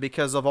Cena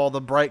because of all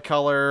the bright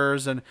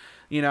colors and,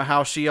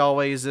 how she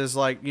always is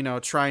like,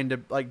 trying to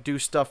like do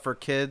stuff for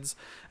kids.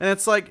 And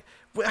it's like,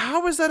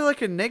 how is that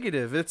like a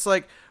negative? It's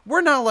like,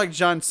 we're not like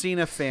John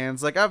Cena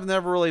fans. Like, I've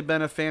never really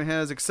been a fan of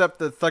his except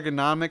the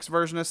Thugonomics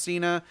version of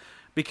Cena,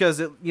 because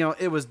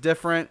it was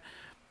different.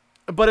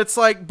 But it's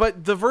like,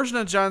 but the version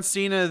of John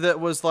Cena that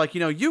was like,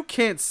 you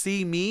can't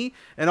see me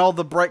and all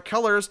the bright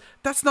colors,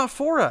 that's not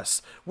for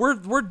us.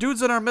 We're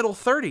dudes in our middle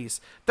 30s.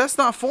 That's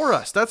not for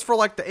us. That's for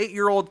like the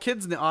 8-year-old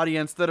kids in the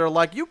audience that are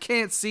like, you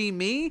can't see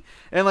me,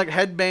 and like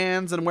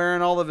headbands and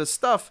wearing all of his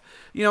stuff.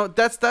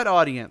 That's that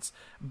audience.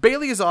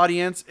 Bayley's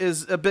audience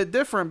is a bit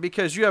different,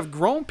 because you have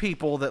grown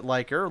people that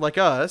like her, like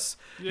us.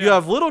 Yeah. You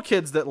have little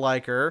kids that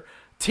like her,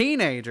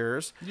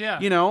 teenagers. Yeah.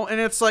 And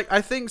it's like,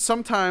 I think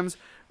sometimes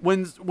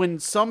when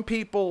some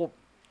people,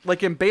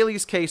 like in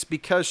Bayley's case,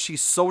 because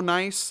she's so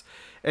nice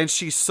and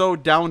she's so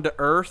down to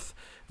earth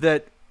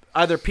that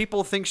either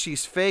people think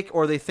she's fake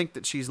or they think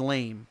that she's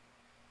lame.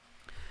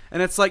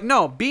 And it's like,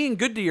 no, being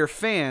good to your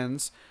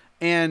fans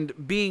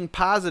and being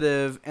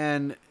positive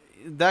and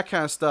that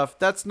kind of stuff,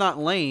 that's not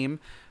lame.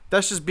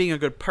 That's just being a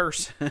good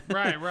person.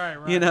 Right.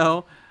 You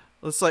know,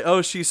 it's like,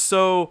 oh, she's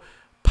so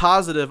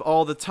positive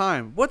all the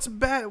time. What's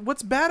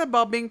bad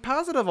about being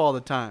positive all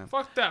the time?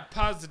 Fuck that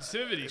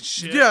positivity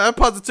shit. Yeah, that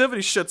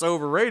positivity shit's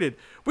overrated.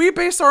 We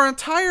base our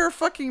entire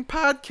fucking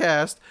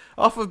podcast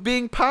off of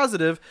being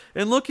positive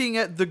and looking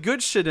at the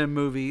good shit in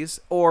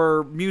movies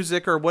or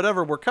music or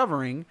whatever we're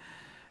covering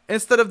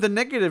instead of the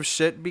negative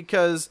shit,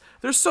 because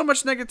there's so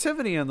much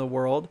negativity in the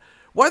world.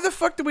 Why the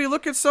fuck do we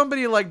look at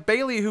somebody like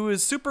Bayley, who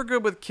is super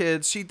good with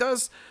kids? She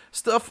does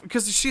stuff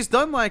because she's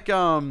done like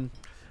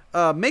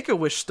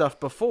Make-A-Wish stuff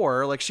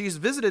before. Like, she's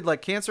visited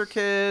like cancer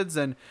kids,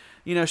 and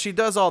you know, she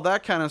does all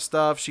that kind of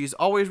stuff. She's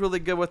always really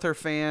good with her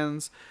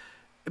fans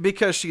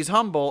because she's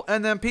humble,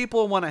 and then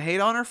people want to hate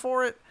on her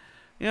for it.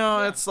 You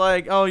know, yeah. It's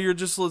like, oh, you're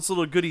just this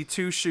little goody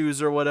two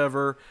shoes or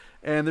whatever,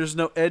 and there's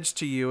no edge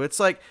to you. It's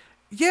like,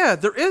 yeah,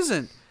 there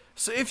isn't.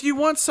 So if you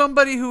want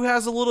somebody who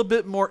has a little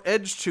bit more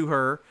edge to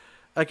her,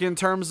 like in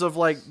terms of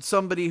like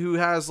somebody who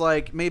has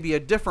like maybe a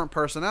different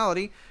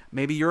personality,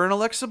 maybe you're an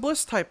Alexa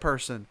Bliss type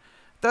person.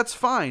 That's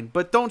fine,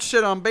 but don't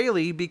shit on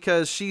Bayley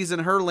because she's in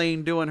her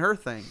lane doing her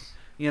thing,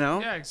 you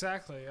know? Yeah,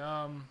 exactly.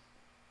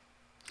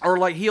 Or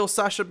like heel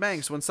Sasha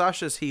Banks. When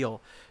Sasha's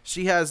heel,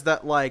 she has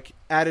that like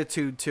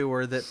attitude to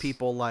her that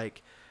people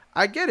like.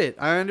 I get it.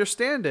 I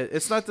understand it.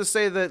 It's not to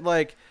say that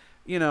like,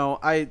 you know,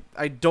 I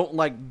don't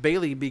like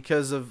Bayley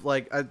because of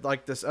like I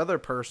like this other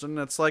person.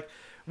 It's like,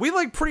 we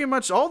like pretty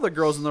much all the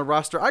girls in the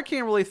roster. I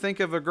can't really think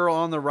of a girl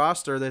on the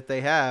roster that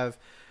they have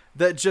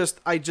that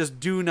I just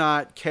do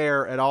not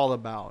care at all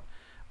about.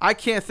 I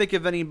can't think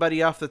of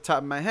anybody off the top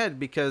of my head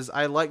because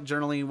I like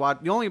generally watch.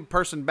 The only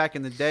person back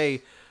in the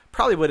day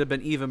probably would have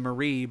been Eva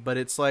Marie, but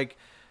it's like,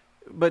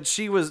 but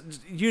she was,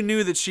 you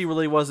knew that she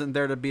really wasn't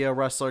there to be a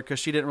wrestler because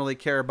she didn't really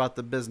care about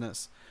the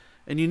business.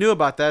 And you knew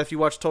about that if you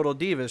watched Total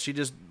Divas.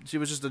 She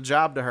was just a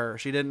job to her.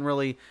 She didn't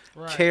really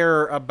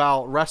care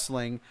about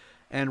wrestling.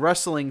 And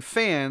wrestling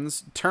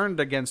fans turned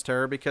against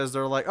her because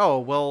they're like, oh,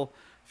 well,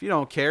 if you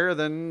don't care,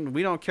 then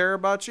we don't care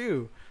about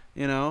you,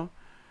 you know?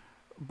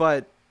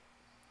 But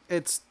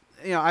it's,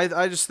 you know,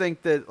 I just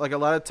think that like a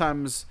lot of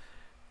times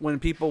when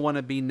people want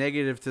to be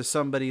negative to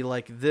somebody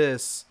like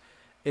this,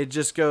 it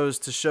just goes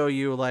to show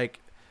you like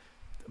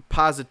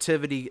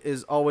positivity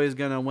is always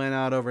going to win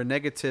out over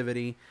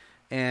negativity.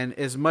 And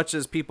as much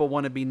as people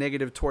want to be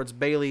negative towards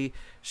Bayley,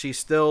 she's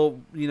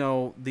still, you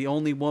know, the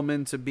only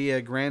woman to be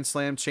a Grand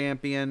Slam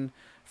champion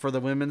for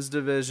the women's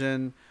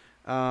division.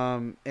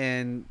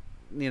 And,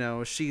 you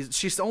know,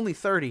 she's only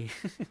 30.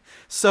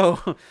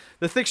 So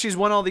the thing, she's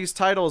won all these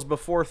titles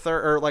before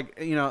or like,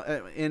 you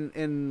know,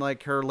 in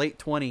like her late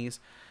 20s.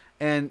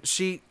 And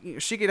she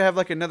could have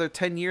like another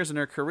 10 years in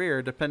her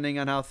career, depending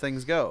on how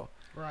things go.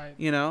 Right.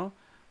 You know?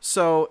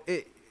 So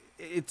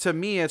it to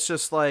me, it's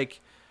just like,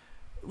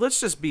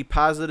 let's just be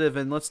positive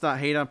and let's not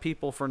hate on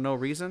people for no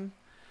reason.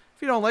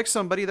 If you don't like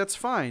somebody, that's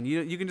fine.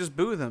 You can just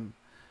boo them.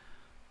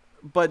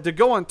 But to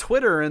go on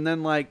Twitter and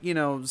then like, you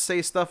know,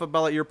 say stuff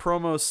about like your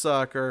promos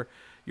suck or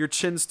your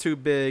chin's too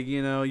big,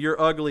 you know, you're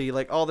ugly,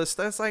 like all this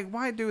stuff. It's like,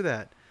 why do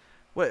that?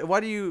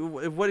 What do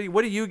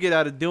you get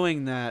out of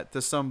doing that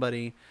to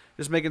somebody?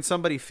 Just making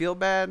somebody feel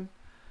bad?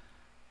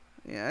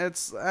 Yeah, I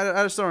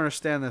just don't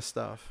understand this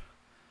stuff.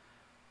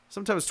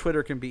 Sometimes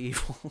Twitter can be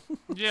evil.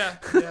 Yeah,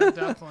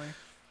 definitely.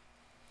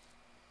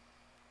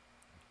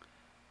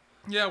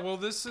 Yeah, well,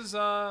 this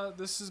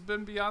has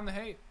been Beyond the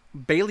Hate.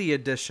 Bayley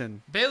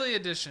edition.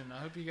 I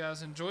hope you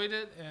guys enjoyed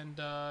it, and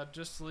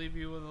just to leave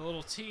you with a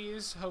little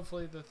tease,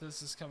 hopefully that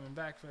this is coming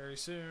back very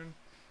soon.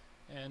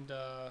 And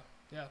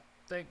yeah,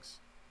 thanks.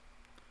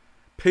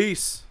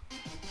 Peace.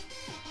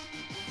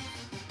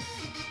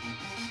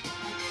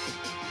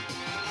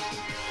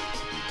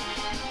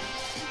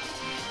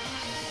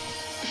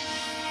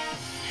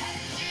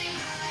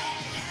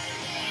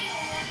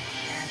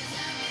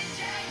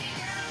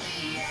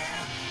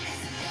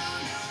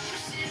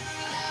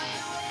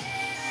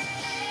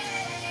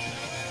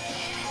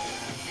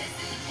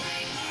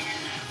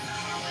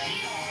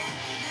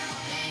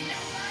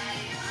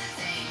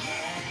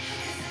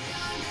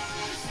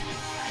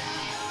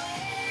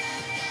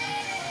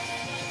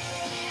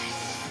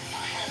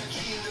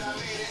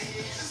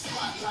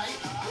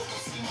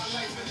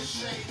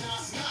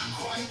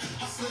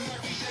 Hustling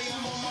every day,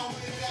 I'm on my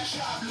way to that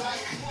job light.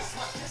 It's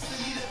my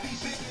destiny to be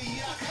bigger,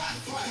 yeah, I got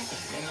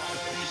fight.